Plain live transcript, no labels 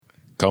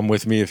Come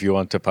with me if you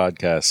want to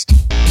podcast.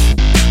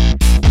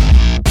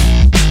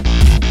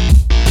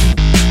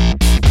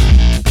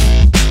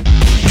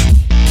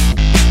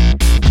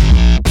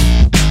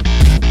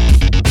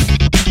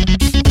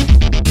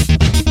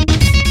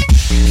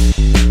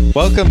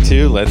 Welcome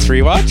to Let's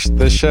Rewatch,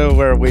 the show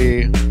where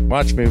we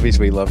watch movies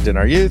we loved in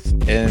our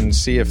youth and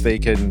see if they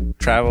can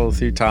travel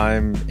through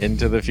time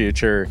into the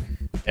future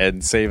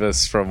and save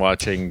us from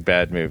watching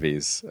bad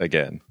movies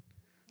again.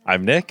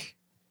 I'm Nick.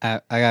 I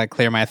gotta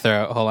clear my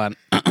throat. Hold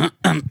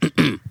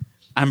on.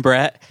 I'm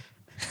Brett.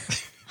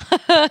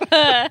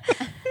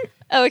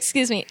 Oh,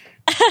 excuse me.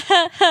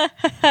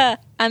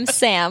 I'm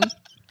Sam.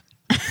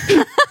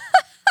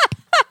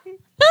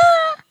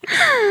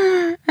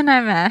 And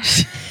I'm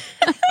Ash.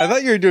 I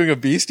thought you were doing a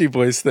Beastie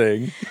Boys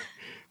thing.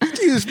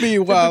 Excuse me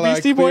while I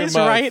Beastie clear Boys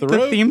my write throat.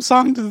 the theme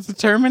song to the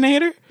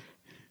Terminator?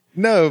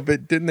 No,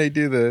 but didn't they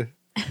do the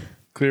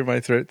clear my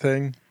throat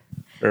thing?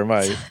 Or am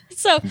I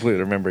So, completely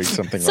remembering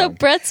something so wrong?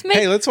 Brett's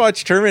Hey, let's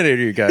watch Terminator,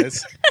 you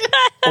guys.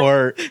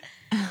 Or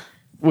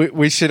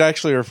we should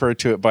actually refer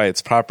to it by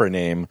its proper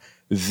name,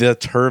 The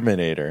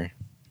Terminator.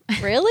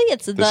 really?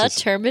 It's the is-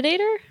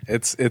 Terminator?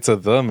 It's a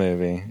the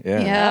movie. Yeah.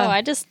 Yeah. Oh,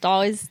 I just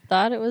always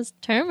thought it was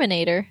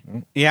Terminator.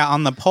 Yeah,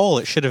 on the poll,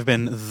 it should have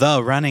been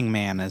The Running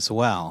Man as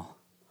well.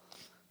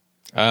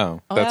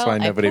 Oh, that's why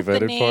nobody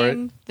voted for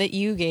it. That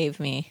you gave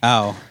me.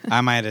 Oh,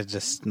 I might have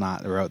just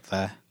not wrote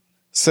the...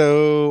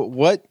 So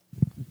what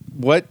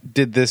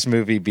did this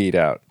movie beat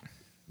out?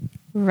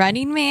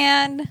 Running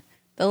Man,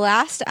 The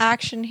Last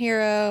Action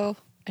Hero,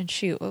 and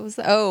shoot, what was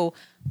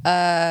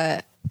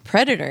the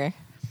Predator.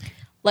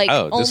 Like,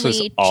 Oh, this was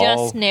only all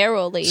just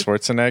narrowly.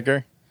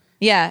 Schwarzenegger?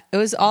 Yeah, it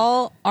was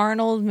all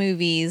Arnold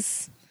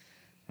movies.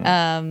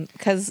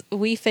 Because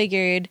we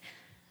figured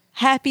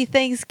Happy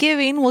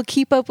Thanksgiving will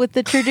keep up with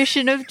the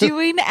tradition of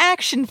doing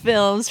action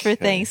films for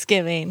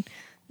Thanksgiving.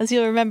 As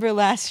you'll remember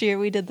last year,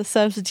 we did The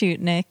Substitute,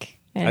 Nick.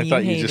 And I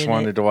thought you just hated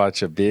wanted it. to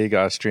watch a big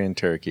Austrian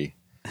turkey.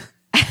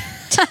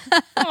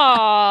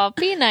 Aw,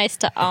 be nice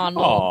to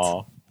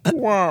Arnold. Aw.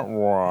 Wah,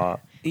 wah.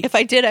 If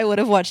I did, I would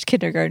have watched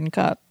Kindergarten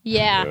Cop.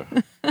 Yeah,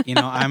 You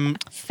know,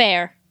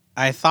 fair.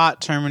 I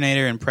thought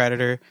Terminator and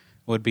Predator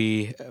would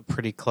be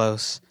pretty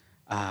close,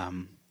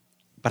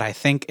 but I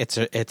think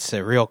it's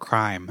a real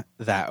crime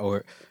that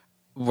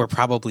we're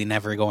probably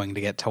never going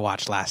to get to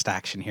watch Last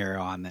Action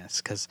Hero on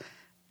this because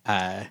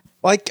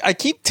Like, I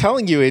keep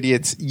telling you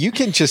idiots, you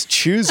can just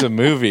choose a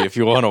movie if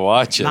you want to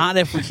watch it. not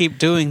if we keep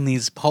doing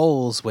these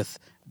polls with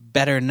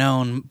better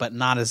known but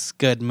not as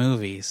good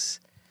movies.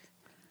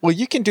 Well,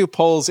 you can do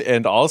polls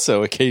and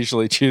also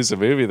occasionally choose a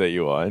movie that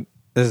you want.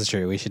 This is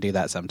true. We should do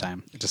that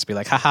sometime. Just be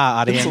like, haha,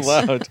 audience. It's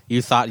allowed.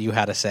 You thought you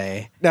had a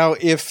say. Now,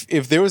 if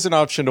there was an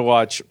option to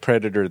watch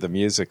Predator the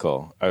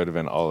musical, I would have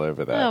been all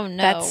over that. Oh,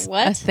 no. That's a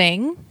What?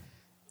 thing?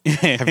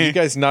 Have you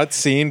guys not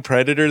seen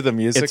Predator the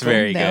musical? It's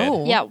very No.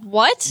 good. Yeah,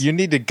 what? You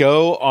need to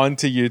go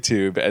onto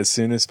YouTube as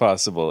soon as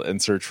possible and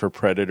search for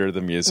Predator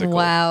the musical.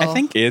 Wow. I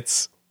think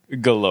It's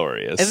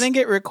glorious.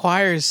 it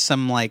requires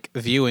some like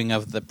viewing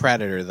of the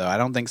Predator though. I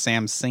don't think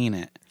Sam's seen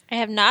it. I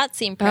have not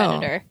seen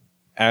Predator.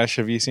 Ash,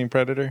 have you seen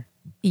Predator?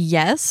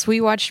 Yes,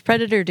 we watched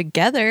Predator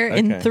together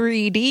in Okay.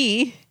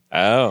 3D.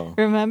 Oh,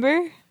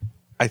 Remember?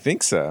 I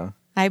think so.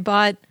 I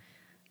bought,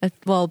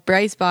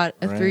 Bryce bought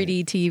a Right.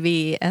 3D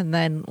TV, and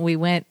then we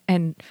went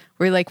and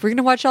we're like, we're going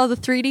to watch all the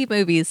 3D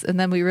movies. And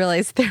then we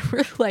realized there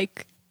were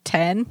like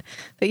 10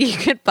 that you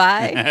could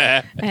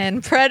buy,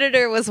 and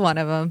Predator was one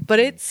of them. But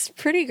it's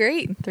pretty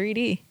great in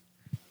 3D.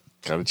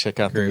 Got to check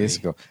out the Groovy.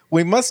 musical.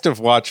 We must have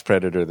watched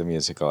Predator the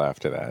musical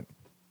after that.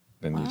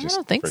 And you I just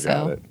don't think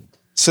forgot so. it.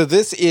 So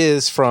this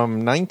is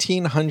from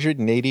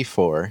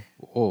 1984.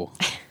 Oh,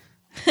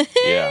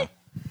 Yeah.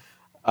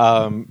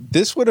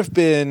 This would have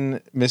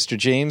been Mr.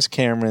 James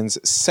Cameron's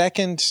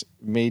second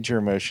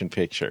major motion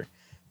picture.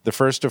 The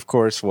first, of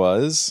course,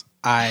 was...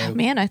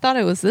 Man, I thought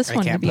it was this I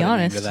one, to can't be put a name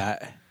honest. to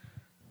that.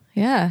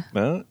 Yeah.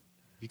 No?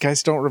 You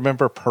guys don't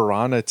remember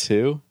Piranha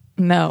 2?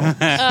 No.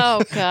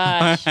 Oh,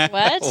 gosh.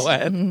 What?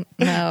 What?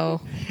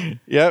 No.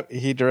 Yep,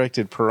 he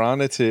directed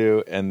Piranha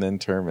 2 and then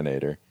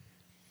Terminator.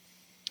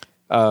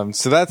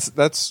 So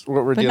that's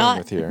what we're But dealing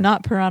with here.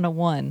 not Piranha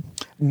 1.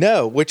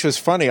 No, which was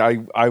funny.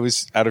 I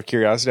was, out of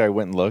curiosity, I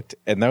went and looked,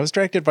 and that was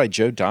directed by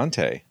Joe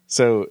Dante.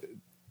 So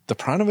the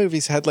Piranha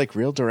movies had like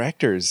real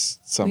directors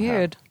somehow.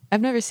 Weird. I've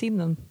never seen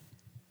them.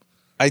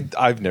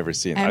 I've never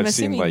seen. I'm I've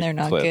seen assuming like they're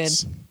not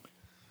clips. good.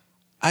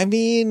 I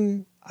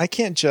mean, I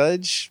can't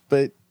judge,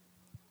 but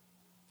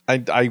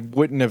I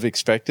wouldn't have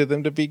expected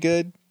them to be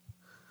good.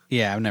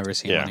 Yeah, I've never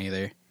seen Yeah. one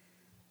either.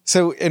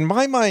 So in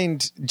my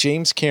mind,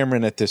 James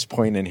Cameron at this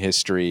point in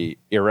history,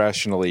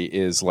 irrationally,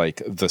 is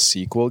like the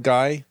sequel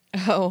guy.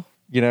 Oh.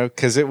 You know,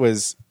 because it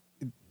was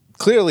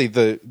clearly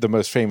the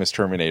most famous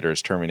Terminator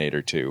is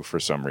Terminator 2 for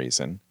some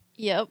reason.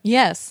 Yep.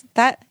 Yes.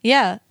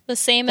 Yeah. The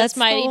same That's as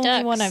Mighty the only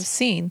Ducks. one I've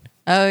seen.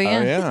 Oh, yeah.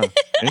 Oh yeah,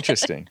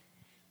 interesting.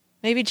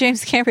 Maybe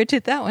James Cameron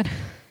did that one.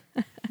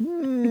 I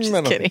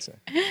don't kidding. think so.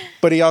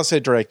 But he also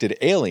directed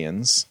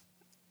Aliens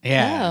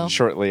Yeah. Oh.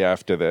 shortly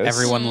after this.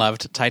 Everyone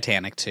loved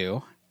Titanic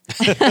too.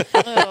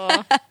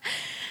 Oh.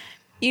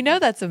 You know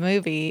that's a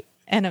movie,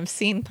 and I've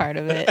seen part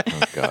of it.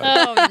 Oh God.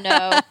 Oh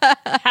no.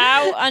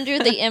 How under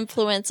the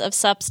influence of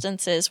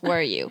substances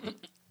were you?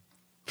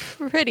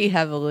 Pretty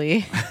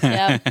heavily.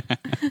 Yep.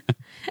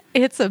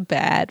 It's a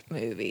bad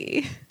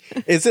movie.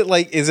 Is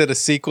it a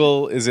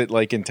sequel? Is it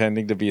like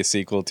intending to be a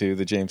sequel to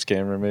the James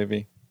Cameron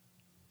movie?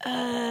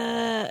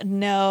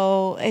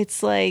 No,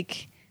 it's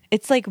like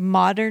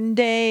modern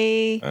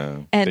day,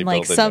 They and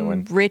like build a new some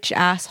one. rich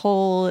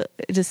asshole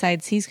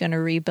decides he's going to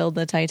rebuild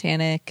the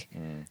Titanic,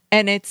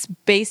 and it's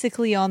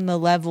basically on the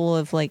level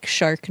of like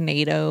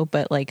Sharknado,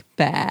 but like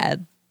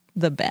bad.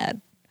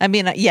 I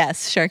mean,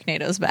 yes,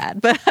 Sharknado's bad,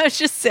 but I was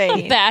just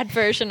saying, Bad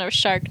version of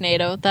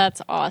Sharknado.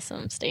 That's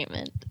awesome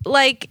statement.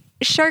 like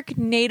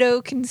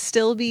Sharknado can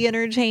still be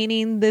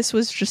entertaining. This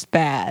was just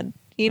bad.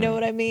 You know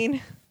what I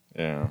mean?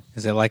 Yeah.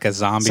 Is it like a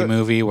zombie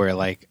movie where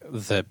like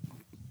the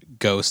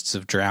ghosts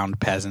of drowned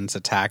peasants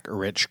attack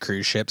rich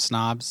cruise ship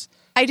snobs?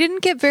 I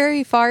didn't get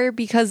very far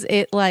because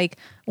it like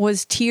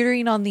was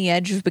teetering on the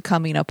edge of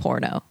becoming a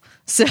porno.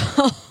 So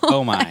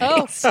Oh my.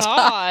 Oh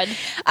God.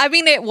 I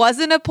mean, it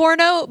wasn't a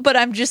porno, but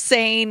I'm just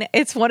saying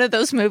it's one of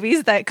those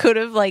movies that could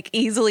have like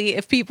easily,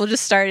 if people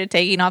just started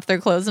taking off their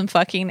clothes and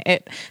fucking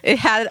it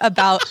had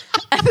about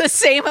the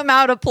same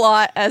amount of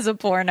plot as a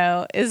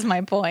porno is my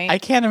point. I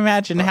can't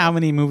imagine how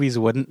many movies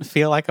wouldn't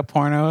feel like a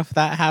porno if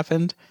that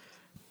happened.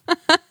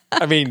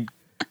 I mean,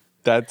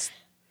 that's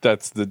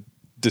the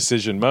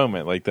decision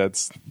moment. Like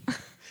that's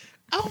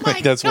Oh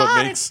my that's what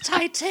God, makes- it's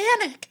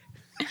Titanic.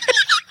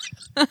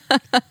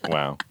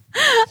 wow.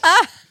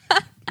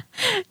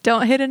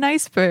 Don't hit an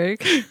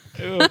iceberg.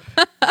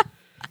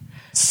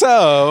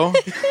 So,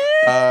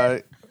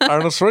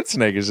 Arnold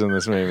Schwarzenegger's in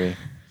this movie.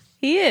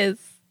 He is.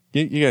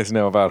 You guys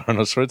know about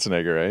Arnold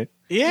Schwarzenegger, right?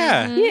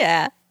 Yeah.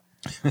 Yeah.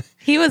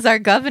 He was our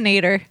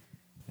governor.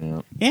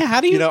 Yeah,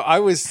 how do you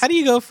How do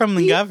you go from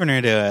the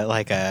governor to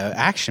like a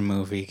action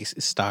movie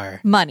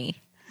star?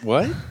 Money.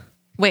 What?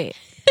 Wait.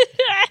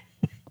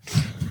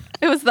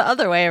 It was the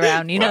other way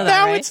around. You know that,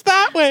 Now right? it's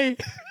that way.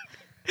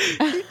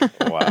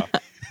 Wow.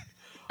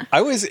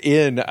 I was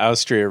in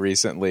Austria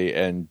recently,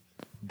 and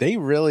they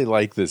really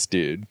like this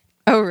dude.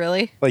 Oh,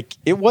 really? Like,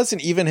 it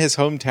wasn't even his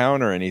hometown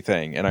or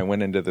anything. And I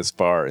went into this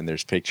bar, and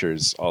there's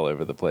pictures all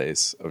over the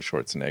place of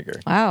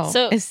Schwarzenegger. Wow.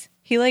 So- is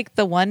he like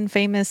the one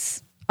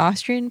famous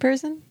Austrian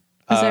person?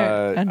 Is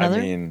there another?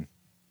 I mean,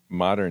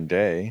 modern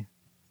day.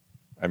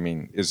 I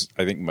mean,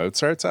 I think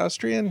Mozart's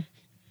Austrian?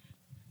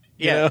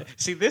 Yeah. Yeah.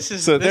 See, this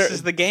is So this there-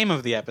 is the game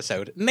of the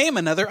episode. Name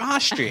another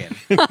Austrian.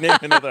 Name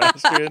another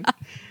Austrian.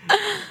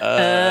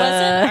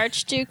 Wasn't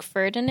Archduke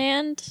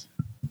Ferdinand?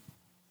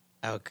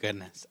 Oh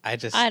goodness. I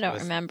don't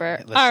remember.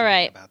 listening All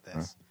right. About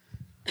this.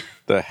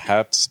 The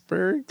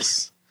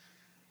Habsburgs.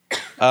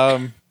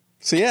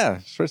 So yeah,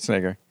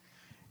 Schwarzenegger.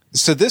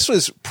 So this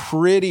was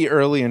pretty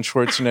early in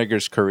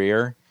Schwarzenegger's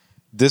career.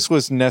 This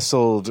was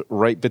nestled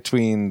right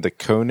between the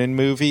Conan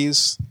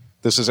movies.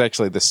 This was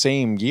actually the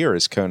same year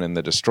as Conan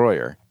the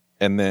Destroyer.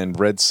 And then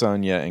Red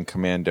Sonja and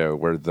Commando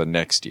were the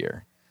next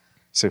year.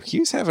 So he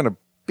was having a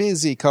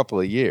busy couple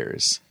of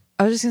years.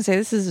 I was just going to say,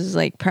 this is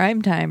like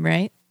prime time,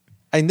 right?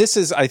 And this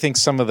is, I think,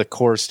 some of the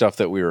core stuff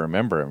that we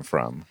remember him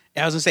from.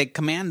 I was gonna say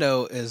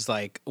Commando is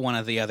like one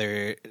of the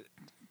other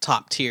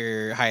top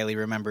tier, highly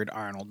remembered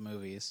Arnold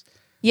movies.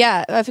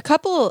 Yeah, a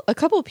couple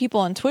of people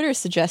on Twitter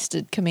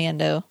suggested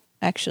Commando,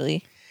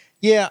 actually.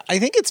 Yeah, I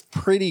think it's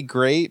pretty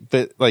great,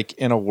 but like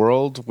in a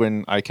world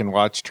when I can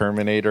watch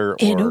Terminator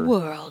or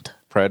world.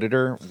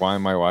 Predator, why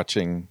am I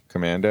watching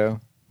Commando?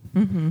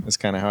 Mm-hmm. That's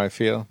kind of how I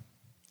feel.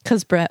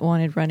 Because Brett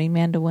wanted Running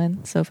Man to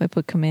win, so if I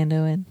put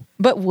Commando in.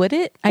 But would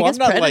it? I Well, guess I'm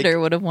not, Predator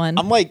like- would have won.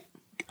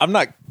 I'm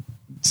not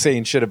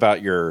saying shit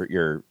about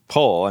your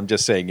poll. I'm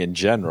just saying in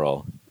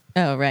general,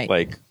 Oh, right.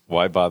 like,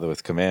 why bother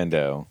with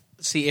Commando?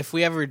 See, if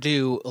we ever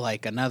do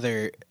like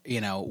another,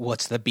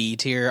 what's the B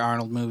tier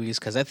Arnold movies?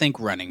 Because I think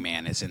Running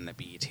Man is in the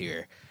B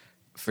tier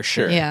for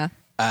sure. Yeah.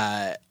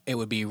 It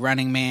would be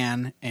Running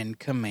Man and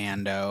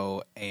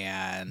Commando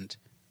and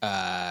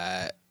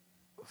The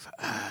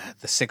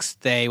Sixth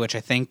Day, which I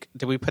think,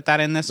 did we put that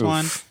in this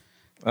one?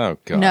 Oh,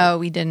 God. No,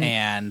 we didn't.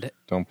 And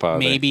Don't bother.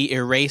 maybe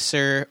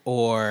Eraser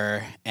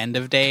or End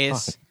of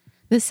Days.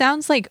 This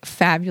sounds like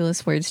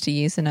fabulous words to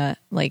use in a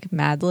like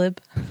Mad Lib.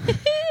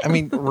 I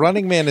mean,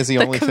 Running Man is the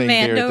only thing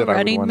here Commando that I would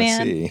Running want to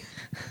Man. see.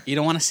 You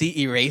don't want to see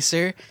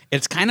Eraser?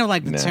 It's kind of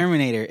like the No.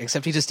 Terminator,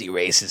 except he just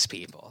erases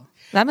people.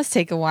 That must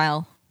take a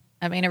while.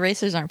 I mean,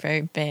 erasers aren't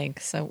very big.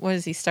 So what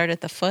does he start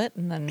at the foot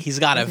and then He's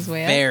got a work his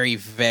way up? very,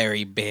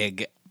 very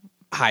big,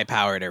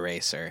 high-powered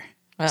eraser.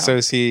 Wow. So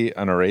is he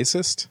an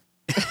racist?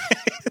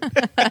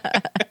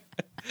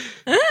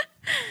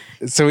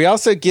 So we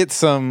also get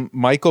some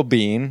Michael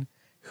Biehn,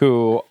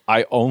 who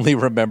I only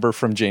remember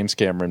from James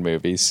Cameron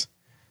movies.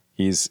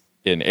 He's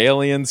in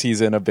Aliens,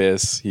 he's in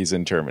Abyss, he's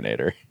in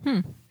Terminator.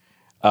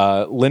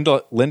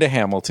 Linda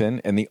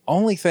Hamilton, and the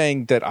only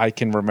thing that I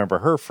can remember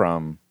her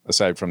from,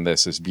 aside from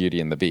this, is Beauty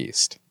and the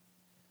Beast.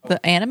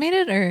 The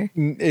animated or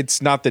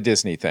It's not the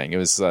Disney thing. It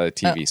was a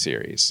TV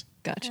series.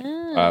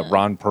 gotcha.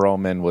 Ron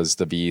Perlman was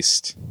the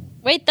Beast.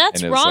 Wait,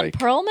 that's And it was Ron like-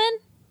 Perlman?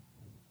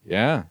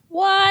 Yeah.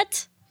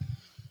 What?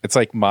 It's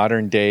like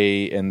modern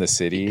day in the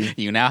city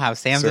You now have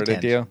Sam's sort of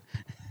attention. deal.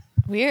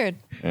 Weird.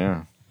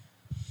 Yeah.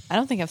 I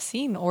don't think I've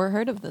seen or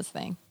heard of this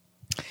thing.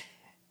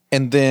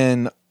 And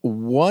then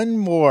one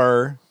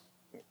more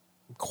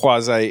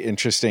quasi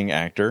interesting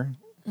actor,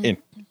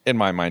 in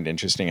my mind,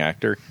 interesting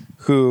actor,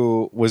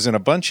 who was in a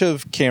bunch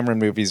of Cameron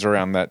movies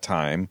around that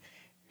time.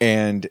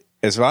 And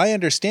as I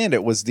understand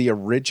it, was the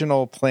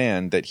original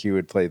plan that he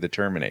would play the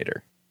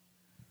Terminator.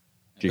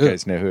 Do you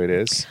guys know who it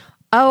is?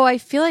 Oh, I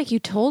feel like you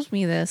told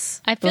me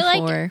this. I feel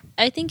before. like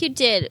I think you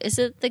did. Is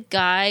it the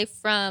guy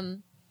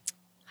from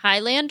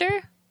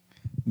Highlander?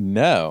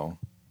 No.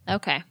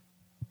 Okay.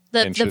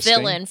 The Interesting.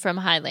 villain from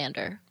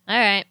Highlander. All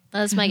right.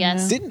 That's my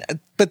guess.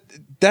 But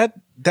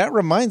that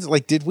reminds,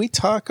 like, did we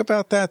talk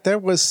about that? There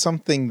was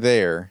something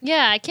there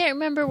Yeah, I can't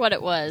remember what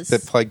it was.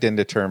 that plugged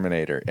into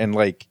Terminator. And,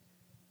 like,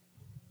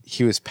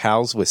 he was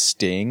pals with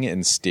Sting,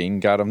 and Sting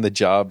got him the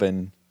job.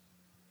 And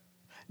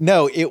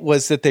no, it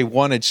was that they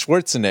wanted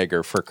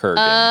Schwarzenegger for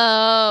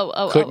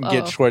Kurgan. Couldn't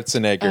get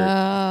Schwarzenegger.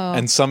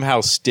 And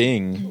somehow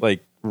Sting,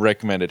 like,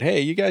 recommended,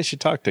 hey, you guys should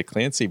talk to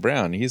Clancy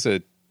Brown. He's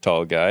a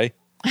tall guy.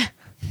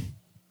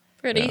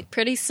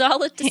 Pretty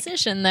solid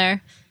decision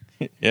there.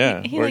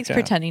 Yeah. He worked likes out.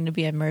 pretending to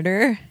be a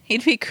murderer.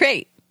 He'd be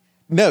great.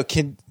 No,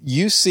 can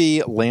you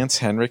see Lance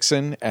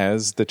Henriksen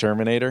as the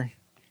Terminator?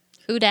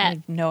 Who I dat?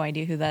 have no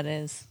idea who that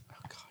is.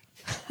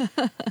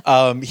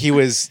 He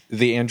was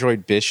the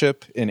android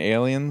Bishop in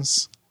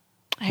Aliens.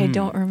 I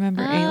don't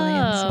remember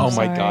Aliens. I'm Oh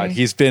my sorry. God,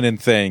 he's been in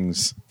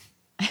things.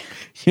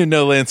 You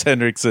know Lance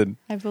Henriksen.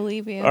 I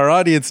believe you. Our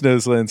audience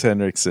knows Lance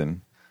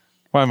Henriksen.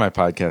 Why am I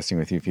podcasting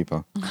with you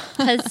people?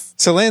 'Cause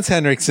So Lance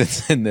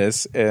Henriksen's in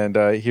this, and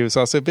he was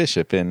also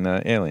Bishop in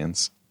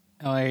Aliens.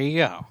 Oh, there you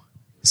go.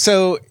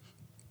 So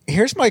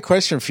here's my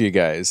question for you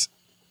guys.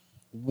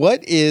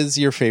 What is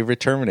your favorite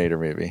Terminator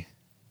movie?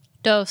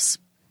 Dose.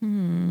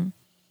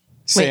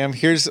 Sam,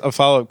 here's a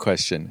follow-up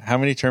question. How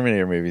many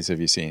Terminator movies have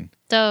you seen?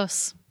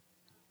 Dose.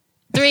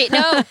 3.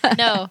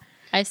 No.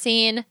 I've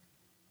seen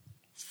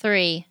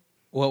 3.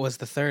 What was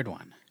the third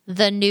one?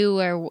 The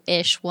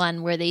newer-ish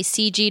one where they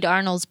CG'd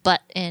Arnold's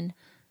butt in.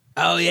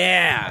 Oh,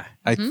 yeah.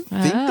 I think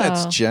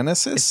that's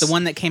Genesis. It's the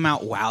one that came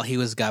out while he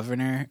was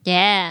governor,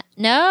 Yeah.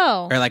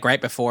 No. or like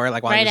right before,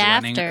 like while Right he was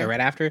running, after. or right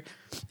after.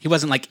 He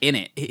wasn't like in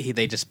it.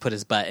 They just put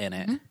his butt in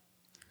it.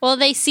 Well,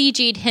 they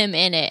CG'd him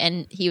in it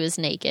and he was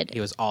naked.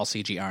 He was all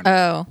CG Arnold.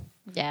 Oh.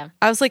 Yeah.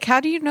 I was like, how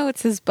do you know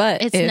it's his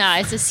butt? It's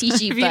not. It's a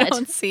CG If you butt.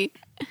 don't see.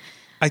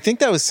 I think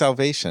that was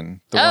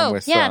Salvation. The one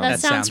with, yeah, that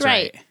sounds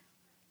right.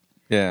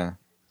 yeah,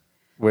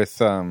 with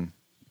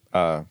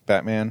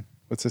Batman.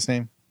 What's his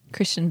name?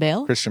 Christian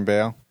Bale? Christian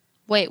Bale.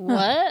 Wait,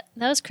 what?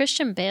 That was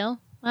Christian Bale?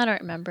 I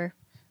don't remember.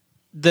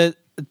 The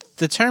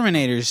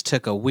Terminators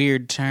took a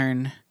weird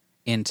turn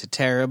into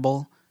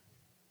terrible.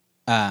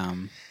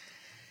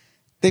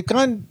 They've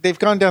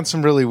gone down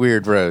some really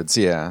weird roads.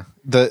 Yeah,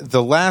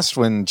 the last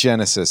one,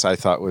 Genesis, I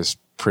thought was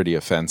pretty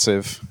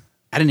offensive.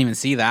 I didn't even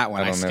see that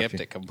one. I I, don't know if skipped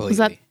you- it completely. Was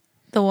that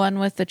the one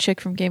with the chick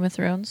from Game of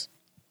Thrones?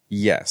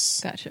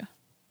 Yes. Gotcha.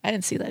 I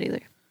didn't see that either.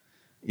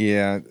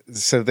 Yeah.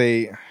 So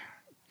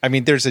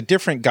there's a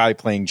different guy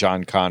playing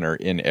John Connor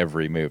in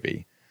every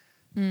movie,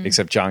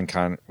 except John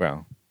Connor.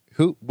 Well,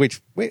 who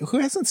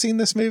hasn't seen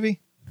this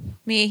movie?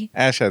 Me.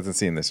 Ash hasn't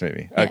seen this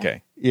movie. Yeah.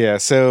 Okay. Yeah.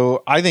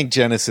 So I think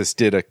Genesis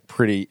did a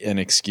pretty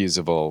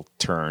inexcusable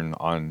turn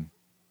on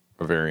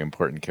a very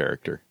important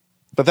character.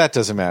 But that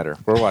doesn't matter.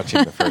 We're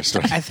watching the first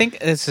one. I think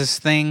it's this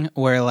thing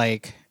where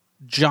like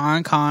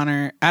John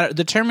Connor,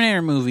 the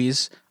Terminator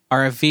movies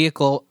are a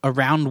vehicle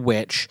around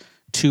which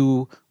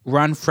to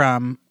run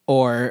from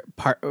or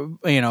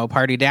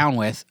party down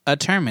with a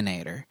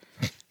Terminator.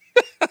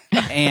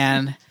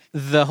 And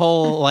the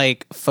whole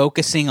like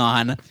focusing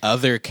on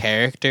other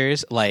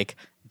characters like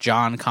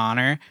John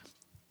Connor,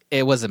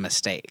 it was a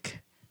mistake.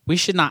 We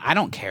should not. I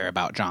don't care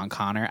about John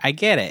Connor. I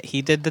get it.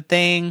 He did the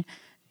thing,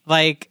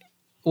 like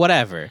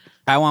whatever.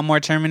 I want more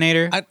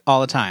Terminator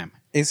all the time.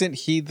 Isn't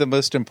he the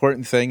most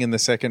important thing in the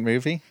second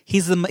movie?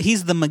 He's the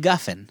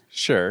MacGuffin.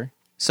 Sure.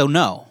 So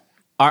no.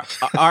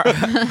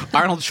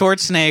 Arnold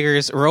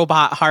Schwarzenegger's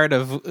robot heart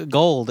of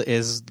gold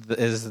is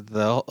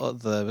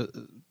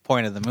the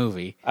point of the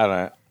movie. I don't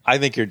know. I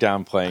think you're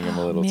downplaying him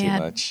a little too man.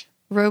 much.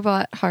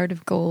 Robot Heart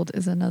of Gold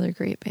is another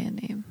great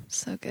band name.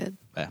 So good.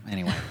 But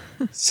anyway,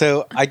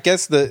 So I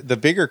guess the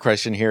bigger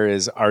question here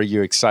is, are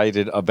you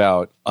excited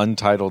about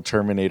Untitled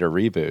Terminator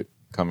reboot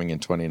coming in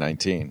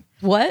 2019?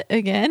 What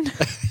again?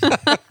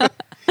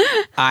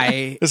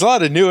 There's a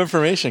lot of new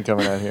information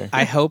coming out here.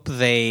 I hope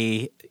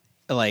they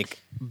like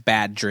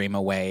bad dream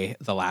away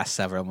the last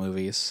several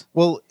movies.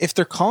 Well, if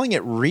they're calling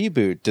it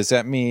reboot, does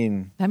that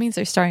mean, That means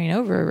they're starting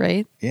over,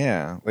 right?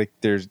 yeah, like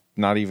they're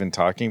not even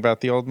talking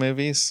about the old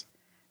movies?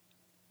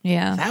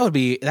 Yeah. That would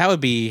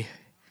be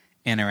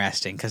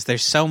interesting because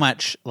there's so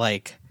much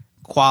like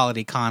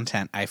quality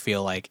content. I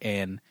feel like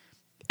in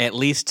at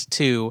least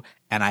 2,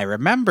 and I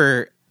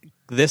remember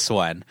this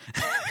one.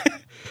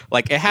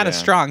 Like, it had a Yeah.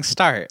 strong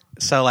start.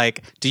 So,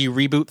 like, do you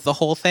reboot the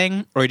whole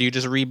thing, or do you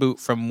just reboot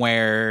from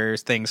where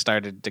things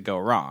started to go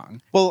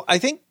wrong? Well, I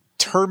think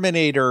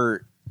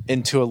Terminator,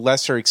 and to a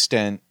lesser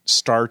extent,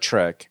 Star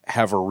Trek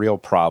have a real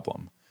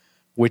problem,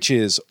 which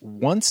is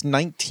once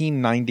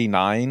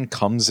 1999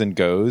 comes and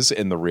goes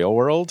in the real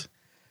world,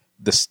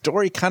 the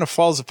story kind of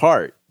falls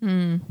apart,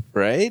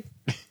 right?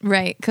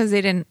 Right, because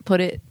they didn't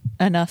put it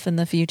enough in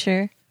the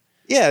future.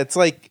 Yeah, it's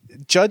like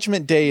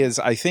Judgment Day is,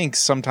 I think,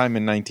 sometime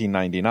in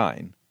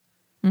 1999.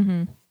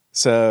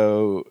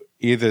 So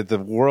either the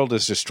world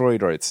is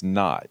destroyed or it's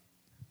not.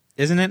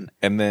 Isn't it?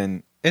 And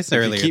then It's if you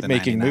earlier keep than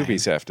making 99.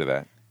 movies after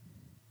that.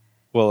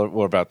 Well,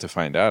 we're about to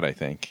find out, I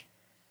think.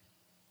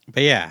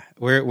 But yeah,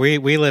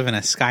 we live in a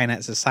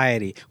Skynet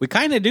society. We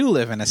kind of do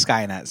live in a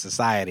Skynet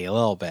society a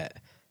little bit.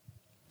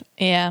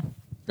 Yeah.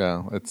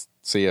 Well, let's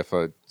see if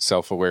a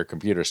self-aware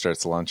computer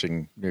starts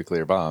launching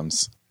nuclear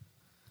bombs.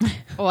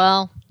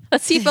 Well,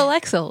 Let's see if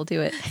Alexa will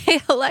do it. Hey,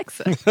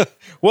 Alexa.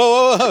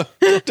 Whoa,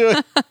 don't do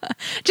it.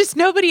 Just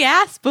nobody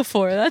asked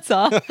before, that's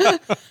all.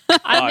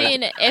 I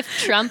mean, if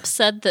Trump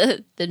said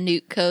the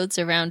nuke codes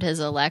around his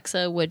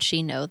Alexa, would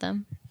she know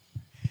them?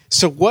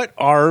 So what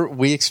are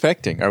we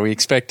expecting? Are we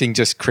expecting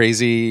just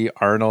crazy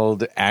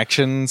Arnold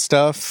action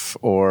stuff,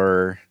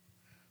 or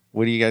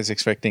what are you guys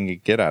expecting to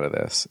get out of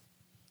this?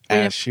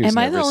 Ash, who's Am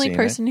I the never only seen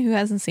person who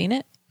hasn't seen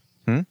it?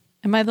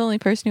 Am I the only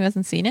person who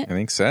hasn't seen it? I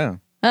think so.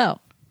 Oh.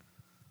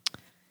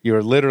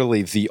 You're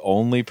literally the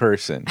only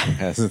person who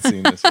hasn't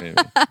seen this movie.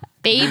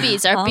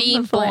 Babies are On the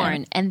being planet.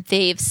 born, and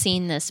they've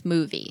seen this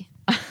movie.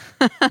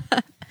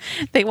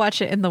 They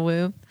watch it in the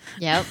womb.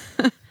 Yep.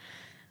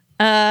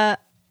 I'm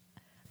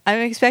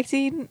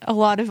expecting a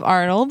lot of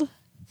Arnold,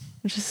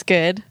 which is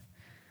good.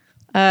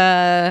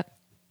 I'm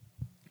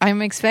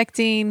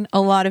expecting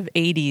a lot of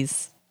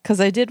 80s because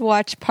I did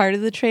watch part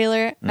of the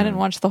trailer. I didn't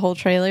watch the whole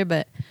trailer,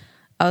 but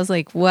I was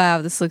like,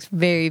 wow, this looks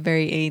very,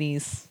 very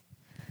 80s.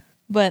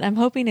 But I'm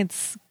hoping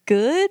it's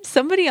good.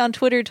 Somebody on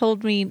Twitter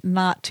told me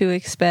not to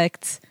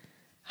expect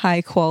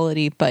high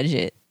quality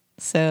budget.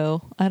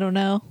 So I don't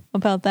know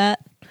about that.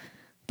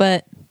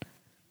 But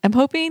I'm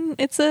hoping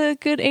it's a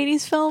good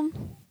 80s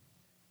film.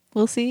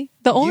 We'll see.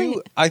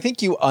 I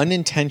think you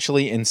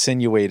unintentionally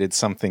insinuated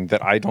something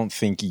that I don't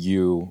think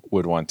you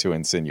would want to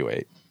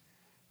insinuate,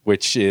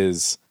 which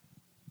is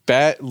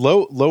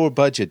lower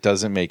budget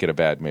doesn't make it a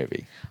bad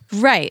movie.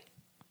 Right.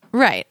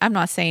 I'm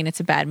not saying it's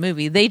a bad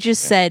movie. They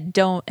just said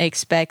don't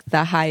expect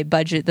the high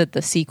budget that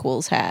the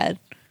sequels had.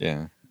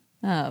 Yeah.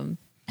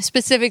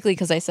 Specifically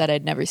because I said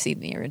I'd never seen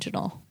the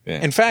original.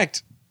 Yeah. In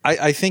fact,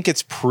 I think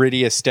it's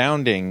pretty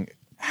astounding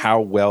how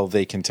well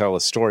they can tell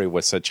a story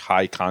with such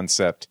high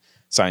concept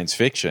science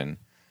fiction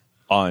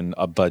on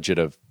a budget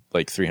of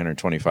like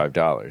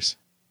 $325.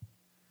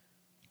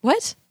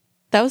 What?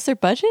 That was their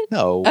budget?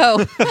 No,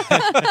 Oh,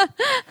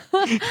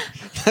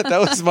 that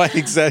was my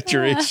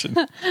exaggeration.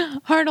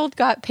 Arnold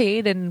got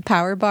paid in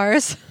power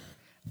bars.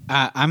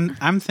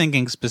 I'm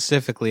thinking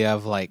specifically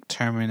of like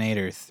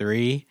Terminator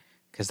 3,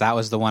 because that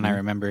was the one I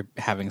remember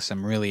having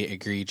some really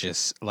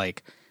egregious,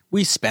 like,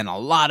 we spent a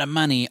lot of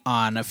money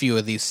on a few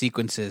of these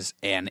sequences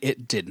and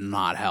it did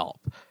not help.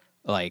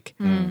 Like,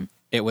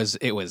 it was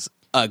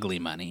ugly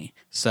money.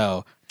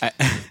 So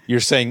You're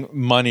saying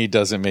money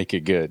doesn't make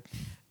it good.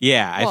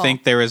 yeah, I Well,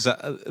 think there was the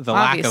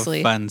lack of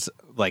obviously. funds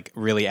like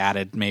really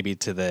added maybe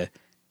to the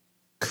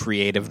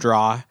creative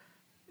draw,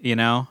 you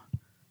know?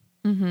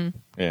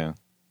 Yeah.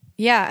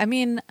 Yeah, I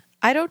mean,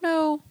 I don't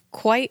know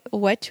quite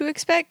what to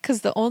expect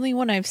because the only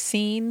one I've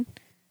seen,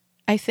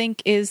 I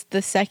think, is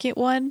the second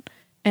one.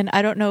 And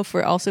I don't know if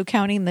we're also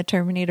counting the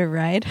Terminator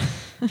ride.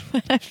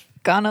 But I've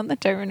gone on the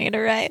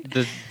Terminator ride.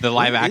 The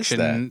live What is action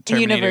that?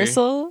 Terminator.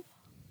 Universal?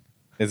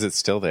 Is it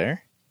still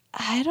there?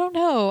 I don't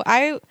know.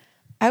 I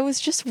was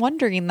just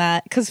wondering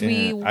that because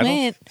we Yeah, I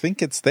went. don't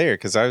think it's there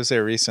because I was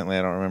there recently.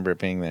 I don't remember it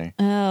being there.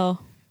 Oh.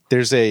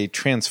 There's a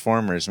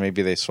Transformers.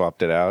 Maybe they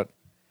swapped it out.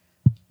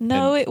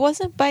 No, it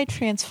wasn't by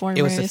Transformers.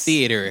 It was a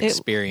theater It-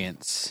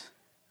 experience.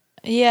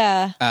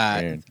 Yeah.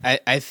 Weird.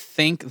 I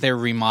think they're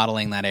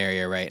remodeling that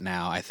area right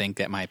now. I think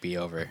it might be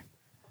over.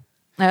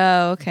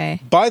 Oh, okay.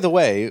 By the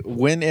way,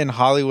 when in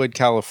Hollywood,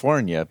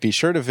 California, be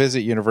sure to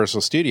visit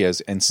Universal Studios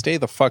and stay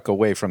the fuck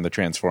away from the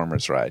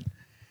Transformers ride.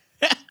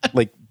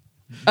 Like,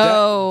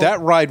 that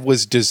ride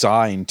was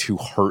designed to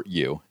hurt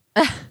you.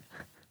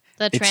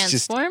 The It's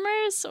just-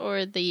 Transformers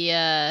or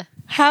the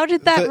How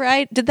did that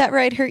ride? Did that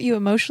ride hurt you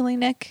emotionally,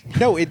 Nick?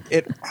 No, it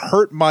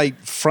hurt my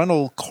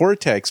frontal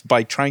cortex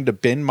by trying to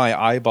bend my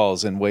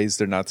eyeballs in ways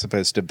they're not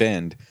supposed to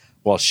bend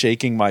while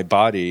shaking my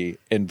body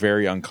in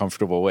very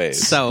uncomfortable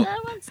ways. So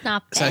that one's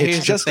not So bad. here's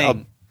it's the just a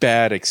thing.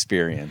 bad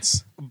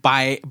experience.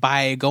 by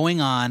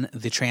going on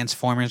the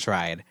Transformers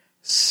ride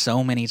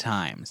so many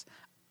times,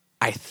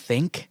 I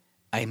think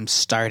I'm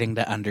starting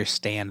to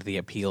understand the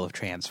appeal of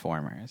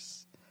Transformers.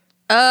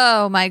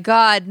 Oh my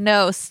God!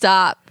 No,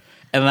 stop!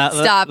 And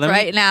Stop let me-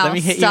 right now. Let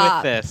me hit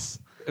Stop. you with this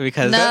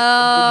because No,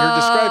 You're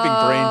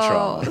describing brain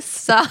trauma.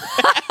 Stop!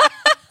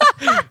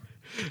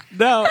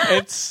 no,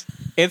 it's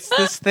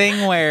this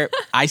thing where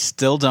I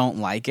still don't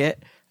like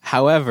it,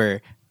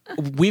 However,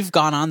 we've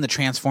gone on the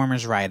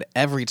Transformers ride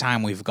every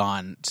time we've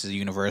gone to the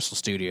Universal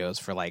Studios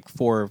for like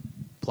 4+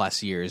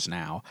 years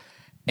now.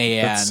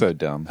 And That's so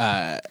dumb.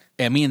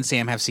 And me and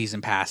Sam have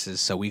season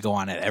passes, so we go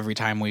on it every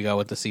time we go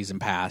with the season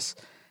pass.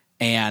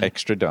 And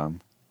Extra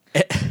dumb.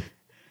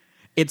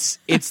 it's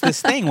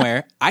this thing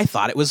where I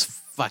thought it was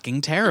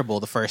fucking terrible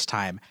the first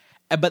time,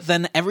 but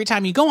then every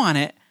time you go on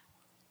it,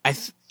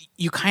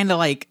 you kind of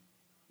like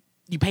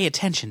you pay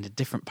attention to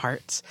different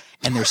parts,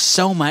 and there's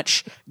so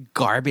much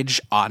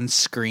garbage on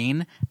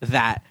screen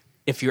that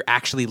if you're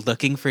actually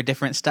looking for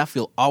different stuff,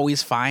 you'll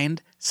always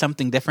find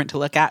something different to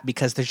look at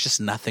because there's just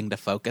nothing to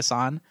focus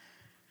on.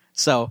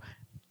 So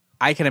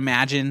I can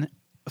imagine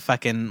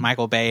fucking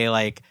Michael Bay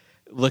like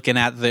looking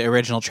at the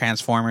original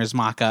Transformers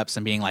mock-ups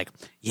and being like,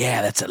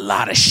 yeah, that's a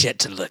lot of shit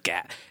to look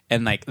at.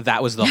 And like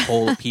that was the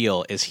whole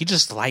appeal, is he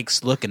just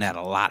likes looking at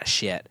a lot of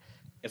shit.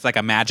 It's like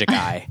a magic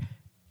eye.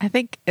 I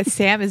think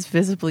Sam is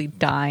visibly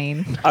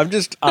dying.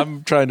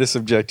 I'm trying to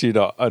subject you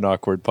to an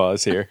awkward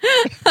pause here.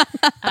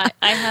 I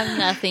have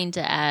nothing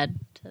to add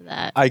to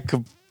that. I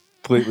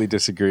completely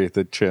disagree with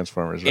the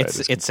Transformers ride.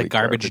 It's a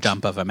garbage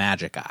dump of a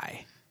magic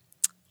eye.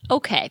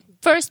 Okay,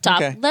 first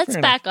off, Okay, let's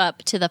fair back up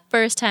to the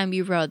first time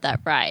you rode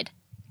that ride.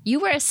 You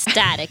were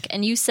ecstatic,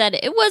 and you said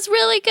it was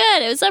really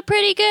good. It was a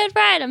pretty good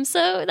ride.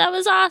 That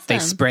was awesome. They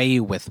spray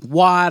you with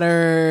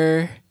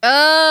water.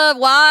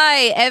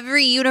 Why?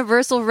 Every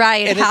Universal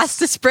ride has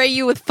to spray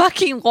you with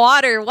fucking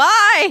water.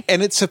 Why?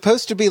 And it's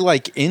supposed to be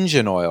like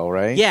engine oil,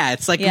 right? Yeah,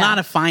 it's like Yeah. not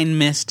a fine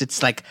mist.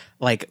 It's like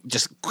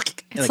just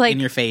It's like in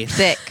your face.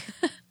 Thick.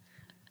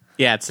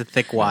 Yeah, it's a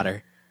thick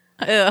water.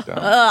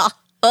 Ugh.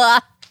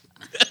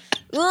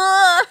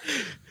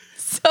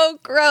 So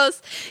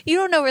gross. You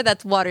don't know where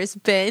that water's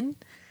been.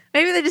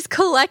 Maybe they just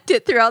collect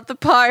it throughout the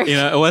park. You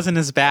know, it wasn't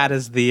as bad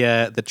as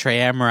the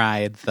tram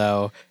ride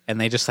though,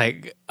 and they just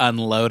like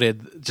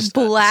unloaded, just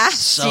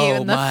Blast so you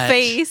in the much.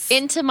 face.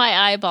 Into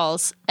my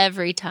eyeballs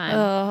every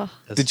time.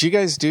 Did you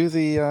guys do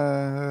the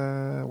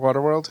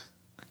Waterworld?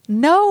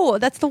 No,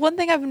 that's the one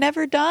thing I've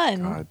never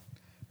done. God.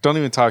 Don't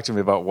even talk to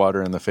me about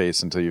water in the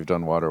face until you've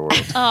done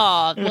Waterworld.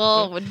 Oh,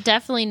 well, we're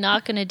definitely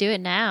not going to do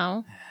it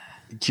now.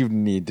 You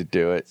need to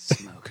do it.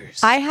 Smokers.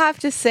 I have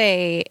to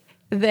say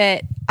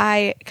that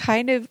I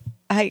kind of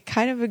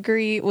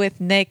agree with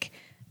Nick.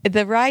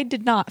 The ride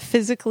did not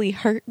physically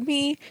hurt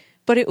me,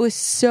 but it was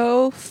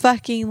so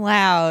fucking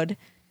loud.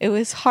 It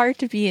was hard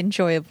to be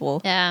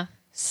enjoyable. Yeah.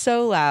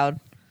 So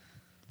loud.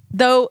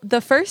 Though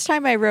the first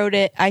time I rode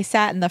it, I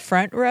sat in the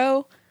front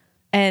row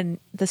and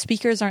the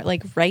speakers aren't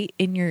like right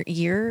in your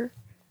ear.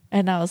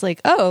 And I was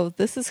like, oh,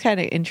 this is kind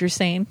of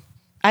interesting.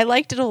 I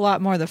liked it a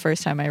lot more the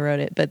first time I rode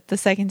it, but the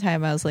second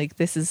time I was like,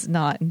 this is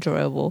not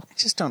enjoyable. I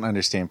just don't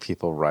understand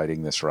people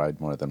riding this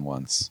ride more than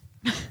once.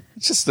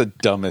 It's just the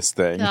dumbest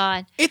thing.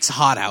 God. It's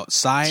hot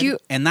outside,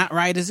 and that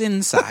ride is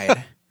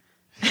inside.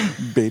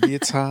 Baby,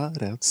 it's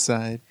hot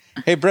outside.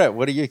 Hey, Brett,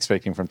 what are you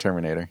expecting from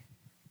Terminator?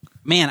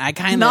 Man, I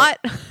kind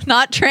of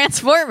Not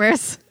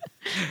Transformers.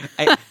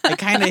 I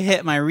kind of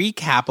hit my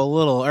recap a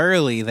little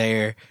early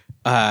there,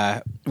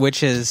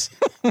 which is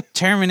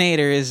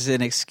Terminator is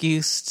an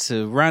excuse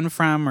to run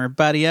from or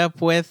buddy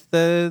up with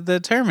the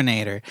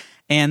Terminator.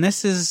 And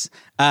this is,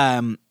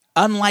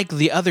 unlike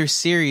the other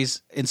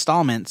series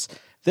installments,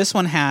 this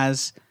one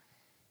has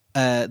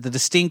the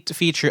distinct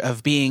feature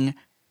of being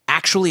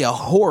actually a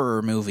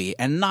horror movie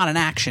and not an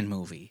action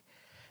movie.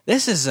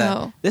 This is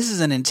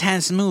an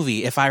intense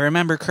movie, if I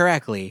remember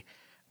correctly.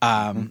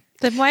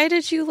 Then why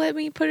did you let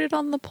me put it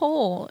on the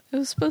poll? It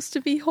was supposed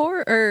to be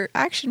horror or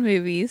action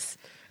movies.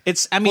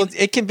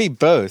 It can be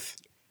both.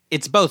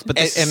 It's both, but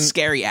this And- is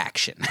scary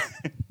action.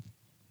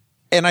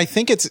 And I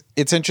think it's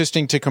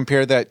interesting to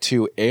compare that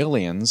to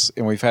Aliens,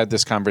 and we've had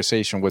this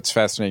conversation. What's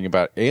fascinating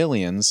about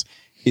Aliens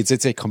is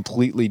it's a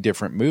completely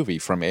different movie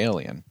from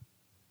Alien.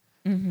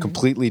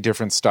 Completely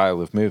different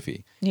style of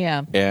movie.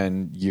 Yeah.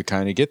 And you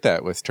kind of get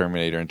that with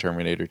Terminator and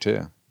Terminator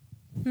 2.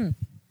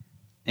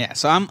 Yeah,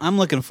 so I'm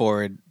looking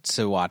forward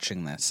to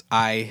watching this.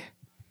 I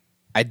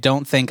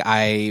don't think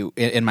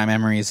in my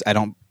memories I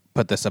don't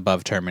put this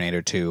above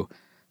Terminator 2,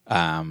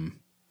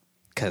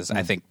 because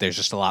I think there's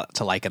just a lot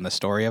to like in the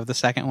story of the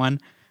second one.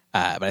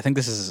 But I think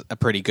this is a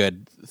pretty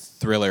good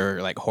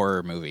thriller, like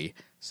horror movie.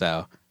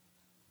 So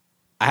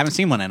I haven't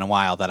seen one in a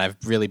while that I've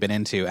really been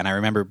into, and I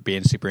remember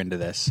being super into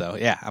this. So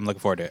yeah, I'm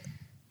looking forward to it.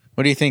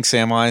 What do you think,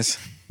 Samwise?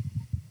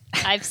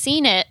 I've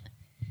seen it,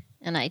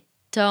 and I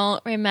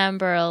don't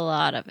remember a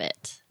lot of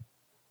it.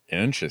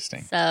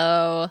 Interesting.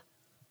 So,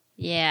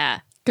 yeah.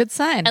 Good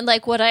sign. And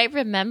like what I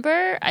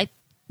remember, I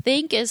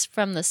think is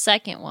from the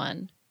second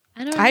one.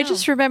 I don't know. I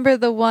just remember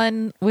the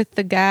one with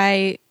the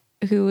guy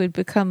who would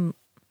become,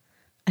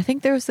 I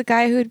think there was the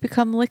guy who would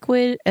become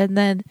liquid, and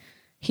then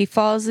he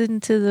falls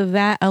into the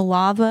vat of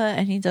lava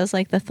and he does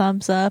like the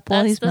thumbs up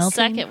while That's he's the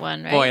melting. second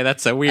one, right? Boy,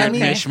 that's a weird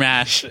Okay.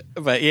 mishmash.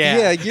 But yeah.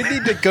 Yeah, you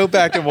need to go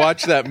back and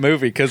watch that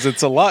movie because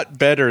it's a lot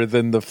better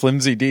than the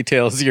flimsy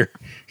details you're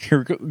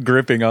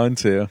gripping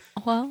onto.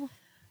 Well,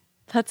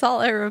 that's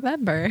all I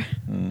remember.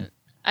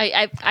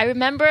 I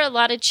remember a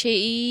lot of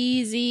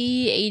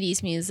cheesy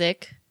 80s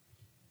music.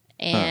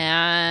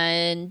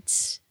 And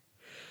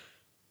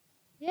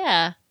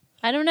yeah,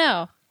 I don't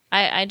know.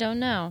 I don't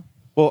know.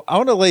 Well, I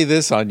want to lay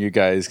this on you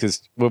guys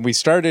because when we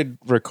started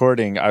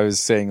recording, I was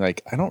saying,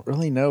 like, I don't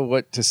really know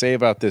what to say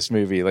about this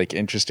movie, like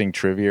interesting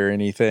trivia or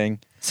anything.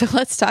 So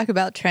let's talk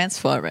about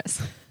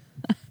Transformers.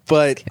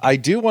 But I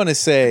do want to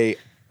say,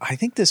 I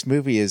think this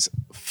movie is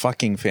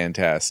fucking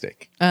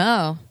fantastic.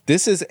 Oh.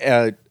 This is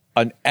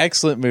an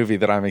excellent movie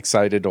that I'm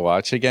excited to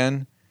watch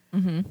again.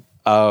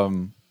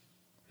 Mm-hmm.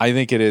 I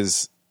think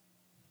it's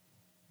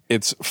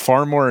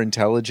far more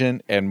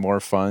intelligent and more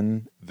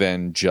fun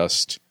than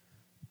just,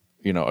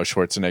 a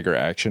Schwarzenegger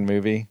action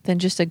movie. Than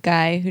just a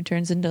guy who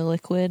turns into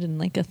liquid and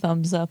like a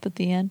thumbs up at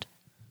the end.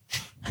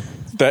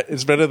 That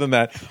is better than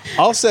that.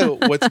 Also,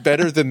 what's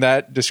better than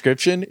that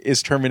description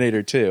is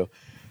Terminator 2.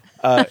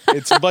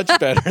 It's much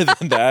better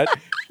than that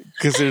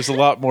because there's a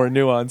lot more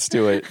nuance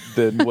to it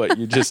than what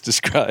you just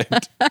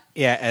described.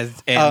 Yeah,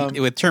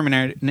 with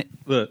Terminator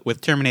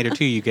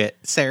 2, you get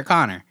Sarah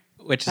Connor,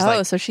 which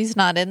is so she's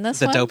not in this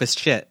the one? dopest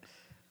shit.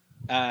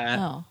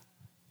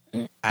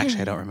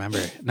 Actually, I don't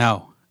remember.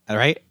 No. All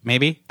right?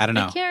 Maybe? I don't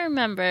know. I can't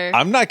remember.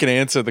 I'm not going to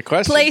answer the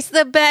question. Place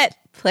the bet.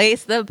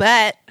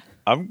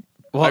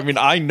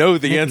 I know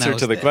the Nick answer knows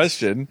to the this.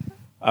 question.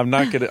 I'm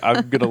going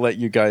to let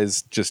you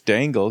guys just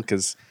dangle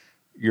because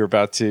you're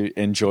about to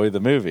enjoy the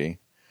movie.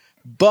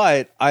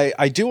 But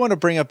I do want to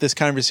bring up this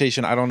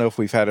conversation. I don't know if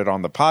we've had it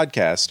on the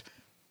podcast.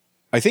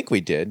 I think we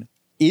did.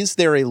 Is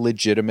there a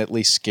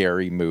legitimately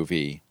scary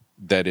movie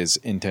that is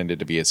intended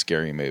to be a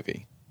scary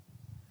movie?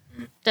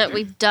 That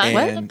we've done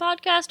And- on the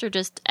podcast or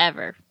just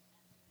ever?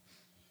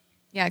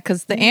 Yeah,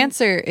 because the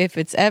answer, if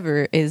it's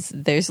ever, is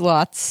there's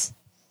lots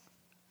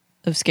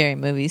of scary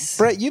movies.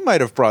 Brett, you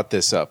might have brought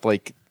this up.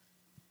 Like,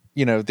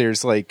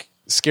 there's like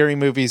scary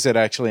movies that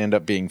actually end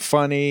up being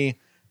funny,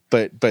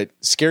 but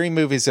scary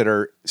movies that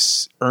are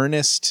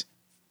earnest,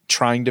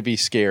 trying to be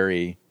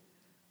scary,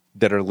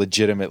 that are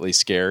legitimately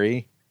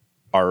scary,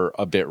 are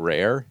a bit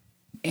rare.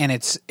 And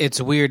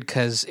it's weird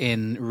because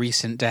in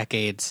recent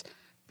decades,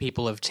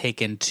 people have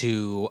taken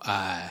to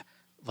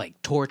like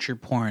torture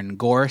porn,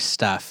 gore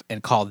stuff,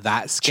 and called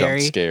that scary.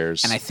 Jump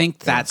scares. And I think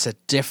that's a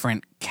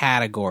different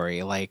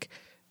category. Like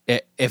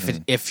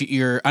if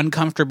you're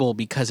uncomfortable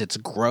because it's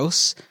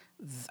gross,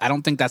 I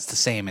don't think that's the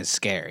same as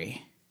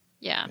scary.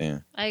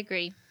 Yeah. I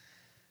agree.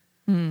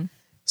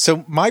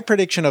 So my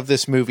prediction of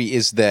this movie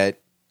is that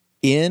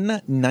in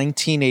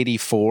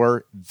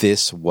 1984,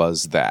 this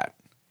was that.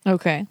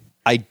 Okay.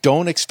 I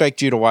don't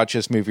expect you to watch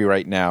this movie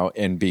right now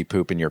and be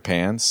pooping your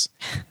pants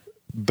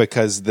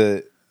because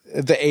the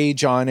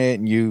age on it,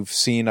 and you've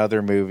seen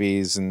other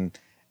movies, and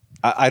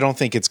I don't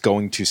think it's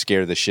going to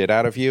scare the shit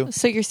out of you.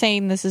 So you're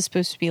saying this is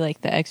supposed to be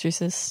like The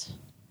Exorcist?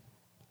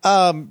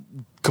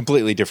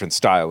 Completely different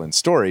style and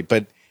story,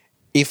 but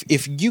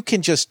if you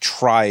can just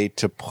try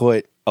to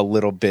put a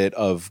little bit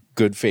of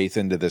good faith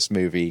into this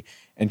movie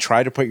and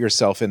try to put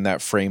yourself in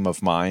that frame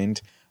of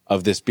mind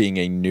of this being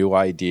a new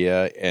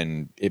idea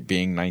and it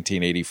being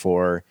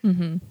 1984,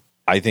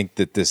 I think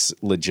that this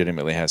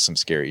legitimately has some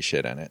scary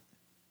shit in it.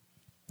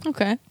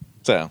 Okay.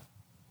 So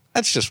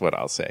that's just what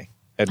I'll say.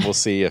 And we'll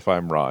see if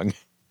I'm wrong.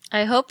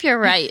 I hope you're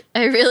right.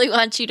 I really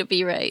want you to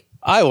be right.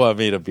 I want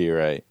me to be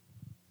right.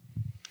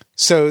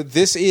 So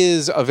this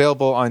is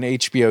available on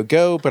HBO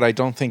Go, but I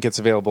don't think it's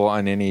available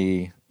on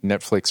any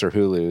Netflix or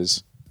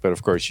Hulu's. But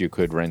of course, you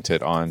could rent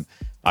it on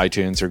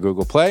iTunes or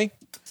Google Play.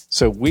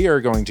 So we are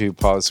going to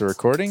pause the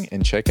recording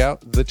and check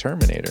out The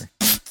Terminator.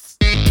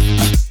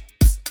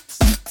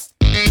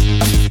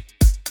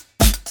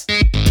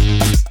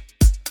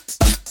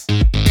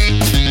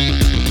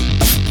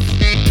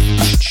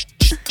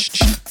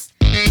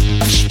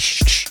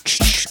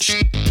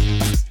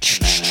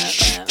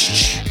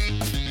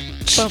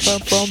 Boom,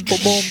 boom, boom, boom,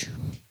 boom.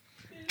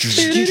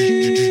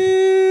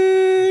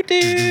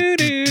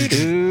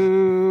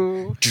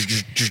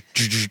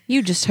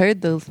 You just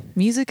heard the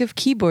music of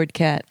Keyboard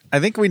Cat. I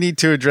think we need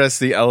to address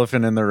the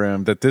elephant in the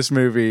room that this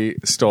movie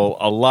stole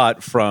a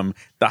lot from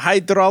the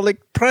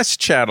Hydraulic Press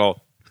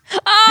Channel.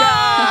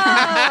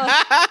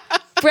 Oh!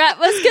 Brett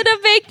was going to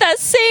make that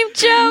same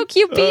joke.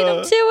 You beat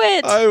him to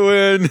it. I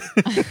win.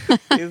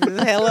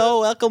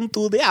 Hello, welcome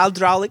to the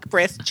Hydraulic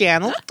Press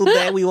channel.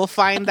 Today we will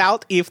find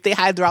out if the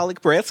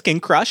hydraulic press can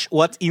crush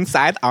what's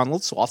inside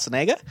Arnold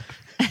Schwarzenegger.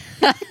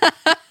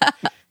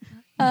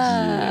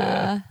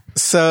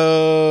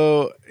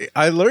 So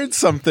I learned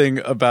something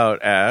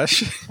about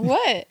Ash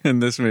What? in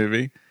this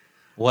movie.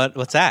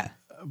 What's that?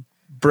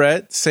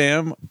 Brett,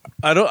 Sam,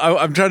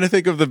 I'm trying to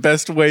think of the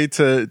best way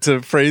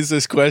to phrase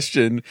this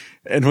question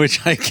in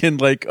which I can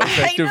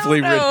effectively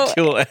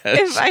ridicule Ash.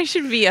 If I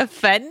should be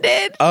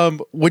offended?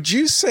 Would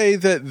you say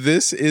that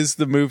this is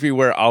the movie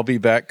where I'll Be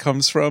Back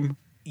comes from?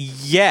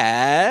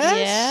 Yes.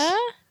 Yeah?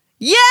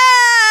 Yeah!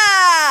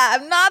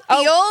 I'm not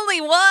the only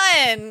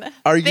one.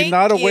 Are you Thank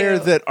not aware you.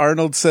 that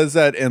Arnold says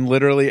that in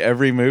literally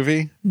every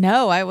movie?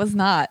 No, I was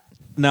not.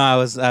 No, I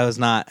was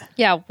not.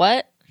 Yeah,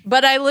 what?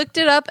 But I looked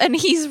it up and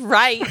he's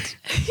right.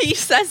 He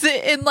says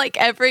it in like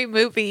every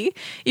movie.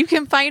 You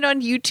can find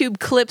on YouTube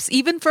clips,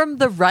 even from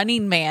The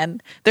Running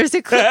Man. There's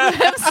a clip of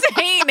him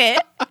saying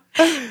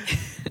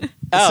it.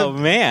 Oh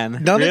man.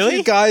 None of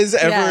you guys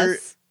ever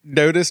Yes.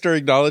 noticed or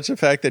acknowledged the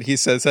fact that he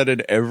says that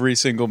in every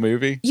single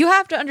movie? You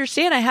have to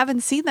understand, I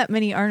haven't seen that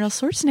many Arnold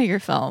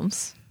Schwarzenegger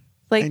films.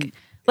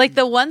 Like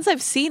the ones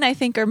I've seen, I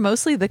think, are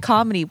mostly the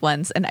comedy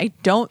ones, and I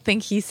don't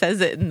think he says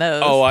it in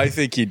those. Oh, I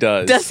think he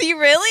does. Does he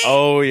really?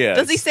 Oh, yes.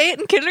 Does he say it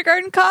in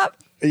Kindergarten Cop?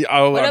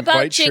 Oh, What I'm about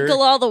quite Jingle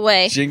sure. All the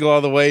Way? Jingle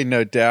All the Way,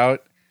 no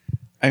doubt.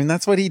 I mean,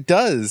 that's what he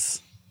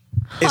does.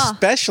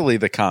 Especially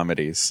the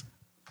comedies.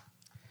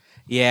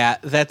 Yeah,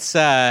 that's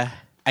I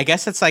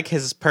guess it's like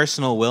his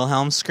personal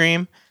Wilhelm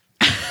scream.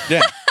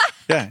 Yeah.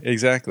 Yeah,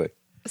 exactly.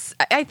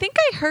 I think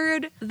I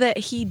heard that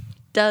he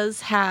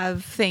does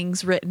have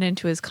things written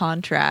into his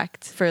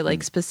contract for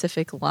like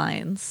specific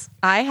lines.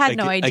 I had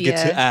no idea. I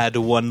get to add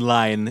one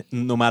line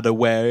no matter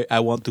where I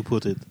want to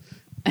put it.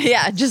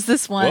 Yeah, just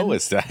this one. What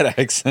was that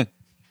accent?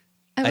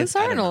 It was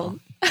I don't know. Arnold.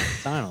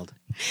 It's Arnold.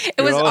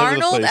 It was all over the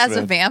Arnold place, as a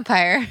man.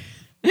 vampire.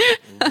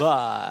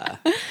 Bah.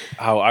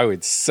 Oh, I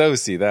would so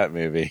see that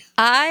movie.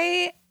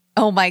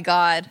 Oh my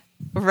God.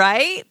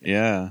 Right?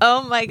 Yeah.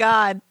 Oh my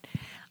God.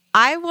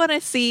 I want to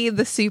see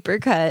the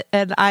supercut,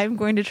 and I'm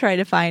going to try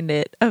to find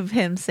it of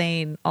him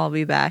saying, I'll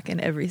be back in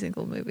every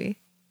single movie.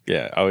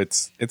 Yeah. Oh,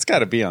 it's got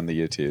to be on the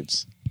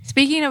YouTubes.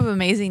 Speaking of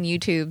amazing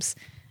YouTubes,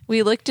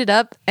 we looked it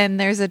up, and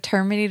there's a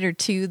Terminator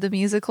 2, the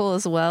musical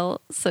as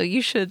well. So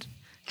you should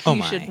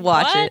watch it.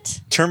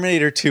 What?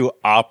 Terminator 2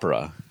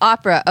 Opera.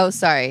 Opera. Oh,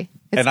 sorry.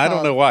 It's And I don't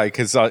called- know why,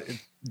 because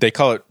they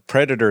call it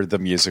Predator the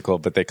musical,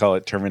 but they call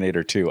it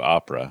Terminator 2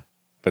 Opera.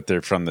 But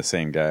they're from the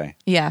same guy.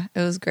 Yeah, it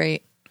was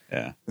great.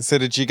 Yeah. So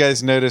did you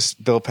guys notice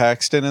Bill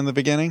Paxton in the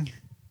beginning?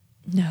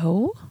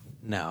 No?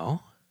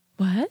 No.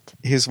 What?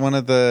 He's one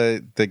of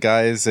the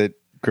guys at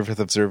Griffith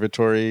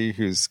Observatory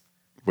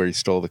where he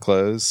stole the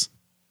clothes.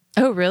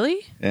 Oh,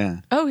 really?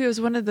 Yeah. Oh, he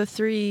was one of the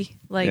 3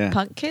 Yeah.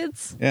 punk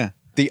kids? Yeah.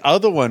 The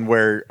other one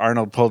where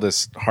Arnold pulled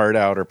his heart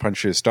out or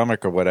punched his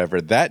stomach or whatever,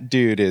 that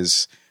dude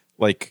is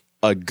like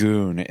a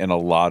goon in a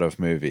lot of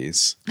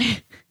movies.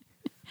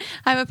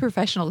 I'm a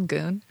professional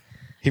goon.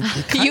 He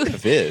kind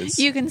of is.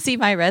 You can see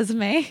my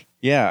resume.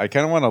 Yeah, I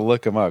kind of want to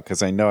look him up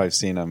because I know I've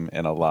seen him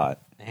in a lot.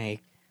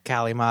 Hey,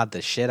 Callie mod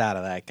the shit out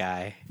of that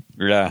guy.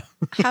 Yeah.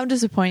 How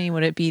disappointing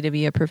would it be to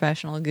be a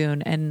professional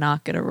goon and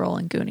not get a role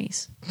in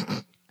Goonies?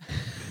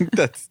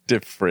 That's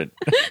different.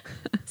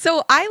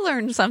 So I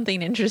learned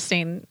something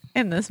interesting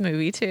in this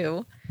movie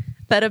too.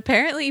 That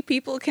apparently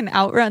people can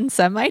outrun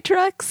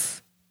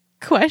semi-trucks?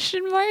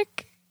 Question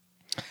mark?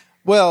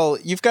 Well,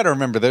 you've got to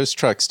remember those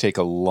trucks take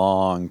a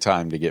long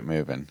time to get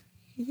moving.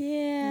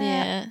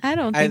 Yeah. I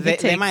don't think They it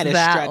takes might have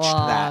that stretched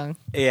long.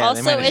 that. Yeah, they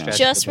Also, might have it stretched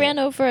just a bit. ran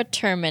over a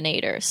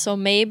Terminator, so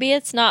maybe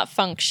it's not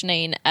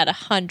functioning at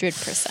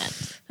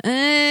 100%.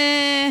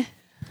 I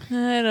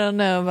don't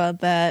know about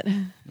that.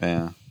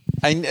 Yeah.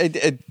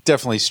 It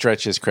definitely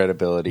stretches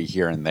credibility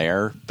here and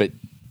there, but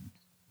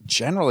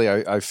generally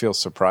I feel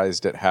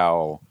surprised at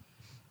how,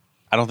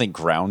 I don't think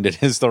grounded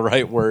is the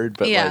right word,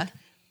 but Yeah. like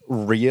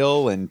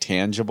real and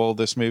tangible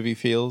this movie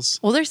feels.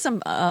 Well, there's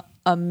some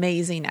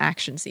amazing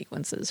action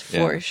sequences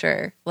for Yeah.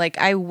 sure. Like,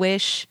 I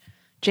wish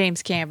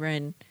James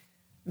Cameron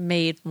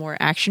made more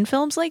action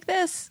films like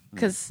this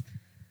because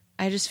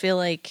I just feel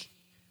like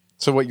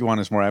So what you want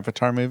is more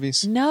Avatar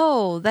movies?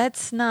 no.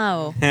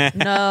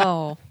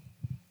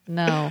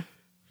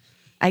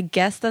 I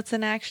guess that's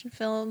an action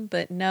film,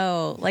 but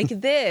no, like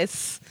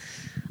this,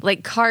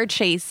 like car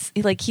chase.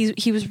 Like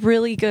he was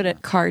really good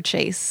at car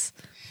chase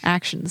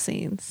action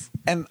scenes.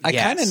 And I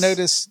Yes. kind of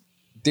notice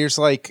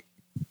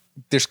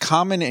there's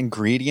common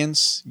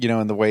ingredients,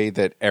 in the way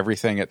that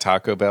everything at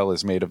Taco Bell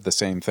is made of the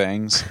same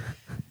things.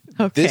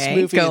 Okay, This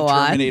movie go and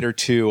on. Terminator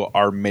 2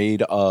 are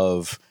made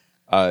of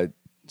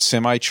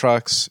semi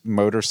trucks,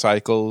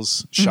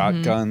 motorcycles, Mm-hmm.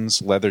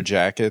 shotguns, leather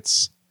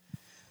jackets.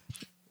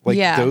 Like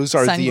Yeah, those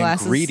are sunglasses.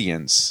 the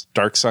ingredients.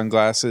 Dark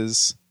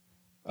sunglasses.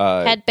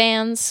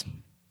 Headbands.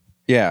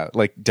 Yeah,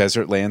 like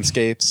desert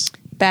landscapes.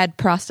 Bad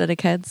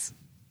prosthetic heads.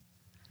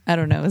 I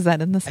don't know. Is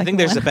that in the I second think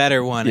there's a one?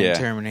 better one Yeah. in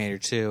Terminator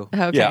 2.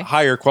 Okay. Yeah,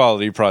 higher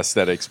quality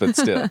prosthetics, but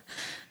still.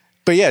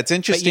 But yeah, it's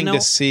interesting know-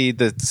 to see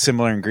the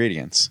similar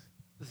ingredients.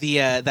 The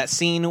that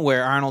scene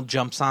where Arnold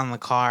jumps on the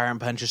car and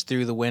punches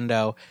through the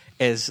window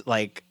is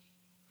like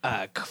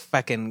a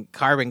fucking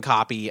carbon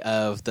copy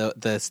of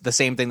the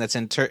same thing that's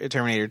in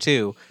Terminator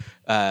 2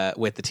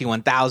 with the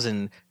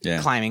T-1000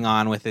 Yeah. climbing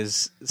on with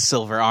his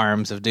silver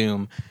arms of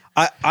doom.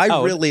 I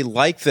Oh. really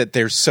like that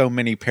there's so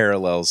many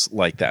parallels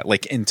like that,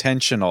 like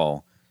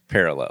intentional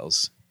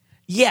parallels.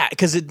 Yeah,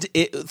 because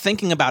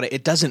thinking about it,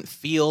 it doesn't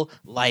feel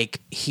like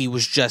he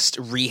was just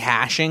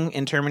rehashing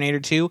in Terminator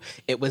 2.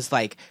 It was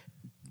like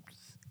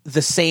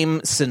the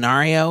same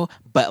scenario,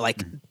 but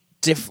like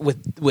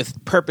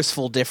with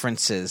purposeful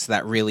differences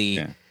that really.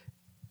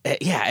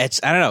 Yeah. It's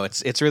I don't know.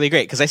 It's really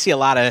great because I see a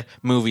lot of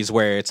movies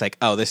where it's like,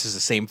 oh, this is the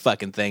same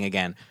fucking thing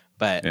again,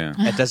 but Yeah.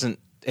 it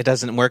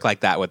doesn't work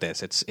like that with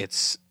this.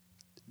 It's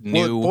new.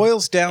 Well, it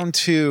boils down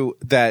to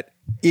that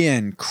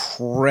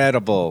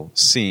incredible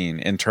scene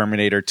in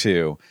Terminator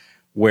 2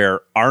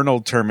 where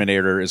Arnold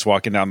Terminator is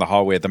walking down the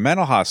hallway at the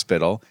mental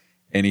hospital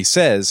and he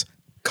says,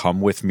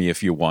 "Come with me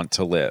if you want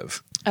to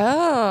live."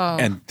 Oh.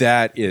 And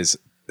that is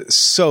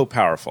so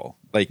powerful.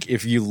 Like,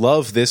 if you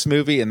love this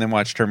movie and then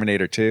watch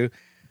Terminator 2,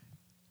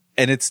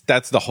 and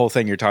that's the whole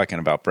thing you're talking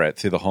about, Brett,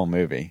 through the whole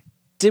movie.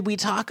 Did we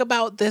talk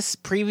about this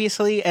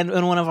previously in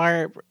one of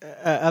our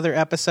other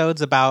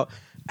episodes about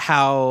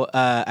how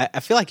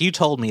I feel like you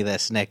told me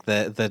this, Nick,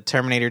 the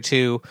Terminator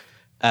 2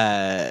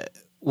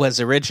 was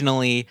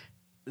originally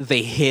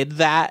they hid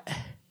that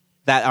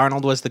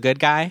Arnold was the good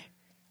guy?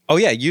 Oh,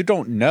 yeah. You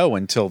don't know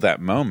until that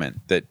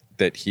moment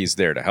that he's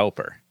there to help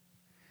her.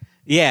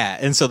 Yeah,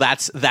 and so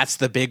that's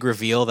the big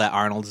reveal that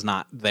Arnold's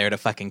not there to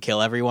fucking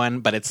kill everyone,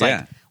 but it's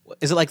like,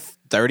 is it like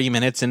 30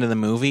 minutes into the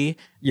movie?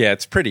 Yeah,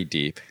 it's pretty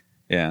deep.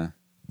 Yeah.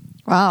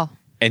 Wow.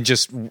 And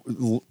just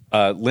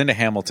Linda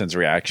Hamilton's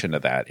reaction to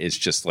that is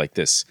just like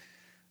this.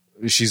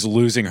 She's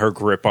losing her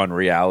grip on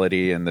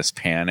reality and this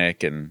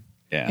panic. And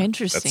yeah,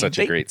 Interesting. That's such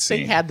a great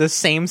scene. They had the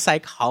same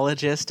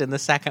psychologist in the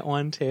second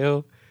one,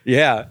 too.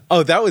 Yeah.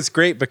 Oh, that was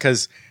great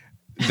because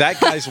that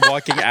guy's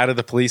walking out of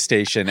the police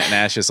station and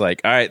Ash is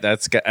like, all right,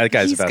 that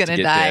guy's He's about to gonna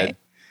get die. dead.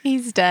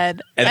 He's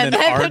dead. And then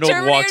the Arnold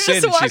Terminator walks in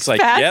just and she's walks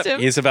like, past yep, him.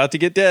 he's about to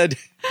get dead.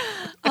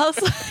 I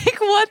was like,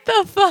 what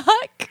the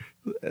fuck?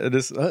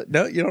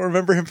 No, you don't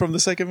remember him from the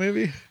second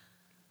movie?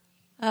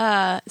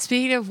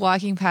 Speaking of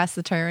walking past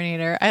the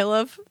Terminator, I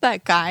love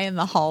that guy in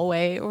the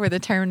hallway where the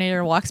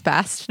Terminator walks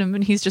past him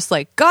and he's just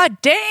like, God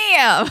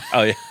damn!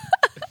 Oh, yeah.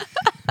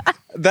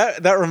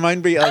 That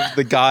reminded me of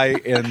the guy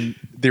in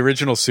the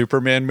original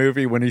Superman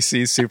movie when he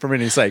sees Superman.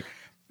 He's like,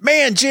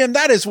 man, Jim,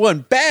 that is one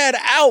bad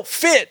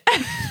outfit.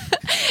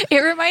 It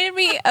reminded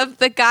me of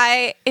the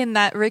guy in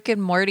that Rick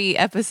and Morty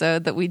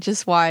episode that we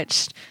just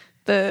watched.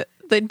 The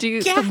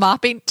dude, the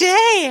mopping.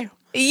 Damn!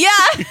 Yeah!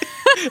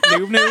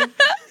 Noob noob.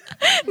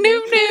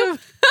 Noob noob.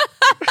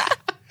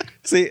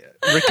 See,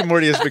 Rick and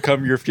Morty has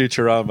become your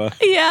Futurama.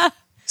 Yeah.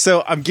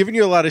 So I'm giving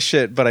you a lot of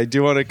shit, but I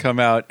do want to come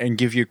out and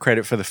give you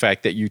credit for the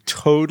fact that you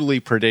totally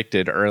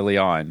predicted early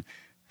on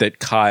that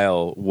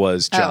Kyle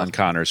was John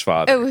Connor's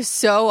father. It was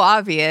so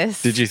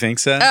obvious. Did you think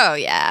so? Oh,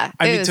 yeah.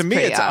 I It mean, was to me,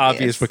 pretty it's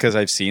obvious because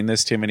I've seen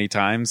this too many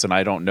times and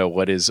I don't know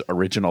what his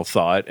original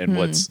thought and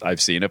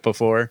I've seen it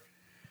before.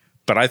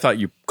 But I thought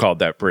you called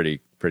that pretty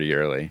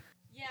early.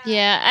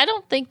 Yeah, I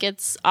don't think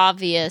it's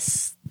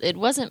obvious. It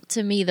wasn't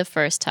to me the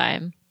first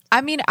time.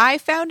 I mean, I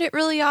found it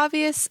really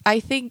obvious. I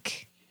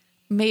think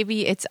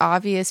maybe it's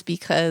obvious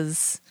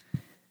because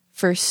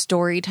for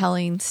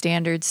storytelling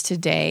standards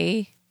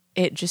today,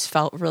 it just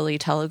felt really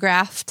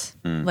telegraphed.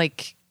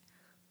 Like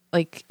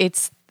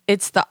it's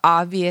the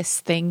obvious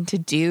thing to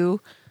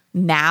do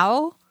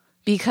now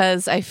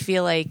because I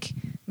feel like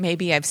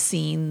maybe I've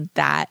seen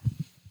that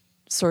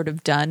sort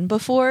of done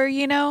before,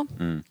 you know?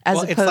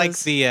 As It's opposed, like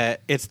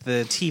it's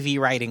the TV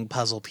writing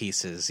puzzle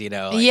pieces, you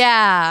know? Like,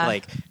 yeah.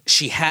 Like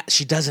she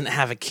doesn't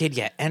have a kid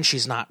yet and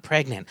she's not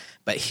pregnant,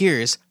 but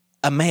here's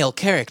a male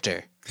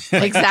character.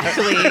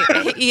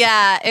 Exactly.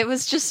 Yeah, it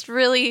was just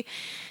really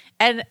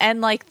and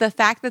like the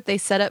fact that they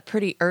set up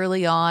pretty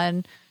early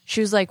on. She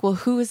was like, well,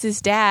 who is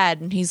his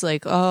dad? And he's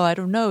like, oh, I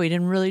don't know. He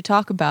didn't really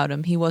talk about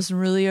him. He wasn't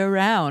really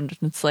around.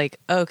 And it's like,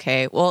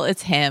 okay, well,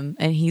 it's him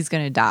and he's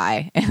going to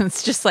die. And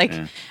it's just like,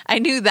 I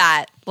knew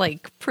that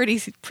like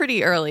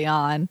pretty early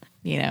on,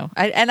 you know.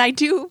 I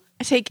do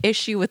take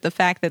issue with the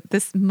fact that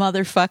this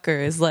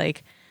motherfucker is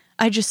like,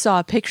 I just saw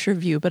a picture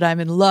of you, but I'm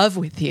in love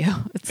with you.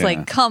 It's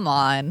like, come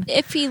on.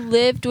 If he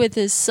lived with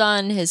his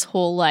son his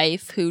whole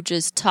life, who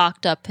just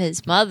talked up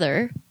his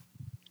mother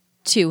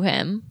to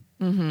him,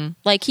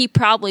 like he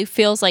probably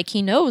feels like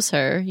he knows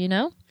her, you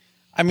know?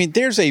 I mean,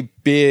 there's a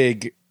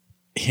big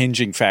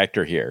hinging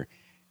factor here.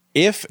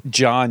 If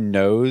John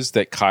knows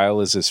that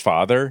Kyle is his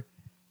father,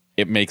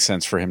 it makes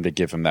sense for him to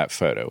give him that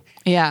photo.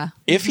 Yeah.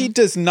 If he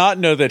does not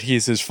know that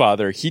he's his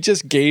father, he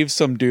just gave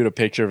some dude a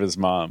picture of his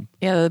mom.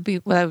 Yeah, that would be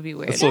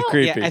weird. It's a little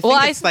creepy. Yeah, I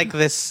think it's like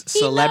this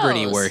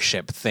celebrity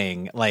worship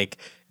thing. Like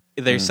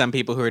there's some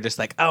people who are just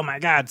like, oh my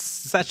God,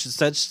 such and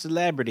such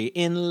celebrity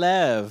in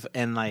love.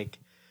 And like,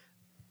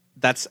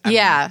 that's, I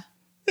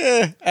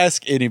mean,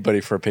 Ask anybody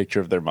for a picture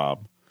of their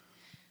mom.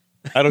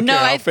 I don't No,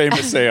 care how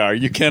famous they are.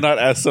 You cannot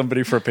ask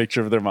somebody for a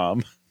picture of their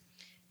mom.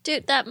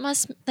 Dude, that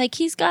must, like,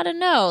 he's got to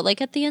know.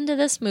 Like, at the end of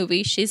this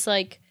movie, she's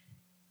like,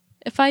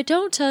 if I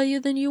don't tell you,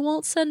 then you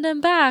won't send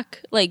him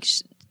back. Like,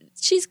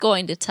 she's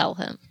going to tell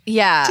him.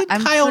 Yeah, did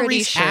I'm Kyle pretty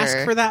Reese sure. ask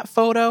for that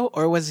photo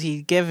or was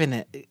he given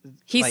it?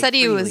 He like, said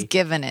he was freely?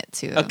 giving it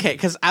to him. Okay,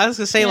 because I was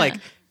gonna say like,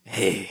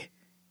 hey,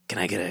 can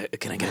I get a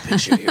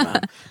picture of your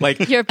mom? Like,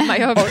 Your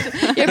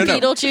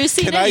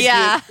Beetlejuice. Can I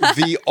Yeah. get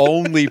the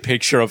only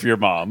picture of your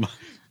mom?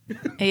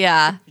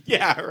 Yeah,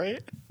 yeah,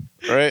 right.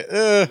 Right?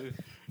 A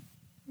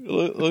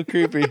little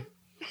creepy.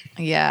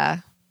 yeah.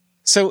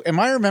 So am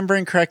I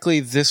remembering correctly,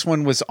 this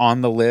one was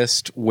on the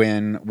list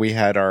when we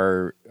had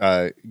our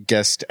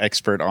guest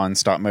expert on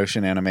stop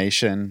motion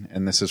animation,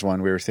 and this is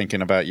one we were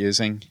thinking about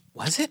using?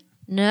 Was it?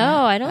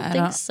 No, I don't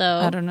think so.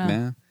 I don't know.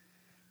 Yeah.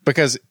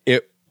 Because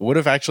it would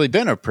have actually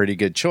been a pretty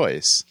good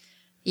choice.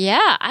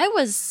 Yeah, I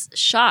was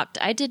shocked.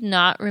 I did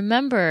not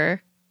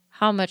remember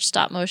how much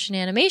stop motion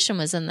animation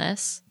was in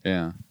this.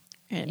 Yeah.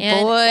 And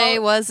And- boy,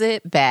 well- was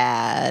it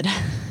bad.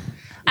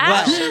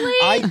 Actually,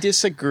 I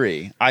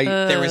disagree.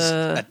 There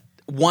was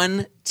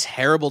one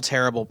terrible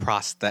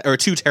or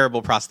two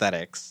terrible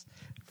prosthetics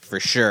for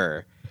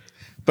sure.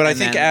 But I And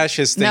think then- Ash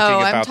is thinking No,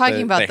 I'm about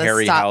talking about the the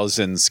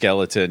Harryhausen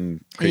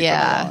skeleton creeping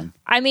Yeah. along.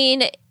 I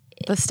mean,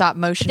 The stop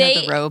motion They-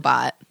 of the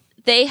robot.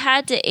 they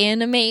had to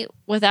animate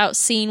without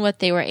seeing what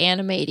they were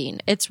animating.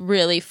 It's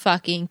really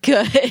fucking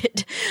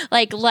good.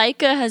 Like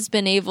Leica has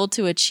been able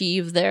to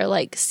achieve their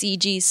like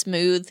CG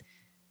smooth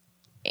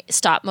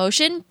stop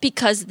motion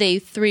because they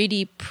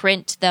 3D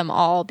print them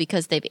all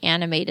because they've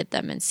animated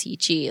them in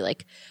CG.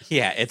 Like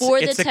Yeah, it's For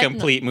the a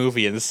complete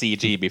movie in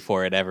CG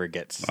before it ever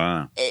gets.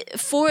 Wow.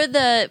 for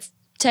the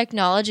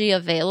technology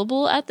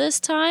available at this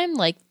time,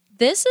 like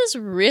this is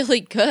really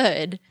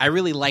good. I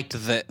really liked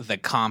the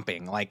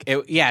comping. Like,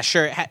 yeah,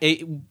 sure.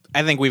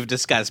 I think we've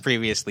discussed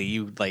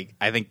previously.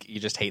 I think you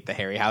just hate the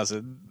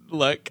Harryhausen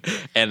look,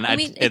 and I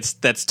mean, it's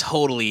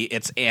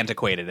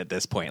antiquated at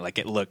this point. Like,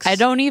 it looks. I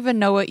don't even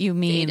know what you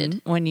mean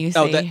Dated. when you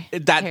Oh, say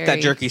that Harry.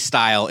 jerky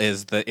style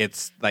is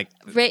it's like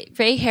Ray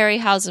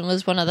Harryhausen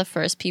was one of the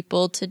first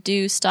people to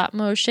do stop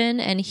motion,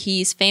 and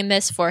he's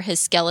famous for his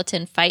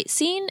skeleton fight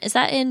scene. Is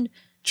that in?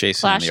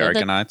 Jason Clash and the of the-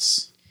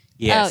 Argonauts.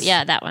 yes. Oh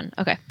yeah, that one.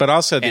 Okay, But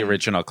also the And-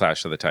 original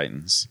Clash of the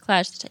Titans.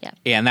 Clash. Yeah.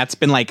 And that's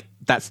been like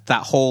that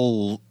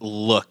whole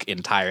look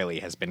entirely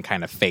has been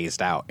kind of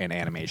phased out in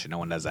animation. No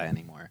one does that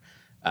anymore.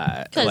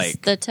 Because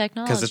the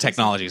technology. Because the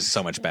technology is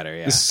so much better.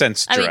 Yeah.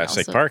 Since I mean, Jurassic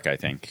also- Park, I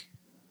think.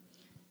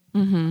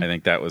 I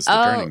think that was the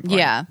turning point.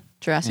 Yeah,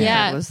 Jurassic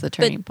Yeah, Park was the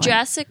turning but point.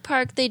 Jurassic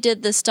Park, they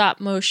did the stop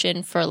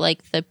motion for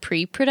like the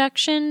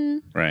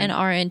pre-production Right. and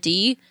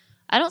R&D.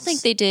 I don't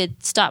think they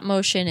did stop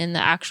motion in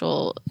the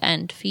actual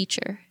end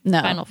feature.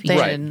 No, final they feature.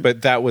 Right. didn't.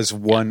 But that was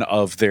one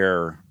of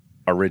their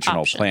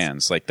original Options.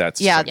 plans. Like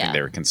that's Yeah. something Yeah.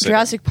 they were considering.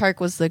 Jurassic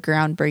Park was the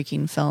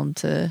groundbreaking film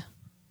to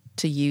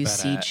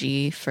use But,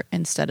 CG for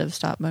instead of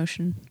stop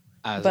motion.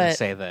 I was going But- to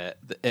say that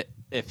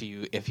if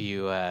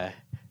you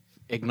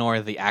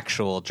ignore the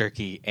actual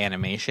jerky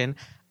animation,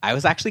 I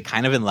was actually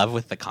kind of in love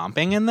with the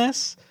comping in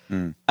this.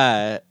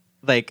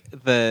 Like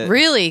the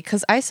Really,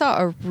 because I saw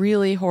a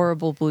really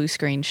horrible blue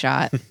screen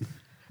shot.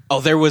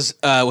 there was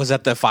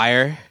that the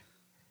fire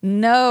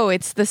No,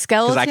 it's the because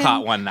skeleton. I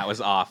caught one that was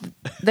off.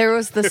 There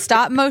was the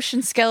stop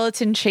motion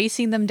skeleton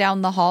chasing them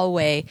down the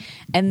hallway,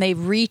 and they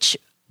reach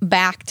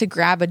back to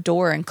grab a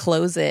door and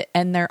close it,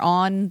 and they're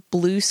on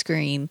blue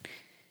screen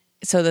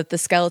so that the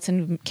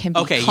skeleton can be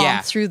Okay, comped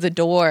yeah. through the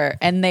door,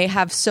 and they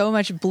have so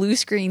much blue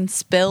screen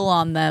spill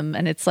on them,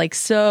 and it's like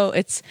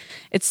it's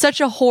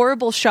such a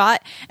horrible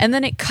shot, and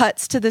then it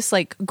cuts to this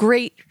like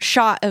great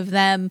shot of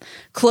them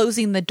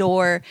closing the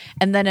door,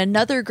 and then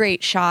another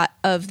great shot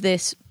of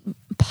this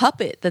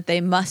puppet that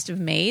they must have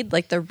made,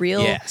 like the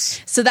real.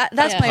 Yes. So that's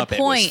my Puppet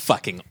point. was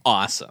fucking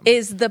awesome.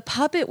 Is the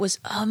puppet was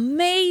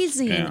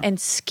amazing Yeah. and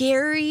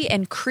scary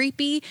and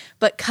creepy,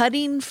 but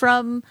cutting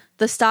from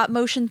the stop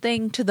motion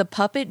thing to the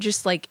puppet,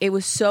 just like it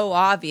was so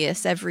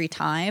obvious every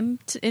time,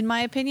 in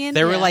my opinion.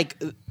 There were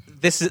like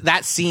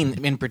that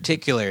scene in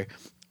particular.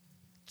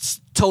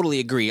 Totally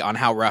agree on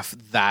how rough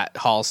that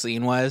hall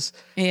scene was.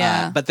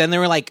 Yeah. But then there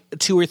were like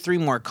 2 or 3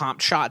 more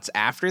comp shots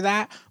after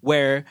that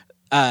where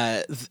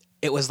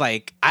it was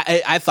like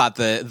I thought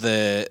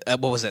the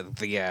what was it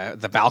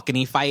the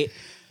balcony fight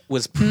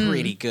was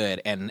pretty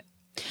good, and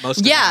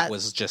most of Yeah. that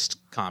was just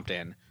comped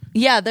in.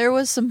 Yeah, there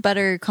was some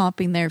better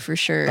comping there for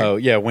sure. Oh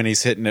yeah, when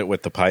he's hitting it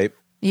with the pipe.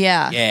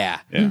 Yeah. Yeah.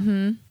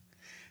 Yeah.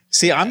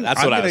 See, That's I'm what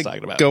I gonna was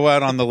talking about. Go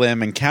out on the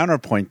limb and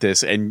counterpoint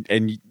this,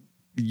 and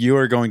you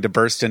are going to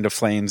burst into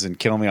flames and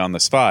kill me on the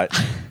spot.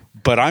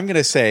 But I'm going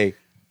to say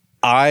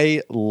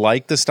I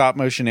like the stop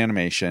motion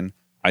animation.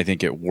 I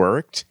think it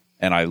worked,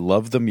 and I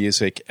love the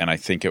music, and I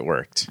think it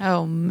worked.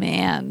 Oh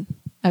man.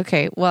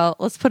 Okay, well,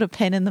 let's put a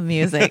pin in the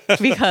music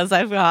because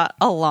I've got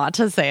a lot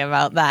to say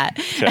about that.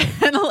 Okay.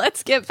 And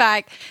let's get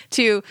back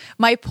to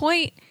my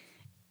point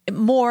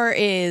more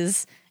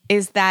is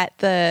that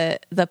the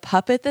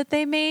puppet that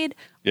they made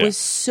Yeah. was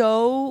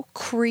so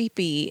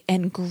creepy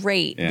and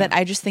great Yeah. that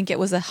I just think it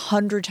was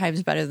 100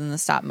 times better than the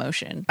stop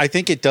motion. I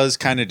think it does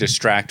kind of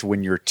distract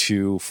when your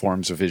two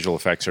forms of visual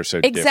effects are so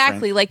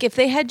Exactly. different. Like if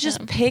they had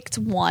just picked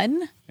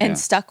one and Yeah.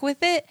 stuck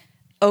with it,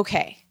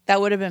 okay,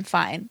 that would have been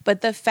fine.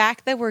 But the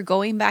fact that we're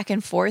going back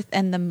and forth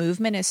and the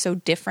movement is so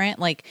different,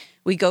 like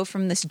we go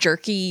from this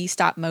jerky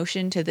stop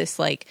motion to this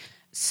like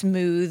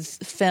smooth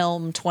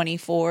film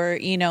 24,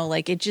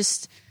 like it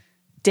just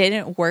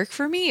didn't work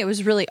for me. It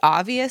was really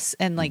obvious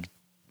and like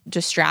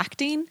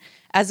distracting,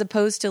 as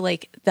opposed to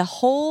like the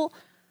whole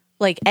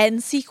like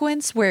end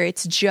sequence where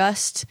it's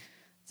just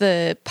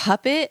the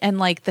puppet, and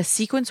like the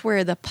sequence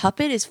where the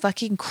puppet is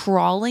fucking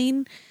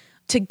crawling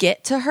to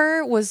get to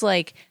her was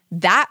like,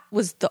 that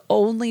was the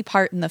only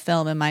part in the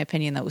film in my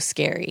opinion that was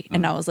scary.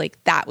 And I was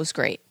like, that was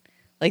great.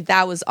 Like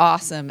that was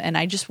awesome. And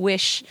I just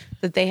wish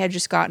that they had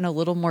just gotten a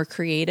little more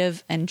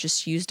creative and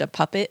just used a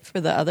puppet for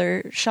the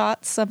other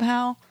shots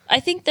somehow. I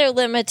think their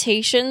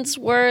limitations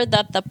were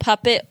that the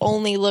puppet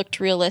only looked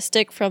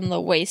realistic from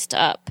the waist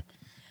up.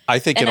 I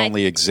think And it I-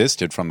 only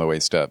existed from the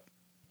waist up.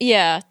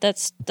 Yeah,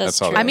 that's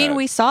That's all true. right. I mean,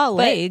 we saw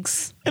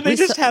legs. And they We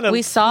just saw- had a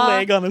we saw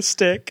leg on a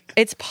stick.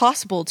 it's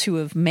possible to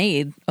have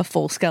made a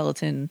full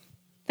skeleton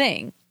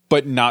thing.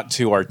 But not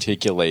to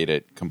articulate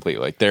it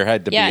completely. Like there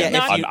had to Yeah, be an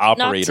not-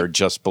 operator not to-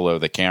 just below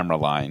the camera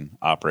line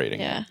operating.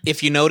 Yeah.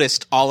 If you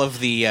noticed, all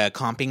of the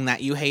comping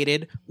that you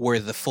hated were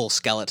the full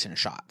skeleton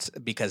shots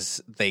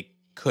because they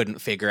couldn't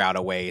figure out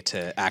a way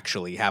to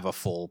actually have a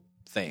full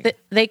thing.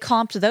 They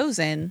comped those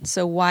in,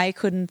 so why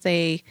couldn't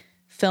they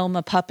film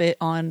a puppet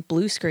on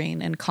blue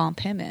screen and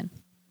comp him in?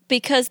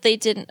 Because they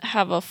didn't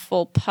have a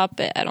full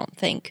puppet, I don't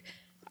think.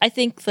 I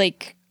think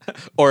like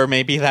Or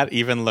maybe that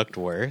even looked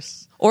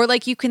worse. Or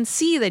like you can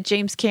see that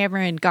James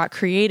Cameron got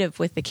creative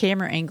with the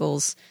camera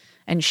angles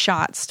and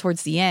shots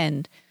towards the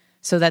end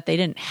so that they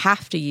didn't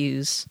have to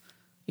use,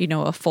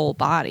 a full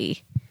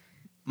body.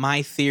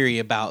 My theory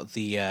about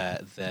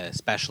the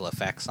special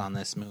effects on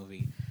this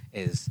movie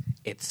is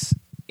it's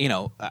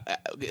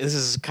this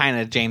is kind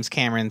of James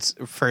Cameron's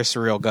first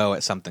real go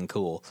at something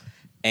cool,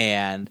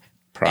 and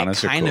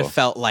Piranhas it are kind cool. of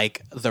felt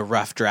like the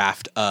rough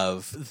draft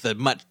of the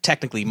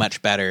technically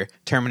much better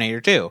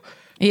Terminator 2.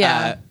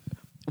 Yeah.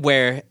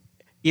 Where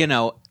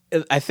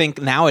I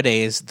think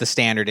nowadays the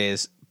standard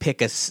is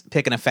pick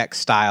an effect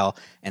style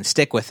and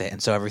stick with it,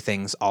 and so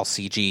everything's all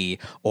CG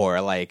or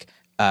like.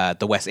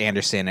 The Wes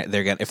Anderson, if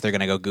they're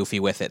gonna go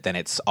goofy with it, then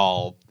it's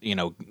all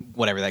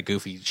whatever that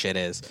goofy shit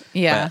is.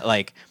 Yeah. But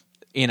like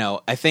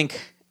I think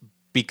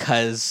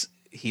because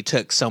he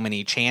took so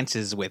many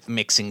chances with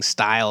mixing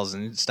styles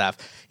and stuff,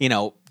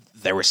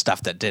 there was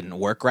stuff that didn't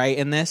work right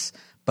in this,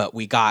 but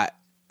we got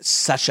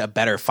such a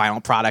better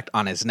final product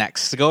on his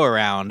next go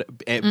around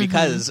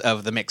because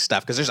of the mixed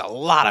stuff. Because there's a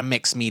lot of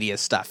mixed media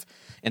stuff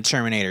in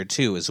Terminator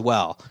 2 as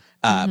well,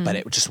 but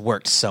it just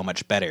worked so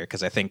much better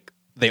because I think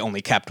they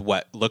only kept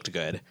what looked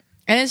good.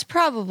 And it's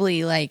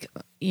probably like,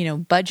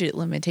 budget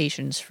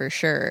limitations for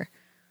sure.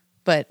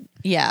 But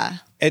yeah.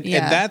 And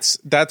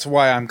that's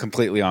why I'm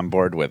completely on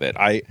board with it.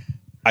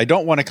 I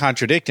don't want to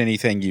contradict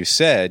anything you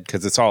said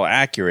because it's all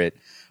accurate.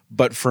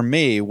 But for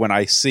me, when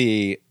I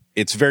see,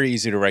 it's very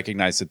easy to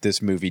recognize that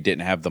this movie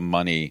didn't have the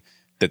money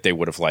that they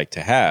would have liked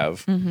to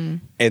have. Mm-hmm.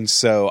 And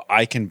so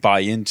I can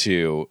buy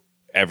into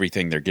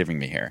everything they're giving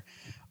me here.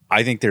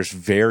 I think there's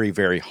very,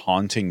 very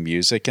haunting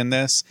music in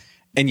this.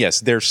 And yes,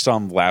 there's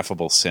some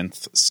laughable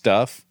synth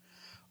stuff.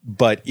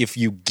 But if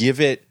you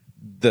give it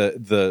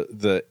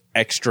the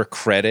extra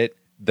credit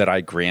that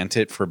I grant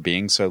it for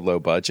being so low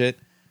budget,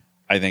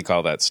 I think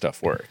all that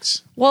stuff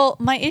works. Well,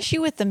 my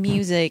issue with the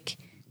music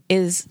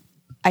is,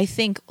 I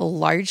think,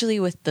 largely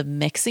with the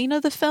mixing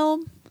of the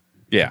film.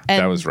 Yeah,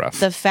 And that was rough.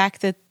 The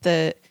fact that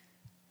the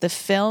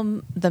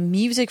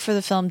music for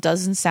the film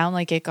doesn't sound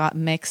like it got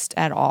mixed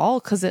at all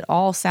because it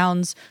all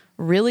sounds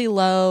really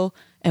low.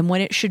 And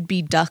when it should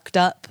be ducked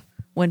up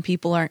when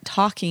people aren't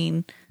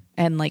talking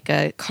and like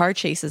a car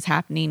chase is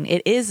happening,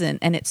 it isn't.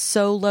 And it's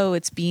so low,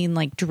 it's being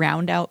like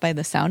drowned out by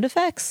the sound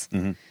effects.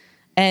 Mm-hmm.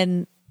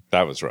 And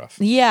That was rough.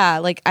 yeah,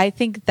 like I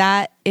think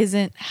that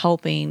isn't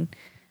helping.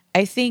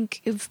 I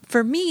think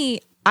for me,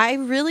 I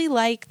really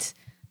liked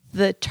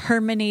the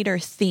Terminator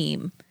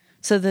theme.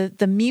 So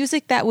the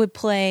music that would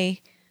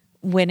play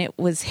when it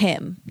was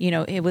him,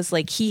 it was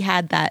like he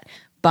had that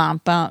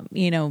bump, bump,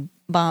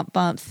 bump,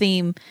 bump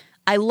theme.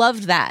 I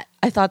loved that.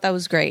 I thought that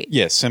was great.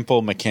 Yeah,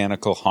 simple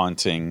mechanical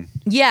haunting.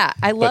 Yeah,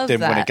 I But love then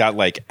that. when it got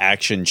like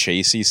action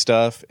chasey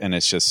stuff, and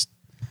it's just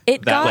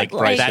it that, got like,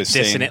 Bryce That was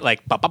saying- dissonant,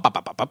 like,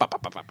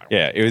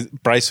 yeah, it was.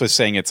 Bryce was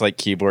saying it's like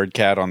keyboard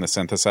cat on the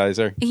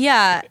synthesizer.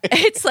 yeah,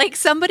 it's like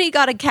somebody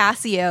got a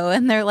Casio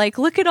and they're like,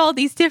 look at all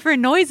these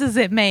different noises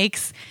it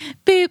makes.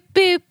 Boop,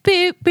 boop,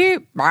 boop,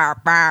 boop. Bah,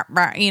 bah,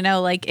 bah.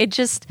 Like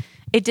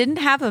it didn't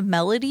have a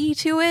melody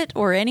to it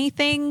or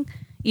anything,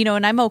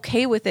 and I'm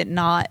okay with it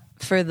not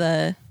for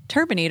the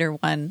Terminator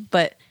one,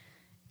 but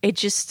it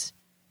just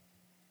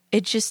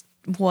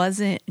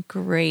wasn't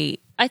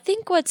great. I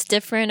think what's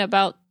different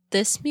about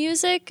this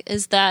music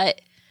is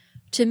that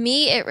to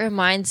me it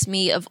reminds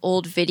me of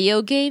old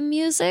video game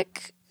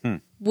music,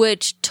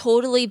 which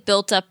totally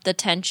built up the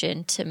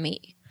tension to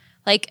me.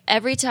 Like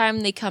every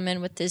time they come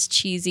in with this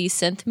cheesy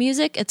synth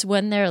music, it's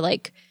when they're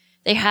like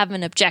they have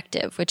an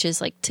objective, which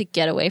is like to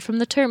get away from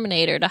the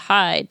Terminator, to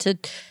hide, to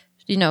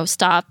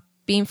stop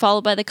being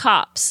followed by the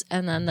cops.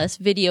 And then this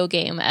video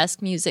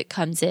game-esque music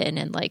comes in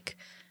and like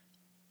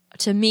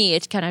to me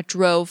it kind of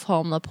drove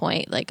home the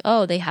point, like,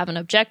 oh, they have an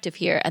objective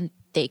here and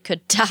they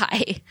could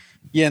die.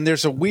 Yeah, and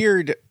there's a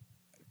weird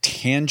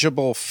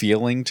tangible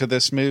feeling to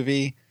this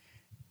movie.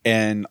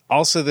 And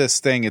also this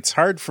thing, it's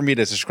hard for me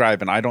to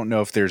describe, and I don't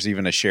know if there's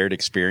even a shared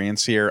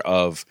experience here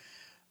of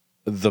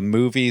the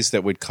movies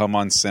that would come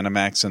on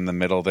Cinemax in the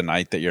middle of the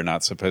night that you're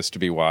not supposed to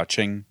be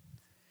watching.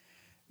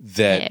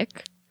 That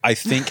Nick. I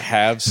think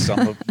have some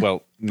of,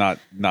 well, not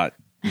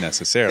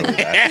necessarily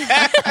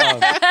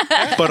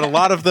that. But a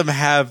lot of them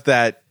have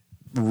that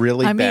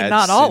really I mean, bad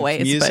not synth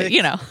always, music. but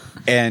you know.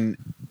 And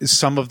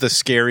some of the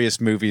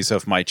scariest movies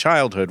of my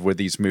childhood were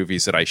these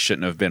movies that I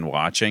shouldn't have been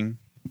watching.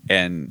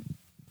 And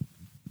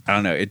I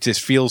don't know, it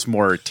just feels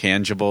more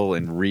tangible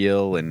and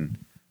real, and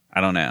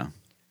I don't know.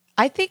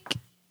 I think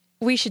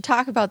we should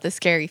talk about the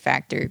scary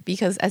factor,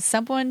 because as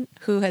someone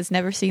who has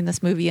never seen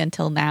this movie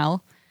until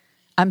now,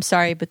 I'm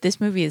sorry, but this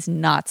movie is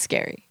not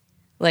scary.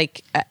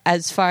 Like,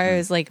 as far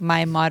as like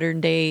my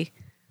modern day,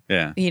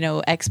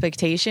 Yeah.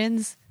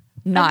 expectations,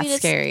 not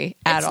scary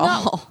at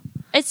all.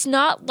 It's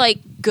not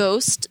like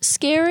ghost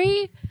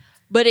scary,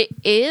 but it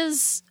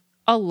is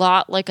a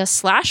lot like a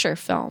slasher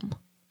film.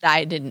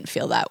 I didn't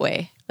feel that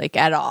way, like,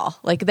 at all.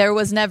 Like, there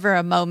was never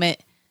a moment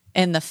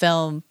in the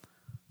film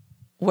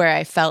where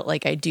I felt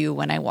like I do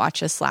when I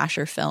watch a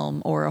slasher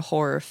film or a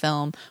horror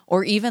film,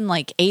 or even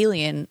like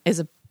Alien is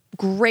a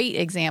great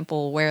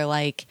example where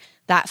like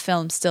that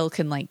film still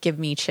can like give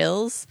me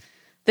chills.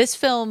 This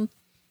film,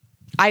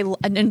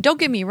 and don't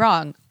get me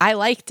wrong, I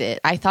liked it.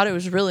 I thought it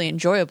was really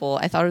enjoyable.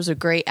 I thought it was a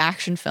great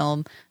action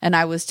film, and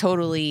I was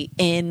totally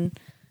in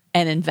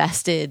and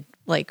invested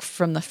like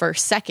from the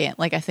first second.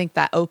 Like, I think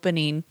that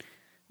opening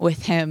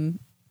with him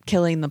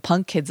killing the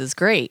punk kids is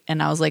great,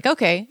 and I was like,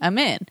 okay, I'm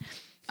in.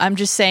 I'm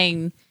just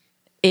saying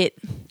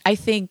I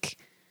think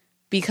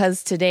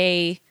because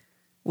today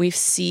we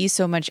see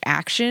so much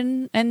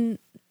action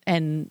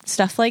and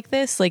stuff like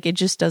this, like, it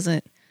just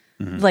doesn't,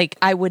 like,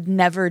 I would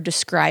never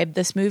describe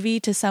this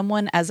movie to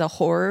someone as a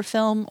horror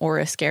film or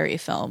a scary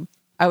film.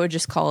 I would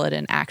just call it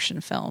an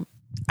action film.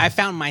 I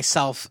found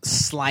myself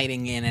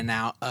sliding in and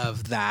out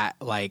of that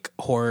like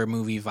horror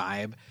movie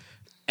vibe.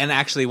 And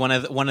actually one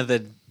of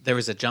the there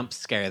was a jump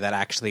scare that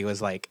actually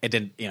was like, it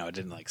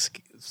didn't like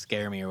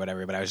scare me or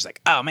whatever, but I was just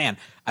like, oh man,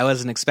 I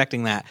wasn't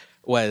expecting that.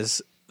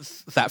 Was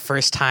that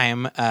first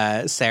time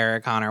Sarah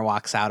Connor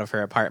walks out of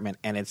her apartment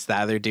and it's the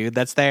other dude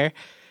that's there.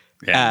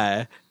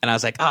 Yeah. And I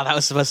was like, oh, that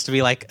was supposed to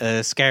be like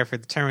a scare for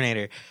the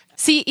Terminator.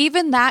 See,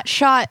 even that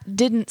shot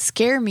didn't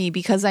scare me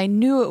because I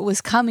knew it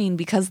was coming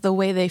because the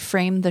way they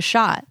framed the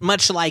shot.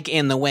 Much like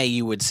in the way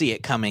you would see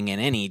it coming in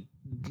any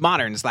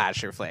modern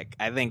slasher flick.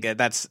 I think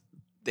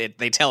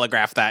they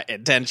telegraph that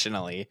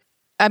intentionally.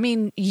 I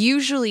mean,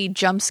 usually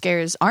jump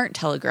scares aren't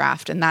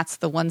telegraphed, and that's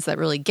the ones that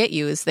really get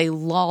you, is they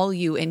lull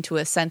you into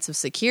a sense of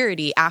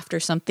security after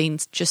something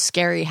just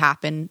scary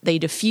happened. They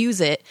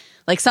diffuse it.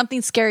 Like,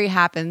 something scary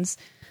happens,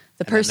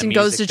 the person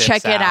goes to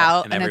check it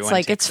out, and it's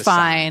like, it's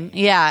fine. Sign.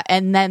 Yeah,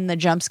 and then the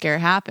jump scare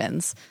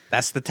happens.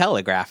 That's the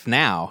telegraph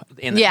now.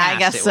 In the I past,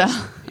 guess so.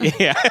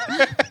 Yeah.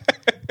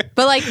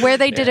 But like, where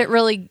they did it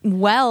really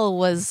well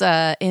was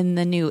in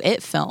the new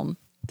It film.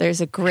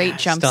 There's a great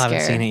jump Still scare.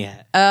 haven't seen it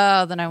yet.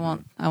 Oh, then I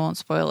won't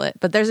spoil it.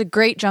 But there's a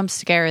great jump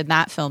scare in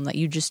that film that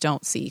you just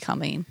don't see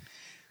coming.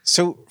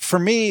 So for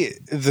me,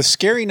 the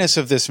scariness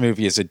of this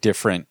movie is a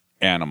different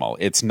animal.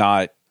 It's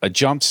not a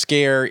jump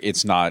scare.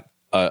 It's not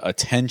a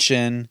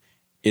tension.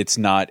 It's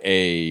not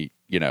a,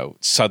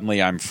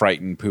 suddenly I'm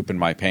frightened, pooping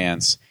my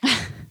pants.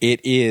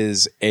 It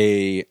is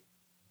a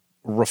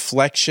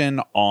reflection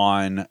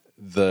on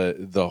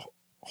the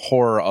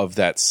horror of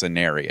that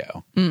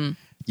scenario.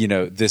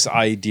 This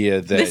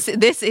idea that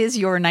this is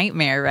your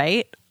nightmare,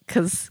 right?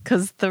 Because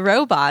the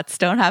robots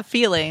don't have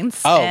feelings.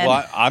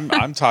 Well,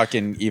 I'm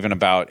talking even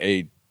about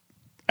I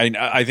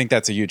think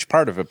that's a huge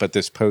part of it, but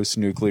this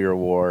post-nuclear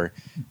war,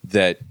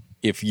 that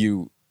if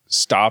you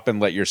stop and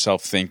let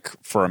yourself think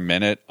for a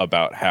minute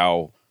about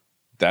how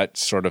that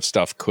sort of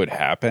stuff could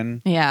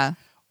happen. Yeah.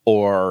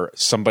 Or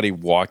somebody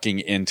walking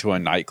into a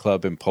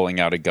nightclub and pulling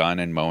out a gun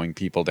and mowing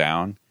people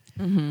down.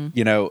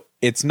 Mm-hmm.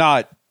 It's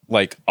not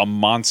like a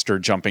monster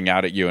jumping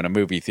out at you in a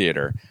movie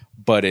theater,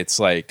 but it's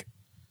like,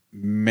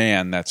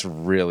 man, that's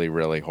really,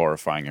 really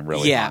horrifying and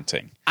really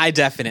haunting. I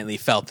definitely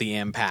felt the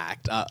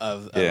impact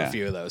of a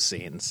few of those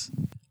scenes.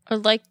 Or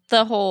like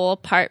the whole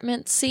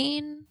apartment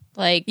scene.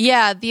 Like,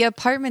 yeah, the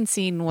apartment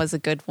scene was a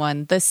good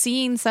one. The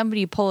scene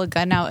somebody pull a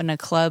gun out in a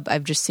club,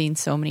 I've just seen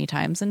so many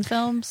times in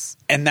films.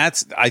 And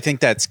I think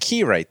that's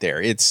key right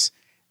there.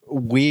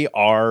 We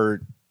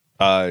are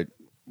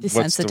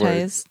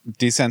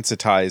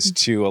desensitized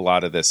to a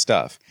lot of this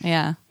stuff.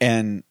 Yeah.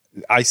 And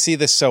I see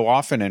this so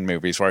often in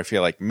movies where I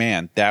feel like,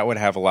 man, that would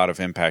have a lot of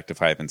impact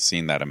if I haven't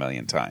seen that a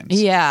million times.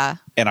 Yeah.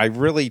 And I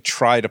really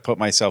try to put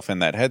myself in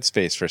that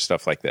headspace for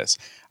stuff like this.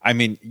 I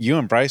mean, you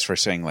and Bryce were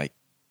saying, like,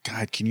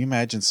 God, can you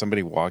imagine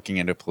somebody walking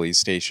into a police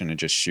station and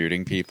just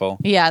shooting people?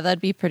 Yeah, that'd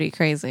be pretty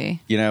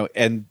crazy.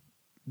 And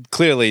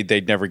clearly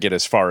they'd never get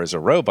as far as a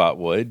robot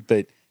would,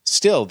 but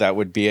still that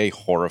would be a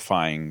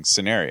horrifying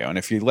scenario. And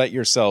if you let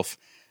yourself,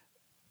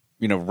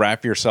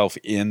 wrap yourself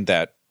in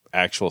that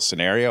actual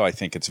scenario, I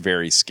think it's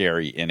very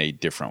scary in a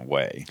different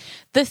way.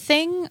 The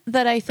thing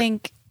that I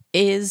think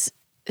is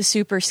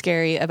super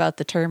scary about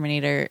the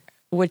Terminator,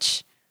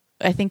 which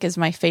I think is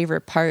my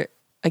favorite part,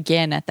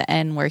 again at the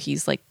end where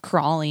he's like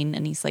crawling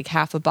and he's like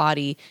half a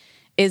body,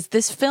 is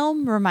this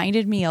film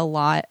reminded me a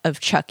lot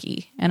of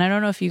Chucky. And I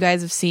don't know if you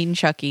guys have seen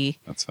Chucky.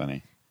 That's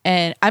funny.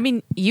 And I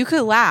mean, you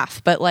could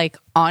laugh, but like,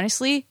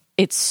 honestly,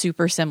 it's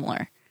super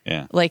similar.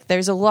 Yeah. Like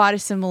there's a lot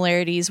of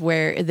similarities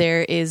where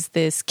there is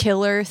this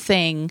killer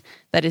thing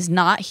that is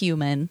not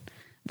human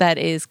that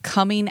is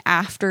coming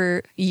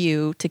after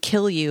you to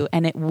kill you,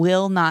 and it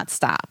will not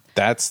stop.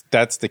 That's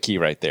the key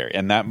right there.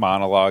 And that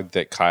monologue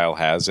that Kyle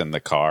has in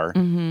the car,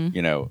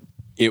 you know,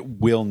 it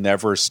will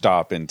never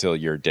stop until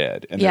you're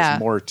dead. And Yeah. there's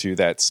more to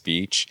that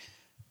speech.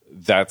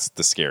 That's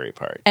the scary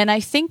part. And I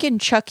think in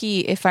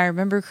Chucky, if I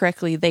remember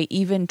correctly, they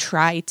even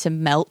try to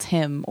melt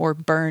him or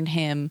burn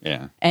him.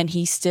 Yeah. And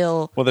he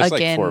still, Well, there's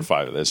again, like 4 or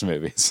 5 of those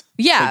movies.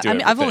 yeah, They do I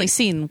mean, I've only everything.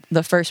 seen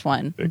the first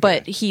one,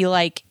 but he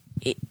like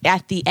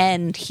at the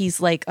end,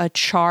 he's like a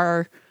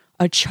charred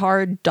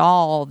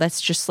doll that's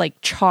just like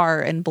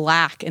char and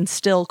black and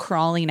still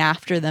crawling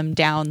after them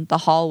down the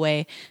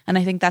hallway. And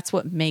I think that's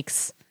what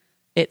makes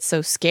it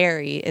so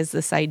scary is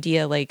this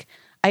idea. Like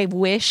I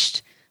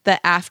wished that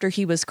after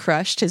he was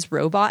crushed, his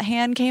robot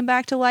hand came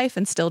back to life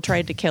and still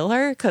tried to kill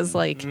her. Cause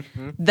like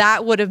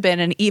that would have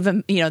been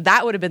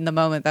that would have been the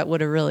moment that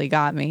would have really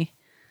got me.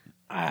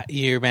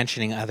 You're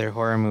mentioning other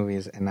horror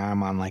movies, and now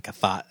I'm on like a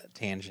thought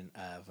tangent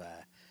of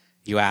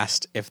you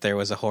asked if there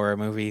was a horror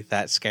movie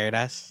that scared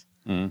us.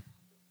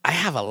 I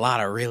have a lot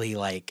of really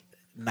like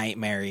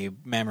nightmare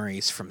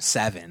memories from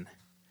Seven.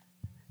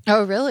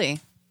 Oh, really?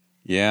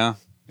 Yeah.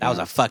 That was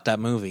a fucked up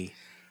movie.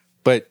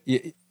 But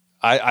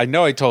I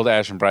know I told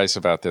Ash and Bryce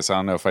about this. I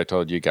don't know if I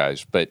told you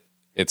guys, but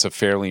it's a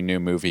fairly new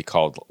movie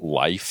called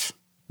Life.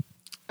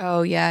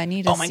 Oh yeah. I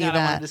need to Oh my see god,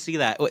 I wanted to that. see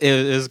that.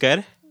 It was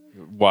good.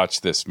 Watch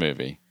this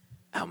movie.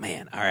 Oh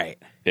man, all right.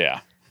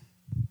 Yeah.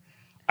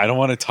 I don't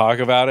want to talk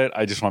about it.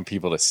 I just want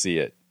people to see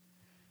it.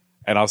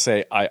 And I'll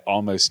say I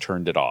almost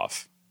turned it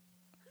off.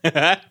 All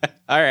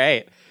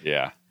right,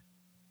 Yeah.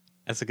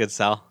 that's a good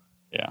sell.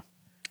 Yeah.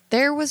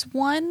 There was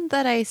one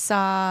that I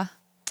saw.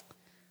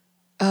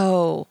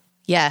 Oh,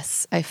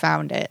 yes, I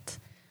found it.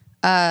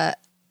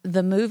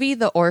 The movie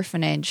The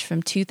Orphanage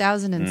from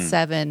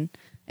 2007.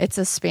 It's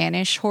a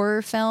Spanish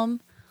horror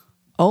film.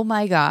 Oh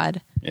my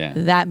God. Yeah.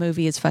 That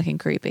movie is fucking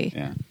creepy.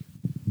 Yeah.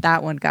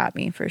 That one got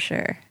me for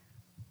sure.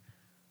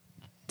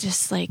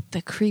 Just like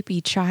the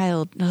creepy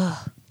child.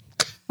 Ugh.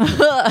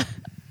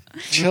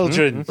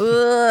 Children.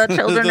 Ugh,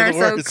 children They're are the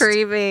so worst.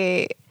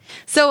 creepy.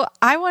 So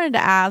I wanted to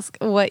ask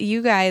what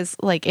you guys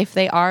like if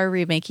they are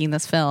remaking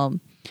this film,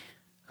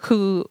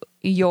 who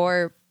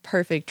your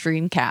perfect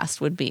dream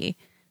cast would be,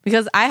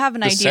 because I have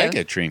an The idea.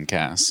 Sega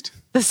Dreamcast.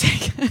 The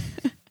Sega,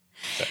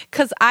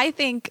 because I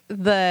think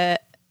the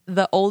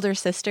older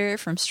sister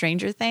from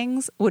Stranger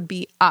Things would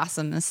be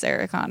awesome as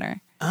Sarah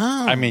Connor.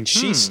 I mean,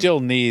 she still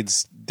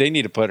needs, they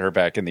need to put her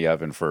back in the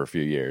oven for a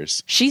few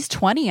years. She's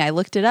 20. I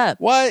looked it up.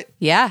 What?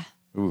 Yeah.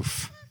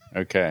 Oof.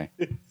 Okay.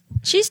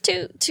 She's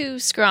too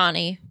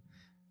scrawny.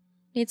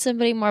 Need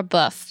somebody more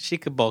buff. She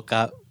could bulk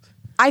up.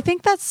 I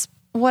think that's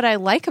what I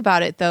like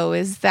about it, though,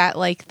 is that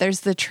like there's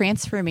the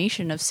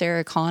transformation of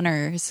Sarah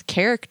Connor's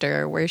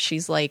character where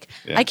she's like,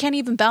 Yeah. I can't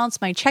even balance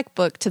my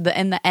checkbook.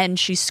 In the end,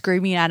 she's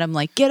screaming at him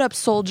like, "Get up,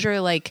 soldier!"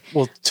 Like,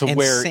 Well, to And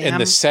where in Sam-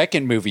 the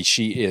second movie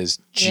she is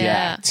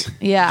Yeah. jacked.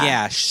 yeah,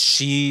 Yeah,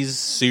 she's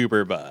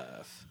super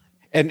buff.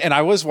 And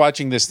I was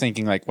watching this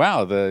thinking like,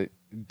 wow, the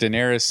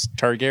Daenerys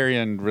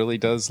Targaryen really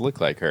does look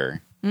like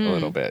her a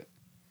little bit.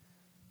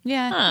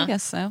 yeah. I Huh.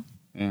 guess so.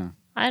 Yeah.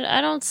 I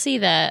don't see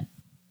that.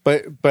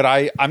 But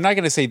I'm not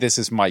going to say this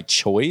is my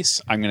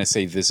choice. I'm going to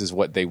say this is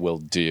what they will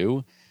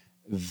do.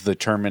 The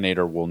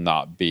Terminator will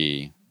not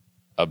be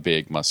a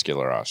big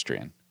muscular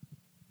Austrian.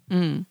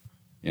 You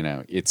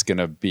know, it's going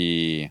to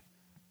be,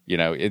 you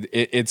know,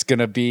 it's going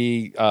to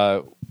be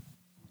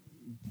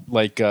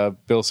like Bill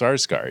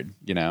Skarsgård,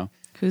 you know,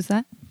 Who's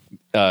that?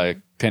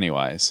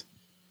 Pennywise.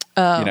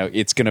 You know,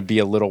 it's going to be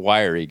a little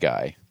wiry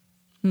guy,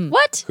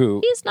 What?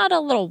 Who? He's not a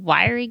little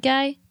wiry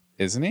guy.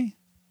 isn't he?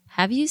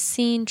 Have you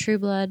seen True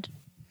Blood?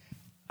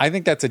 I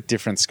think that's a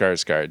different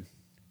Skarsgård.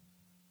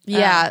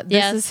 Yeah, this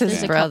yeah, is there's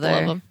his a couple of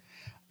brother.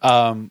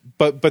 them.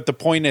 But the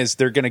point is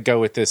they're going to go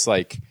with this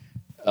like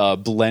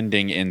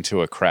blending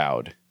into a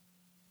crowd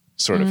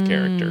sort of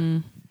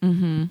character.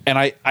 And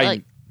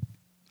Like-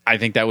 I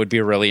think that would be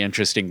a really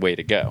interesting way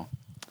to go.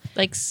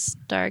 Like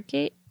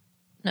Stargate?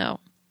 No.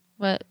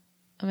 What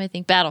am I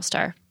thinking?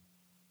 Battlestar.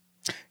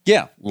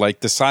 Yeah,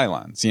 like the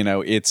Cylons. You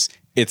know, it's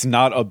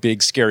not a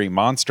big scary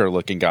monster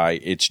looking guy.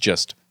 It's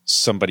just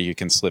somebody who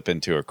can slip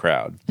into a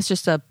crowd. It's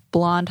just a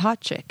blonde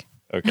hot chick.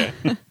 Okay.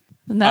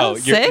 No,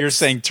 you're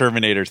saying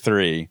Terminator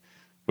 3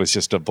 was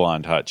just a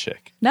blonde hot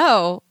chick.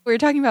 no? We were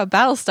talking about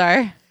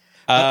Battlestar.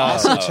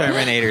 Also,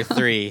 Terminator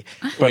 3.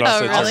 But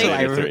also really?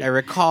 Terminator 3. I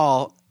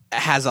recall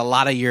has a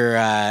lot of your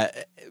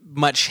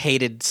much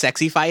hated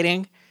sexy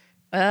fighting.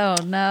 Oh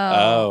no,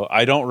 Oh,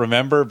 I don't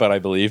remember, but I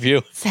believe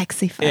you.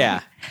 sexy fight.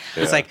 Yeah.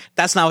 It's like,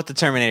 that's not what the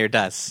Terminator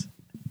does.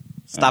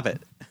 Stop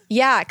it.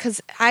 Yeah,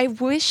 because I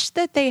wish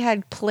that they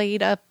had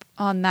played up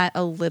on that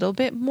a little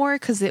bit more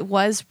because it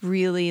was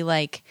really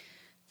like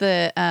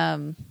the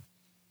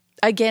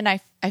again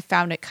I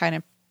found it kind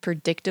of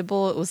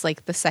predictable. It was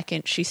like the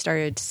second she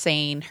started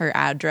saying her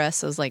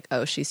address, I was like,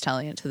 oh, she's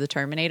telling it to the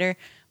Terminator.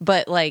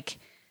 But like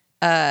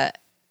I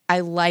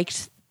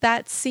liked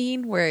that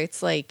scene where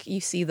it's like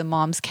you see the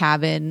mom's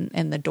cabin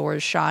and the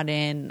door's shot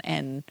in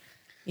and,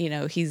 you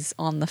know, he's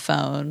on the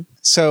phone.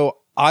 So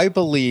I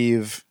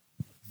believe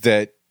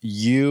that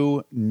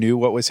you knew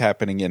what was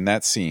happening in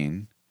that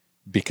scene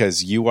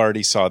because you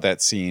already saw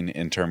that scene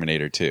in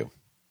Terminator 2.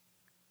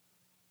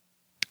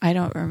 I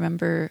don't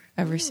remember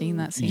ever seeing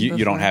that scene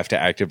You don't have to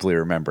actively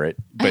remember it,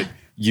 but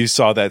you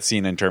saw that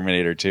scene in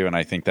Terminator 2, and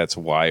I think that's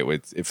why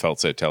it felt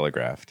so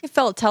telegraphed. It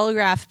felt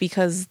telegraphed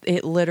because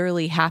it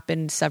literally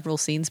happened several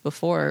scenes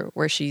before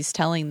where she's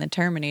telling the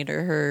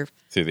Terminator her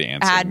Through the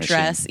answering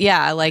address. machine.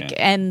 Yeah, like,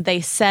 and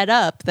they set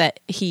up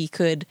that he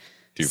could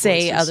Do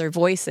say voices. other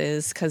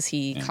voices because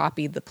he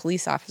copied the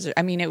police officer.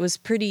 I mean, it was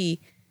pretty.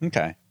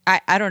 Okay.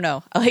 I don't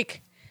know.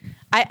 Like,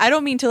 I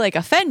don't mean to like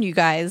offend you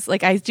guys.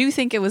 Like, I do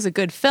think it was a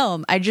good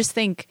film. I just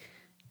think,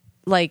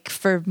 like,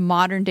 for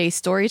modern day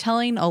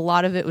storytelling, a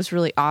lot of it was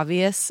really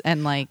obvious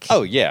and like.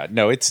 Oh yeah,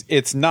 no,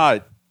 it's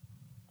not.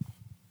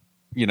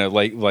 You know,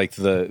 like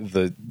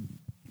the.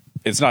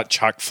 It's not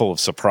chock full of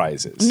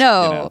surprises.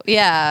 No, you know?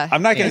 yeah.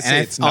 I'm not going to And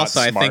say it's not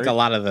also, smart. I think a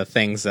lot of the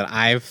things that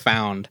I've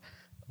found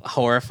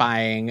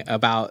horrifying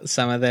about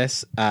some of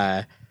this,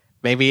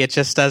 maybe it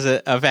just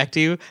doesn't affect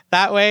you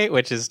that way,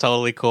 which is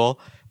totally cool.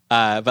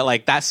 But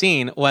like that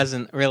scene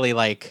wasn't really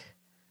like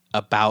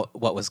about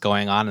what was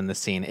going on in the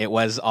scene. It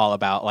was all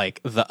about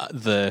like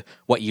the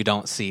what you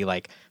don't see.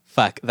 Like,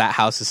 fuck, that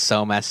house is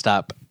so messed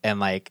up, and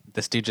like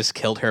this dude just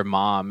killed her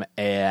mom,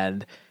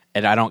 and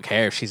I don't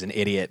care if she's an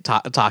idiot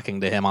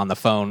talking to him on the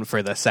phone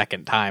for the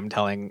second time,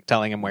 telling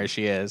him where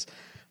she is.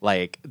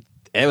 Like,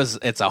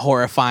 it's a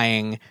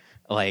horrifying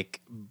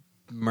like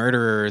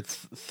murderer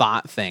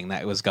thought thing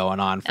that was going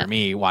on for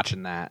me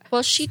watching that.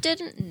 Well, she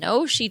didn't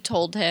know she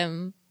told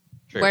him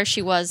True. where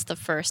she was the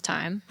first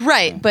time.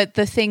 Right, but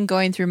the thing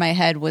going through my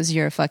head was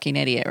you're a fucking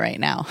idiot right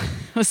now.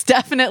 It was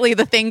definitely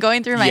the thing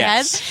going through my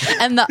Yes. head.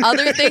 And the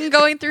other thing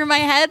going through my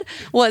head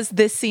was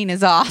this scene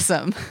is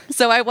awesome.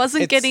 So I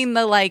wasn't getting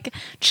the like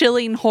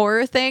chilling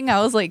horror thing.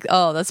 I was like,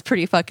 oh, that's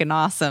pretty fucking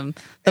awesome.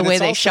 The And way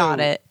it's they also shot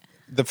it.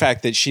 The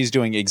fact that she's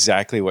doing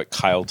exactly what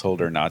Kyle told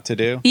her not to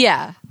do.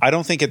 Yeah. I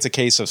don't think it's a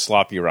case of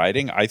sloppy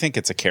writing. I think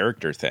it's a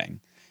character thing.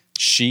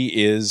 She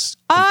is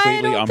I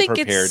completely don't think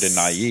unprepared it's- and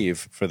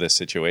naive for this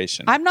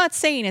situation. I'm not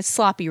saying it's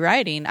sloppy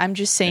writing. I'm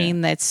just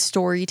saying that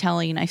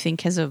storytelling, I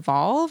think, has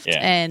evolved. Yeah.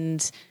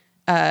 And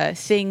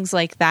things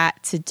like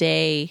that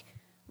today,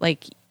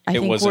 like, I it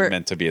think wasn't we're,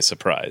 meant to be a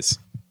surprise.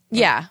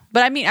 Yeah,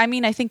 but I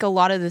mean, I think a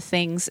lot of the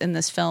things in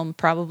this film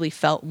probably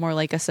felt more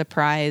like a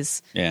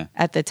surprise Yeah.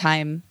 at the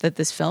time that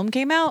this film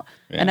came out.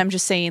 Yeah. And I'm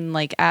just saying,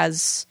 like,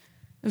 as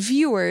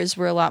viewers,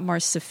 we're a lot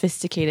more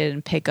sophisticated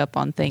and pick up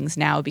on things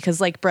now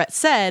because, like Brett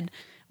said,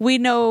 we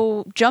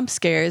know jump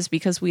scares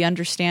because we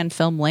understand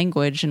film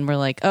language and we're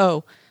like,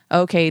 oh,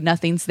 okay,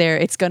 nothing's there.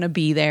 It's going to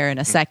be there in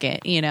a second,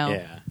 you know?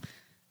 Yeah.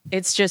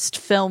 It's just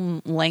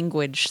film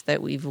language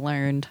that we've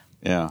learned,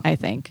 Yeah. I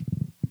think.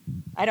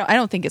 I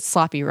don't think it's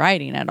sloppy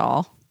writing at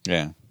all.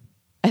 Yeah.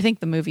 I think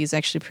the movie is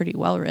actually pretty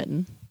well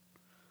written.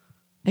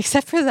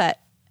 Except for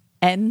that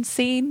end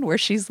scene where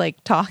she's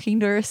like talking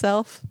to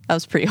herself. That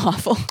was pretty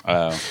awful.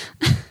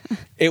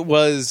 It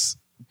was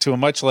to a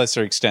much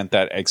lesser extent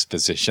that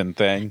exposition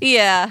thing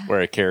Yeah.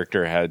 where a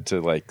character had to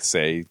like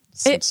say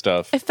some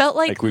stuff. It felt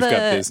like we've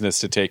got business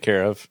to take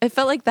care of. It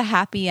felt like the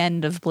happy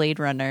end of Blade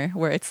Runner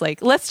where it's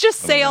like, let's just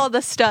say all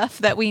the stuff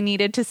that we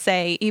needed to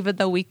say, even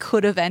though we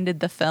could have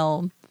ended the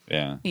film,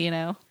 Yeah. you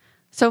know?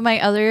 So my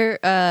other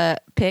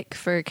pick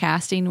for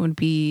casting would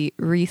be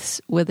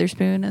Reese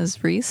Witherspoon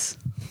as Reese.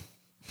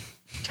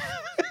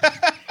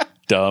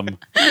 Dumb.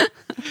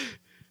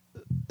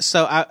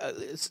 So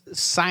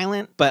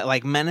silent but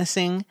like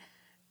menacing.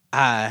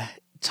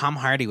 Tom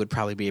Hardy would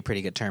probably be a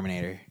pretty good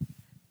Terminator.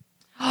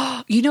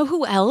 You know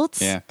who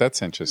else? Yeah,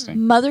 that's interesting.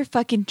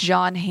 Motherfucking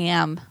John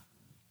Hamm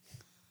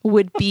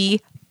would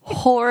be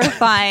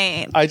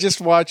horrifying. I just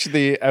watched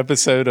the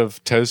episode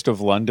of Toast of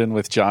London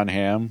with John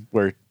Hamm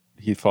where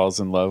he falls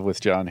in love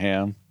with John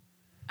Hamm.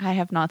 I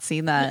have not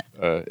seen that.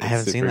 It's I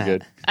haven't seen super that.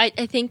 good. I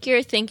think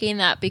you're thinking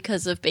that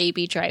because of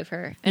Baby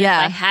Driver. And Yeah.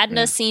 if I hadn't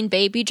have seen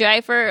Baby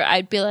Driver,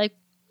 I'd be like,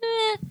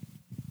 eh.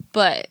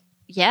 But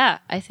yeah,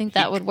 I think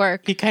that would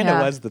work. He kind of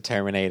Yeah. was the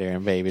Terminator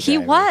in Baby He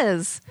Driver.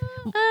 was.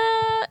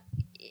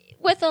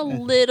 With a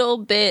little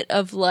bit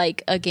of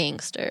like a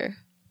gangster.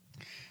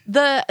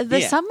 The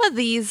Yeah. some of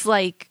these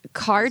like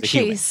car He's a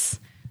human. chase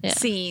Yeah.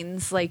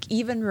 scenes like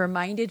even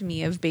reminded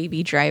me of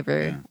Baby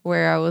Driver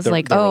where I was The,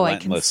 like, the oh, I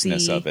can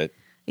relentlessness see of it.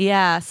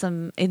 Yeah,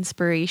 some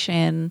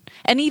inspiration.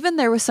 And even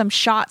there was some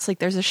shots, like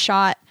there's a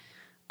shot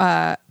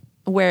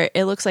where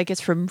it looks like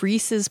it's from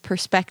Reese's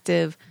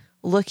perspective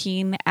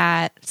looking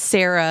at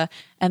Sarah,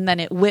 and then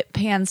it whip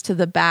pans to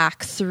the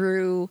back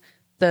through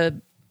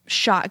the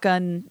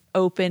shotgun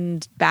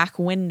opened back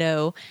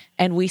window,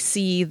 and we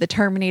see the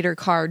Terminator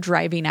car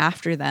driving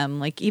after them.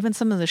 Like even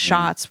some of the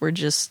shots were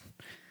just,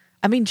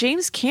 I mean,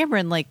 James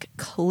Cameron like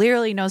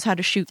clearly knows how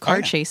to shoot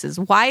car chases.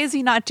 Why is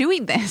he not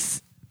doing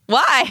this?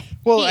 Why?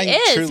 Well, He I mean,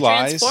 is True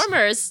Lies.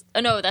 Transformers. Oh,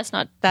 no, that's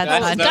not. That's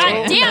not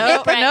God true. damn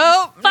it, Brett.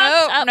 Nope, Fucked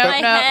nope, up nope,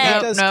 my nope, head.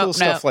 He does cool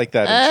stuff like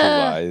that in True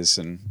Lies,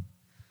 and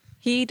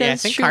He does. Yeah, I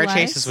think True car Lies.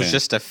 chases was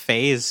just a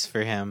phase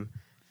for him.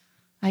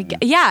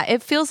 Yeah,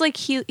 it feels like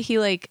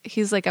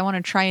he's like I want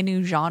to try a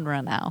new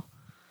genre now.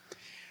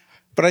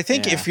 But I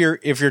think Yeah.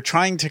 if you're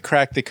trying to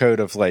crack the code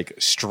of like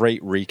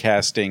straight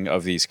recasting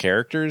of these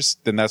characters,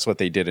 then that's what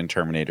they did in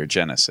Terminator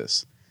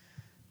Genesis.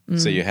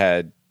 So you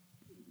had,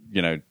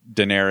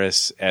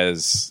 Daenerys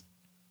as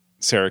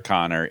Sarah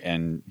Connor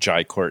and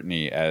Jai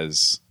Courtney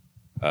as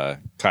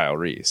Kyle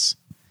Reese.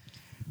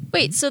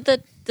 Wait, so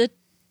the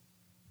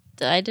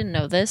I didn't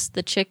know this.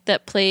 The chick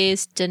that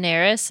plays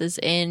Daenerys is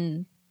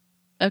in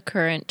a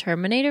current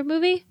Terminator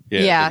movie?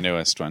 Yeah. The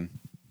newest one.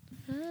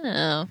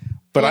 Oh.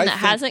 But the one I that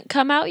think- hasn't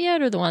come out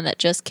yet, or the one that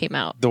just came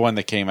out? The one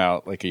that came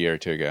out like a year or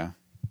two ago.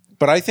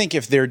 But I think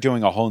if they're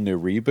doing a whole new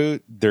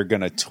reboot, they're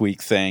going to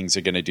tweak things.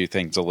 They're going to do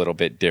things a little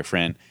bit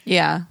different.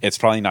 Yeah, It's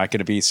probably not going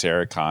to be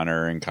Sarah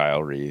Connor and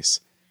Kyle Reese.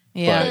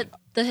 yeah.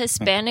 The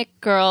Hispanic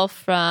girl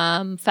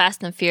from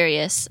Fast and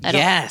Furious.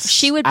 Yes.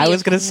 She would be I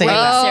was gonna say great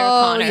that. Sarah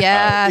Oh, Connor.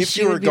 yeah. If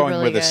she you were would be going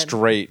really with a good.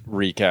 straight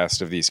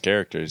recast of these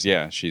characters,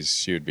 yeah, she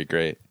would be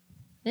great.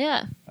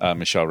 Yeah.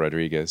 Michelle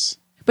Rodriguez.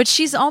 But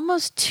she's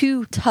almost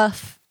too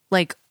tough,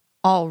 like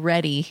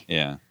already.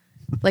 Yeah.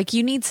 Like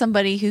you need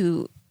somebody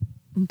who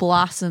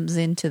blossoms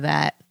into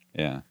that.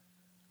 Yeah.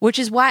 Which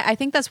is why I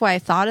think that's why I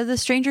thought of the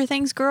Stranger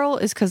Things girl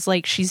is because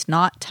like she's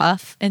not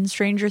tough in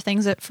Stranger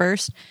Things at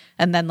first,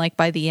 and then like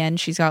by the end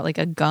she's got like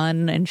a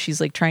gun and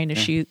she's like trying to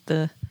shoot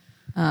the.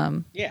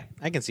 Yeah,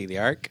 I can see the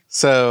arc.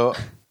 So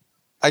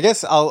I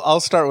guess I'll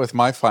start with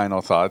my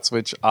final thoughts,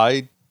 which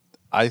I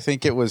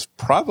think it was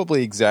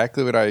probably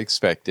exactly what I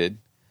expected.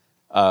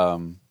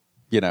 I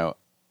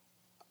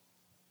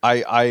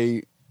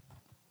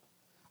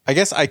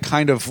guess I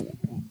kind of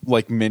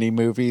like mini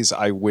movies.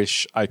 I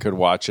wish I could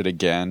watch it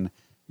again,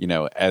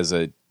 as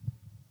a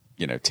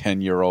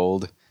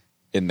 10-year-old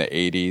in the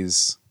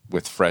 80s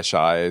with fresh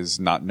eyes,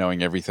 not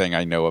knowing everything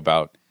I know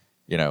about,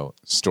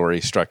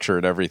 story structure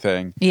and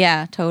everything,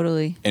 Yeah,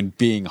 totally. and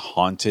being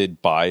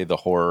haunted by the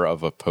horror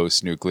of a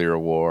post-nuclear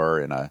war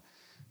and a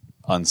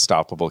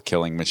unstoppable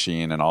killing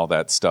machine and all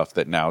that stuff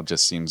that now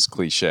just seems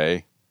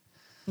cliche.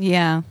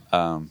 Yeah.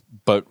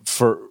 But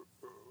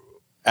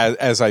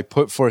as I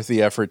put forth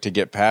the effort to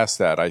get past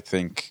that, I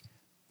think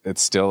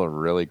it's still a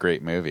really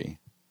great movie.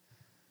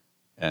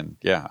 And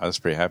yeah, I was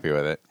pretty happy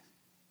with it.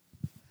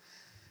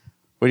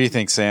 What do you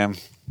think, Sam?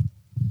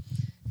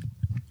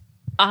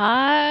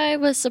 I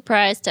was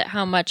surprised at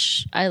how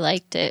much I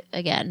liked it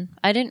again.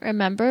 I didn't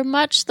remember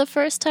much the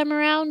first time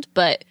around,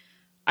 but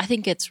I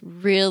think it's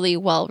really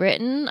well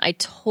written. I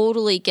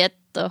totally get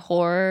the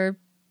horror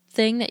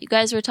thing that you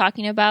guys were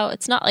talking about.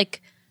 It's not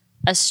like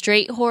a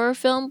straight horror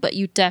film, but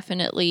you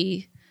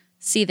definitely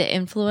see the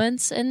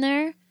influence in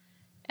there.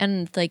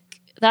 And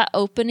like that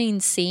opening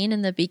scene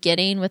in the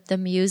beginning with the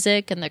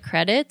music and the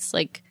credits,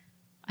 like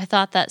I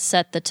thought that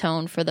set the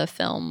tone for the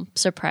film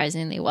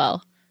surprisingly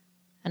well.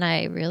 And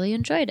I really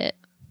enjoyed it.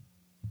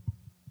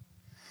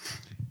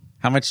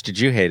 How much did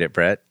you hate it,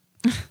 Brett?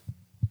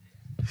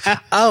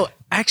 Oh,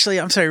 actually,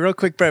 I'm sorry, real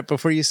quick, Brett,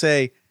 before you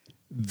say,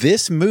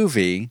 this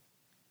movie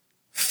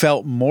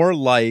felt more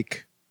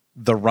like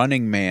The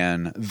Running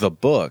Man, the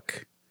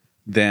book,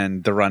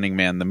 than The Running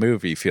Man, the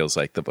movie feels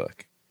like the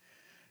book.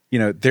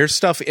 There's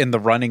stuff in The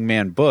Running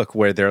Man book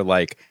where they're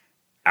like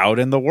out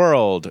in the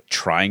world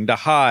trying to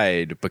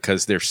hide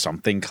because there's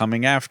something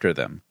coming after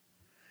them.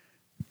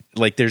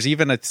 Like there's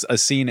even a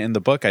scene in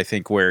the book, I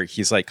think, where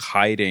he's like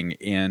hiding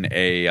in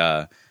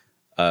a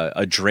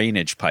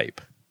drainage pipe,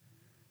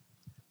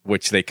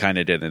 which they kind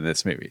of did in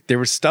this movie. There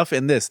was stuff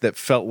in this that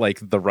felt like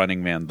The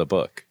Running Man, the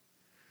book.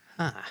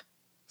 Huh.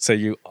 So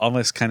you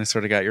almost kind of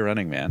sort of got your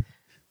Running Man.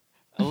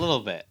 A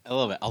little bit.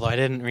 Although I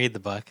didn't read the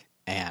book,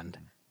 and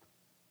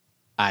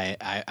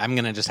I'm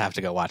gonna just have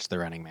to go watch The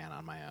Running Man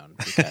on my own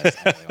because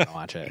I really want to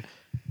watch it.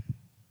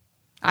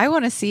 I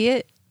want to see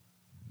it.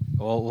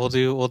 We'll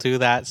do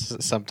that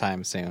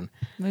sometime soon.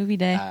 Movie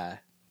day.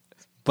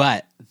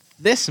 But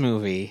this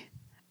movie,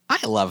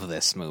 I love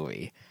this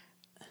movie.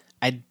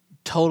 I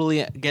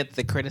totally get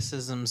the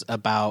criticisms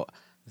about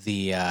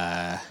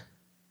the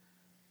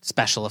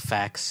special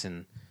effects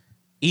and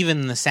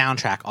even the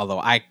soundtrack, although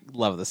I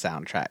love the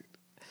soundtrack.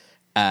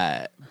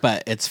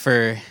 But it's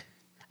for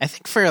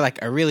like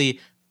a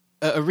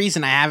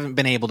reason I haven't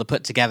been able to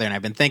put together, and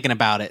I've been thinking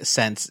about it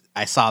since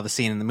I saw the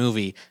scene in the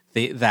movie,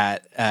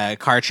 that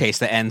car chase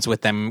that ends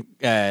with them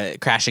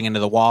crashing into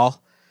the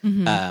wall.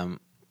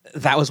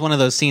 That was one of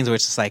those scenes where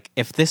it's just like,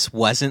 if this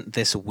wasn't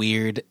this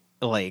weird,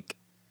 like,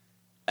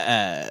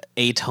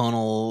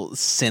 atonal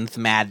synth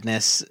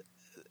madness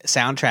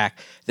soundtrack,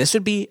 this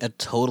would be a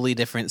totally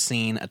different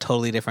scene, a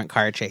totally different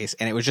car chase.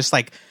 And it was just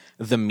like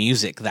the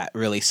music that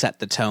really set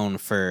the tone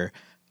for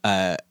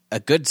a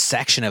good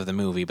section of the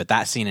movie, but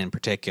that scene in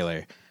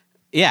particular.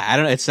 Yeah, I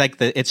don't know. It's like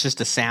it's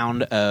just a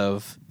sound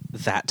of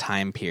that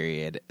time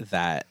period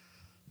that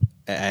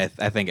I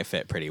think it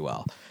fit pretty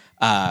well.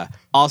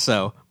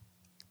 Also,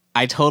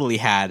 I totally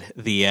had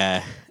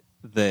the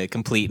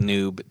complete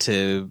noob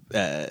to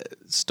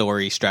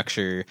story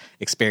structure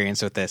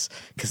experience with this,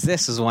 because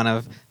this is one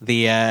of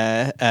the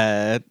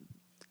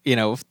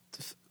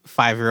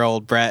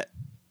 5-year-old Brett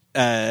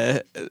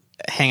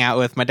hang out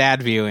with my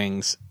dad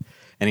viewings,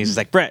 and he's just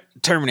like, Brett,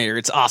 Terminator,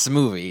 it's an awesome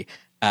movie.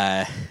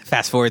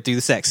 Fast forward through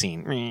the sex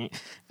scene.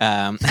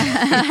 I'm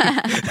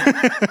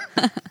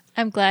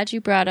glad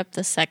you brought up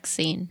the sex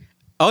scene.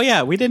 Oh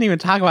yeah, we didn't even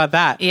talk about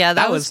that. Yeah,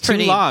 that was too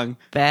pretty long.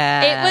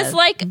 bad. It was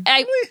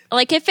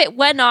like if it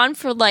went on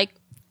for like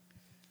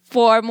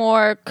 4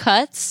 more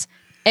cuts,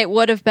 it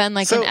would have been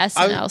like So, an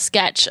SNL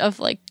sketch of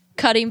like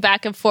cutting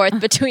back and forth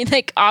between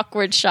like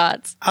awkward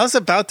shots. I was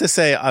about to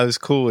say I was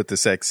cool with the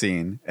sex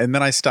scene, and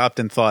then I stopped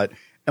and thought,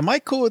 am I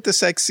cool with the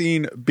sex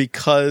scene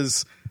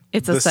because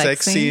It's a the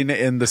sex scene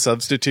in The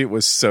Substitute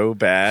was so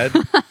bad?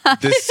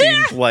 This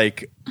seemed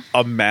like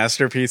a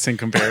masterpiece in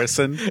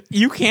comparison.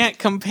 You can't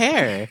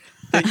compare.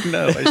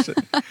 No, I should.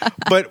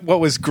 But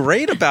what was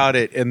great about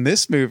it in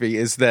this movie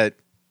is that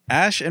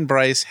Ash and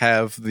Bryce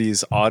have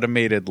these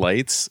automated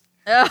lights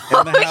in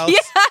the house.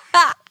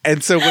 Yeah.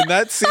 And so when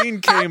that scene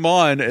came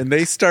on and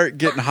they start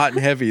getting hot and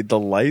heavy, the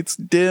lights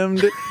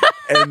dimmed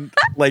and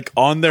like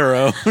on their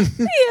own.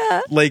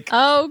 Yeah. Like,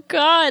 Oh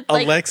God!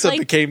 Alexa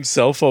became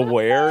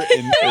self-aware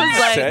and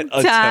set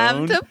a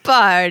time tone to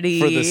party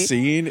for the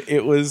scene.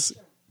 It was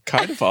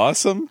kind of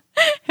awesome.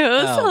 It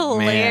was Oh,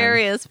 man.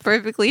 hilarious,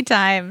 perfectly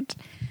timed.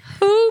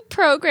 Who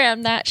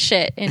programmed that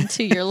shit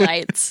into your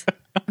lights?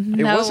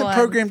 It wasn't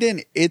programmed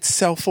in. It's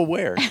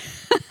self-aware. I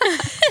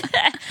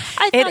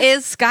It thought-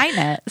 is Skynet.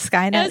 I was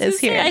Skynet gonna is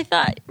say, here. I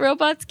thought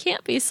robots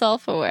can't be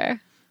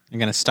self-aware. You're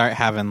gonna start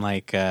having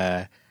like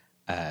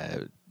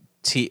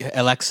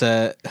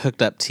Alexa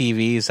hooked up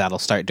TVs that'll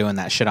start doing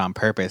that shit on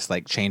purpose,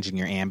 like changing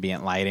your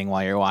ambient lighting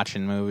while you're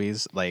watching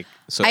movies, like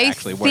so it I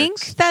actually think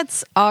works.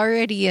 that's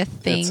already a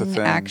thing, thing.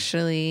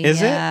 actually.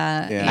 Is it?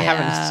 Yeah, Yeah. I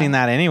haven't seen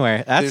that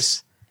anywhere.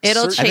 That's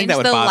It'll I think change that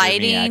would the bother me,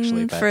 lighting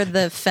actually, but- for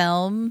the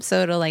film,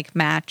 so it'll like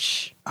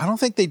match. I don't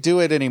think they do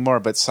it anymore,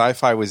 but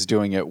Sci-Fi was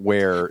doing it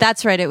where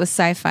That's right. It was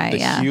sci-fi. the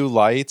Yeah, hue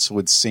lights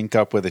would sync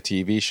up with a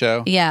TV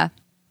show. yeah.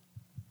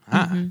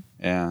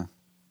 Yeah.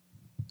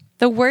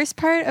 The worst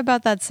part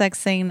about that sex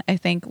scene, I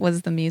think,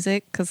 was the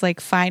music, because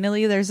like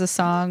finally there's a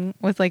song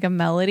with like a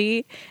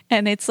melody,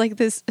 and it's like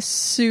this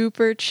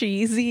super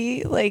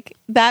cheesy. Like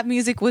that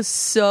music was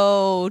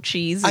so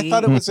cheesy. I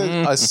thought it was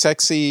a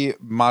sexy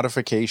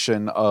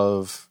modification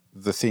of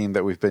the theme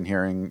that we've been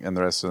hearing in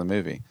the rest of the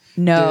movie.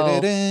 no,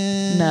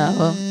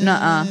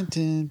 nuh-uh.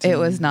 It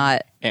was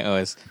not. it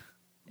was.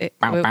 It,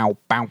 Bow, bow,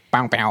 bow,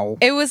 bow, bow.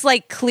 it was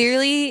like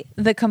clearly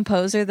the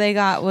composer they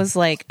got was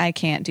like, I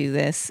can't do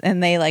this,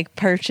 and they like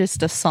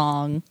purchased a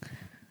song.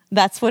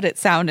 That's what it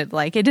sounded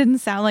like. It didn't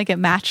sound like it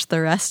matched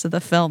the rest of the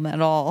film at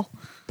all.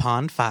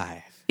 Pond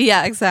 5.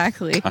 Yeah,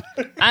 exactly.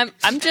 I'm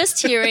just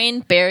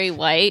hearing Barry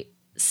White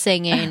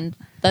singing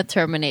the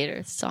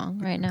Terminator song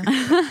right now.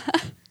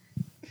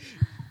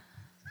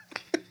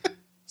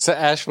 So,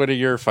 Ash, what are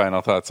your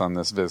final thoughts on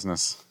this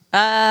business?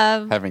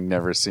 Having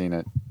never seen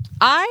it.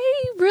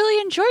 I really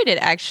enjoyed it,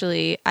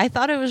 actually. I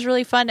thought it was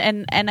really fun,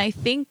 and I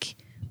think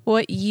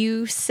what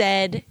you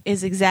said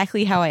is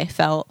exactly how I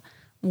felt,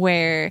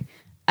 where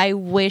I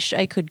wish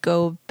I could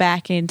go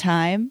back in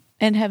time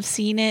and have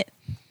seen it,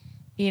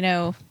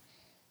 when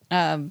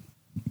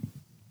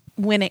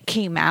it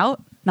came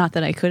out. Not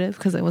that I could have,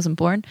 because I wasn't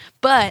born,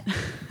 but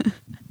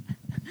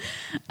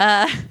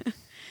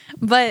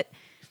but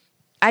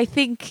I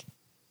think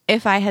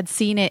if I had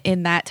seen it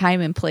in that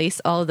time and place,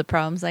 all of the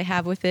problems I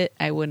have with it,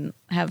 I wouldn't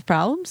have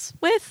problems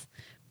with.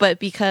 But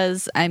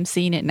because I'm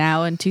seeing it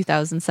now in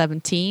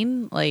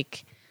 2017,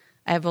 like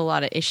I have a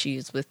lot of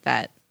issues with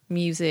that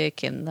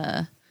music and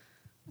the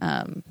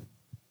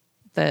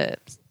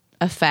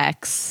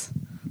effects,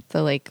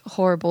 the like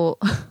horrible.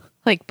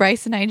 Like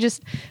Bryce and I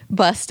just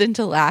bust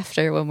into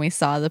laughter when we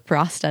saw the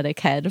prosthetic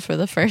head for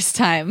the first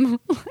time.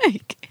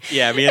 Like,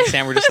 Yeah, me and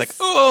Sam were just like,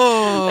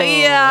 oh.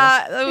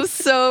 yeah, that was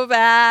so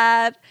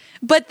bad.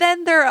 But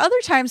then there are other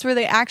times where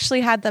they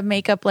actually had the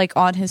makeup like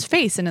on his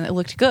face and it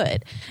looked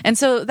good. And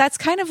so that's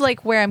kind of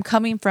like where I'm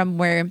coming from,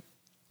 where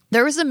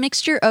there was a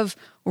mixture of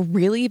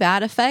really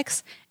bad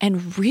effects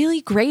and really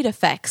great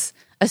effects,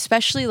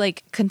 especially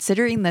like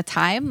considering the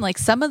time. Like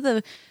some of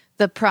the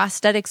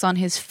prosthetics on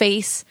his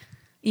face,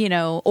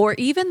 or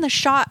even the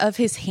shot of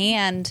his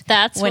hand.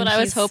 That's when what I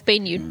was he's-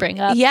 hoping you'd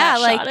bring up. Yeah,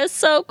 that like, shot is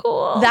so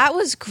cool. That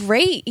was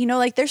great.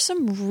 Like there's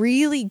some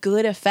really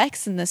good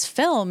effects in this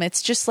film.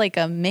 It's just like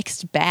a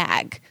mixed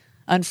bag,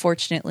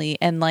 unfortunately.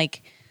 And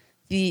like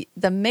the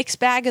mixed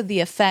bag of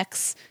the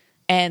effects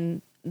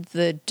and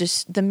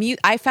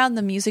I found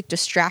the music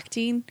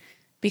distracting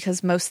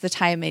because most of the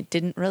time it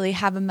didn't really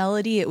have a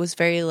melody. It was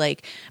very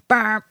like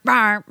bar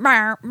bar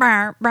bar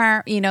bar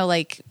bar,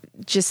 like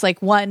just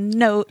like one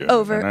note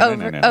over.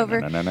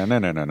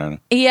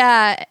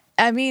 Yeah,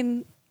 I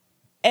mean,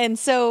 and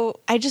so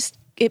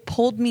it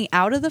pulled me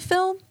out of the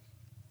film,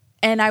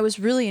 and I was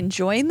really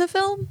enjoying the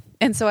film.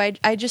 And so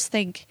I just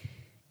think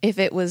if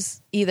it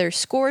was either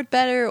scored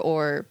better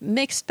or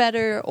mixed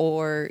better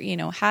or, you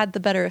know, had the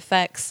better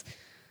effects,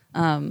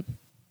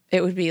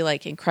 it would be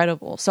like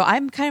incredible. So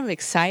I'm kind of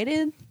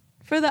excited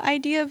for the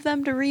idea of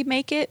them to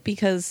remake it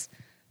because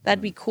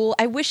that'd be cool.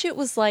 I wish it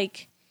was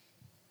like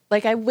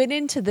I went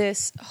into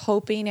this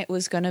hoping it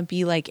was going to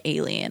be like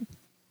Alien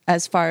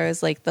as far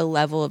as like the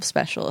level of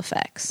special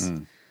effects.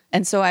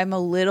 And so I'm a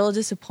little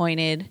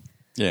disappointed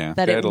Yeah,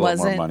 that they it had a lot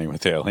more wasn't money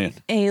with Alien.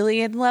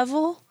 Alien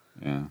level.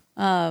 Yeah,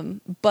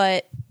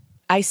 But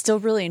I still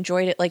really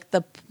enjoyed it. Like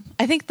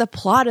I think the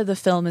plot of the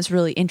film is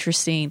really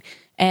interesting,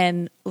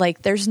 and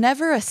like there's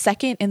never a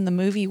second in the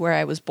movie where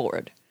I was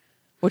bored,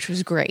 which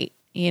was great.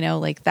 You know,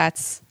 like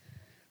that's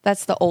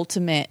the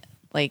ultimate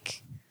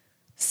like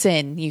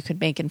sin you could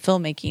make in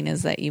filmmaking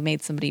is that you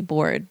made somebody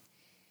bored.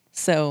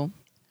 So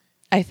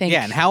I think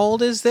Yeah, and how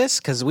old is this?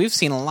 Because we've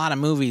seen a lot of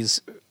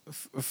movies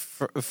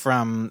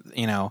from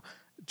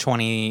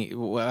 20.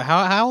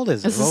 How old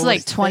is it? this is What like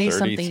was- 20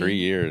 33 something.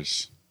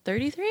 years.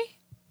 33?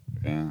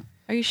 Yeah.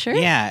 Are you sure?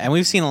 Yeah, and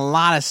we've seen a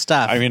lot of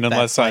stuff. I mean,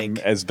 unless that's I'm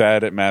like, as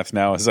bad at math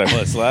now as I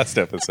was last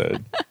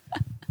episode.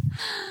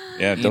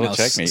 Yeah, you double know,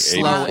 check me.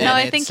 slow 80. No, I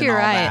edits think and you're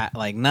all right. that.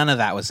 Like none of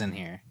that was in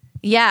here.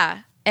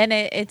 Yeah, and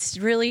it's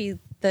really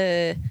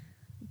the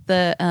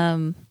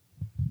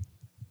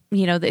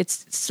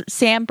it's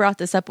Sam brought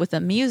this up with the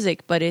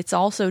music, but it's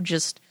also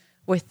just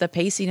with the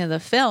pacing of the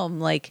film.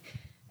 Like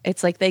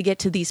it's like they get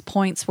to these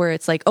points where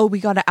it's like, oh, we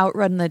got to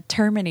outrun the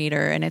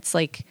Terminator, and it's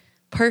like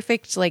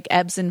perfect like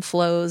ebbs and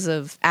flows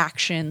of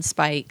action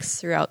spikes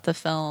throughout the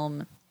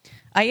film.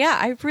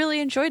 I really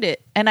enjoyed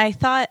it, and I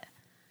thought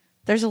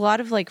there's a lot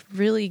of like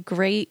really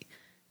great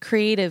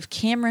creative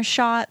camera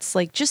shots,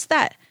 like just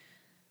that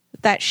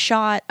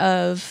shot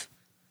of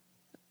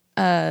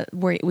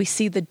where we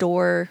see the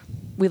door,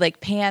 we like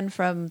pan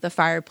from the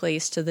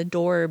fireplace to the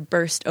door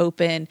burst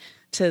open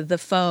to the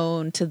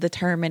phone to the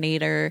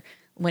Terminator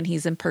when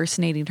he's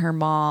impersonating her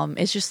mom.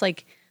 It's just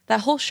like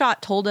that whole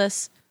shot told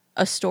us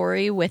a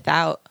story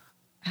without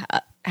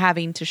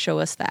having to show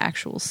us the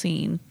actual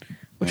scene,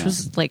 which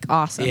was like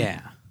awesome.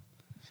 Yeah.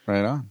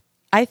 Right on.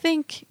 I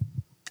think,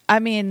 I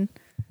mean,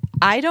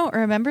 I don't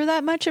remember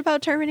that much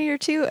about Terminator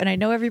 2, and I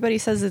know everybody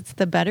says it's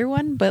the better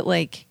one, but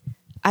like,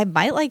 I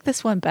might like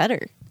this one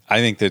better. I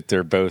think that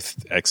they're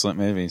both excellent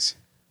movies.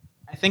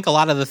 I think a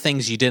lot of the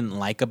things you didn't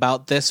like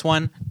about this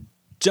one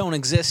don't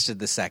exist in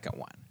the second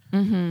one.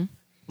 Mm-hmm.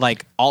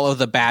 Like all of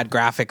the bad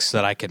graphics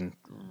that I can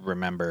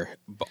remember,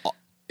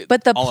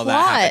 But the all of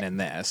that plot, happened in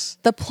this.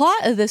 the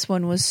plot of this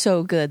one was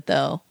so good,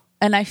 though,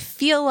 and I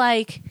feel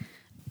like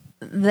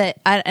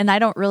that, and I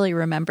don't really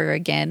remember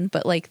again,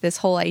 but like this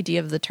whole idea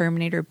of the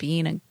Terminator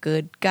being a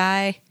good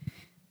guy,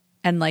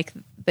 and like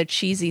the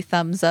cheesy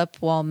thumbs up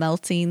while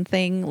melting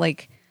thing,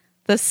 like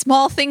the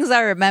small things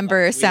I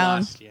remember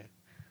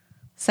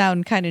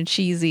sound kind of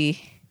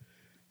cheesy.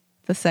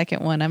 The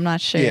second one, I'm not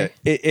sure. Yeah,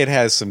 it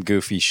has some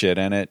goofy shit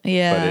in it,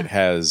 Yeah. but it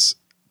has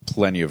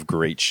plenty of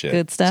great shit.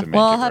 Good stuff. to make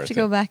Well, it I'll have worth to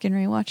go it. back and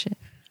rewatch it.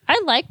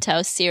 I liked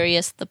how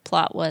serious the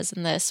plot was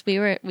in this.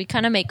 We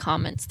kind of made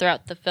comments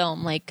throughout the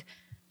film like,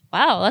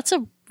 wow, that's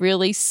a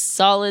really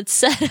solid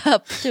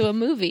setup to a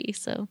movie.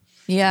 So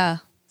Yeah.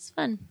 it's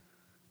fun.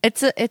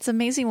 It's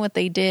amazing what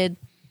they did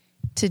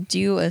to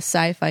do a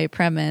sci-fi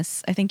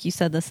premise. I think you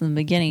said this in the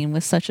beginning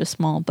with such a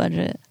small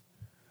budget.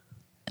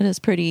 It is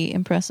pretty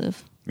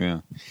impressive.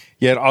 Yeah,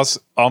 it also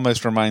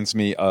almost reminds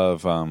me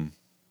of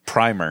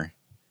Primer,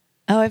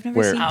 Oh, I've never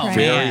where seen Primer.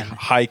 very man.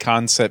 high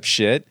concept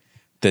shit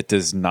that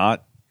does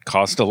not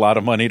cost a lot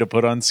of money to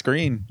put on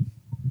screen.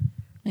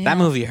 Yeah. That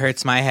movie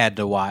hurts my head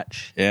to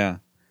watch Yeah,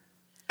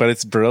 but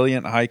it's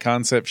brilliant high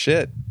concept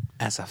shit.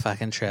 as a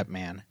fucking trip,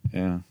 man.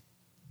 Yeah.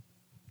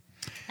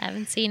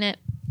 Haven't seen it.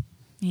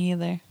 Me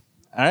either.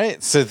 All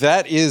right, so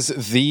that is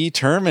The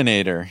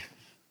Terminator.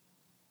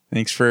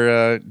 Thanks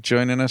for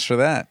joining us for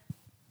that.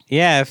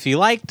 Yeah, if you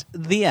liked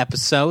the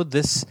episode,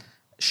 this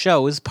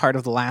show is part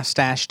of the Last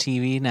Dash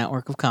TV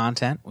network of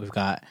content. We've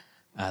got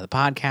the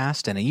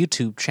podcast and a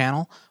YouTube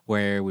channel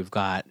where we've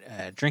got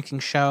a drinking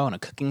show and a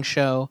cooking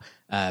show,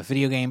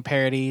 video game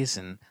parodies,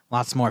 and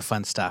lots more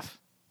fun stuff.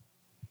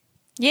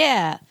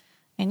 Yeah.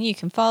 And you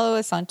can follow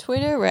us on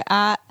Twitter. We're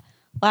at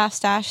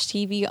Last Dash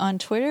TV on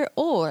Twitter,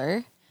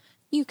 or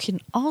you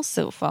can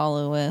also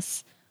follow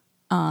us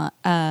on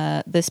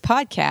this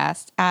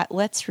podcast at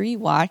Let's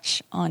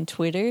Rewatch on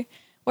Twitter,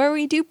 where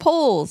we do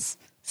polls.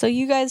 So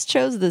you guys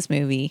chose this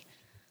movie.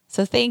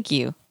 So thank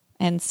you.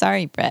 And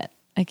sorry, Brett,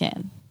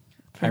 again.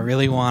 I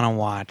really want to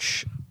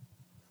watch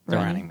The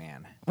Running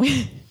Man.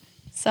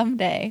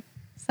 Someday.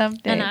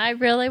 And I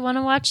really want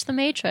to watch The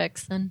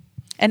Matrix. And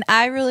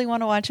I really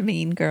want to watch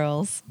Mean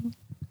Girls.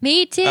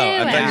 me too. Oh,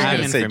 I thought you were I'm going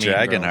to in say for Mean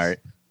Dragonheart.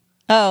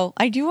 Oh,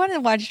 I do want to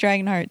watch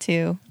Dragonheart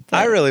too.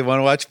 I really want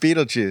to watch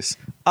Beetlejuice.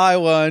 I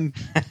won.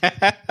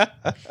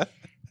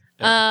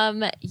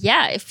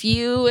 Yeah, if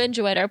you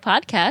enjoyed our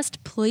podcast,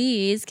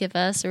 please give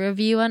us a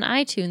review on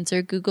iTunes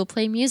or Google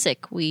Play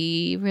Music.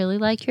 We really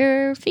like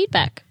your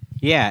feedback.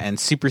 Yeah, and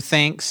super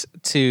thanks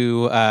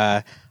to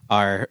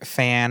our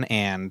fan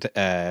and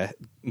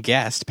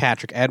guest,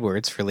 Patrick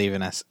Edwards, for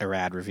leaving us a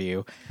rad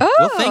review. Oh,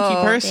 we'll thank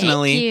you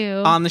personally thank you.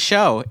 on the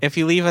show if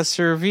you leave us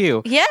a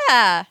review.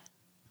 Yeah.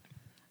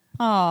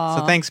 Aw.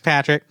 So thanks,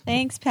 Patrick.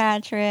 Thanks,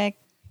 Patrick.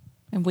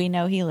 And we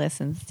know he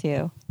listens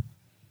too.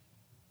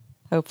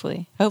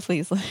 Hopefully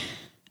he's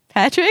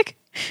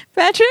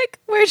Patrick,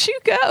 where'd you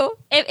go?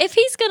 If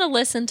he's gonna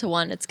listen to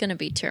one, it's gonna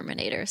be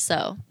Terminator.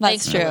 So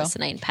That's thanks true. for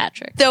listening,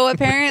 Patrick. Though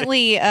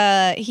apparently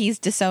he's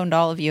disowned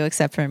all of you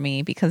except for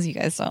me because you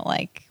guys don't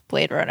like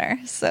Blade Runner.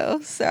 So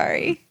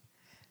sorry.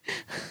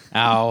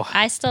 Oh,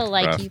 I still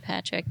like Rough. you,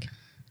 Patrick.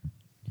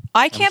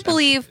 I can't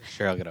believe,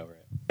 sure I'll get over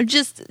it.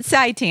 just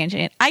side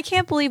tangent, I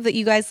can't believe that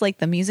you guys like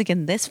the music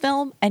in this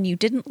film and you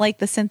didn't like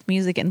the synth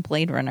music in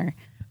Blade Runner.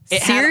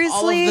 It Seriously? had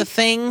all of the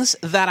things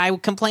that I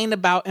complained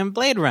about in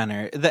Blade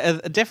Runner.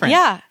 Different.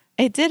 Yeah,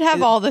 it did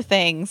have all the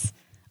things.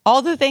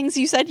 All the things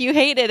you said you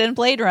hated in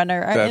Blade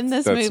Runner are in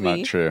this that's movie.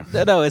 not true.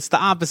 No, it's the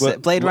opposite.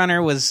 Look- Blade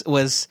Runner was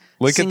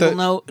Look at single the-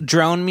 note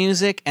drone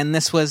music, and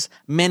this was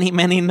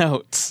many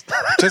notes.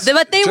 Just,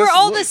 But they were just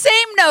all look- the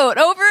same note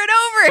over and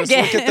over Just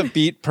again. look at the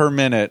beat per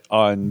minute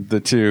on the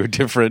two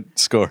different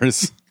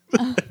scores.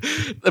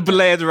 The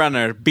Blade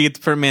Runner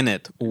beat per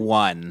minute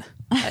 1.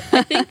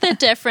 I think the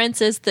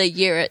difference is the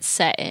year it's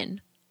set in.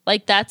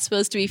 Like that's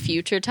supposed to be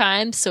future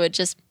time, so it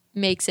just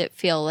makes it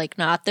feel like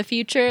not the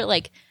future.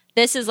 Like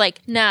this is like,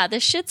 nah,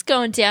 this shit's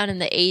going down in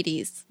the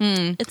 80s.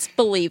 It's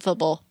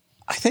believable.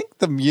 I think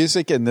the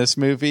music in this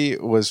movie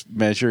was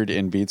measured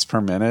in beats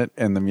per minute,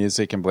 and the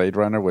music in Blade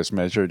Runner was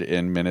measured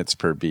in minutes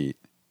per beat.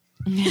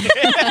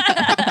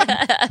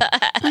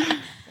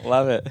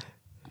 Love it.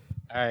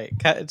 All right,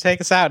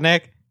 take us out,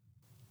 Nick.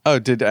 Oh,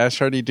 did Ash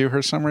already do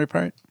her summary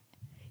part?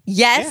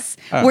 Yes.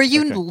 Oh, Were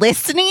you okay.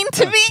 listening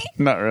to me?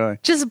 Not really.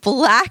 Just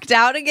blacked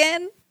out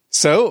again?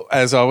 So,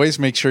 as always,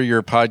 make sure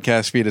your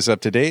podcast feed is up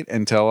to date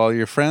and tell all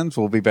your friends.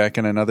 We'll be back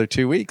in another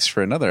 2 weeks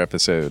for another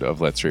episode of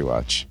Let's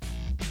Rewatch.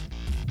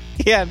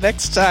 Yeah,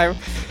 next time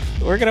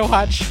we're going to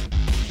watch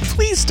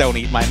Please Don't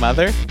Eat My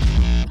Mother.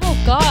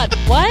 Oh God,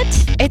 what?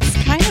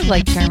 It's kind of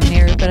like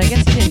Terminator, but I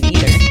guess you didn't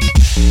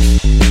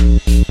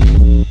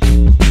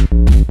either.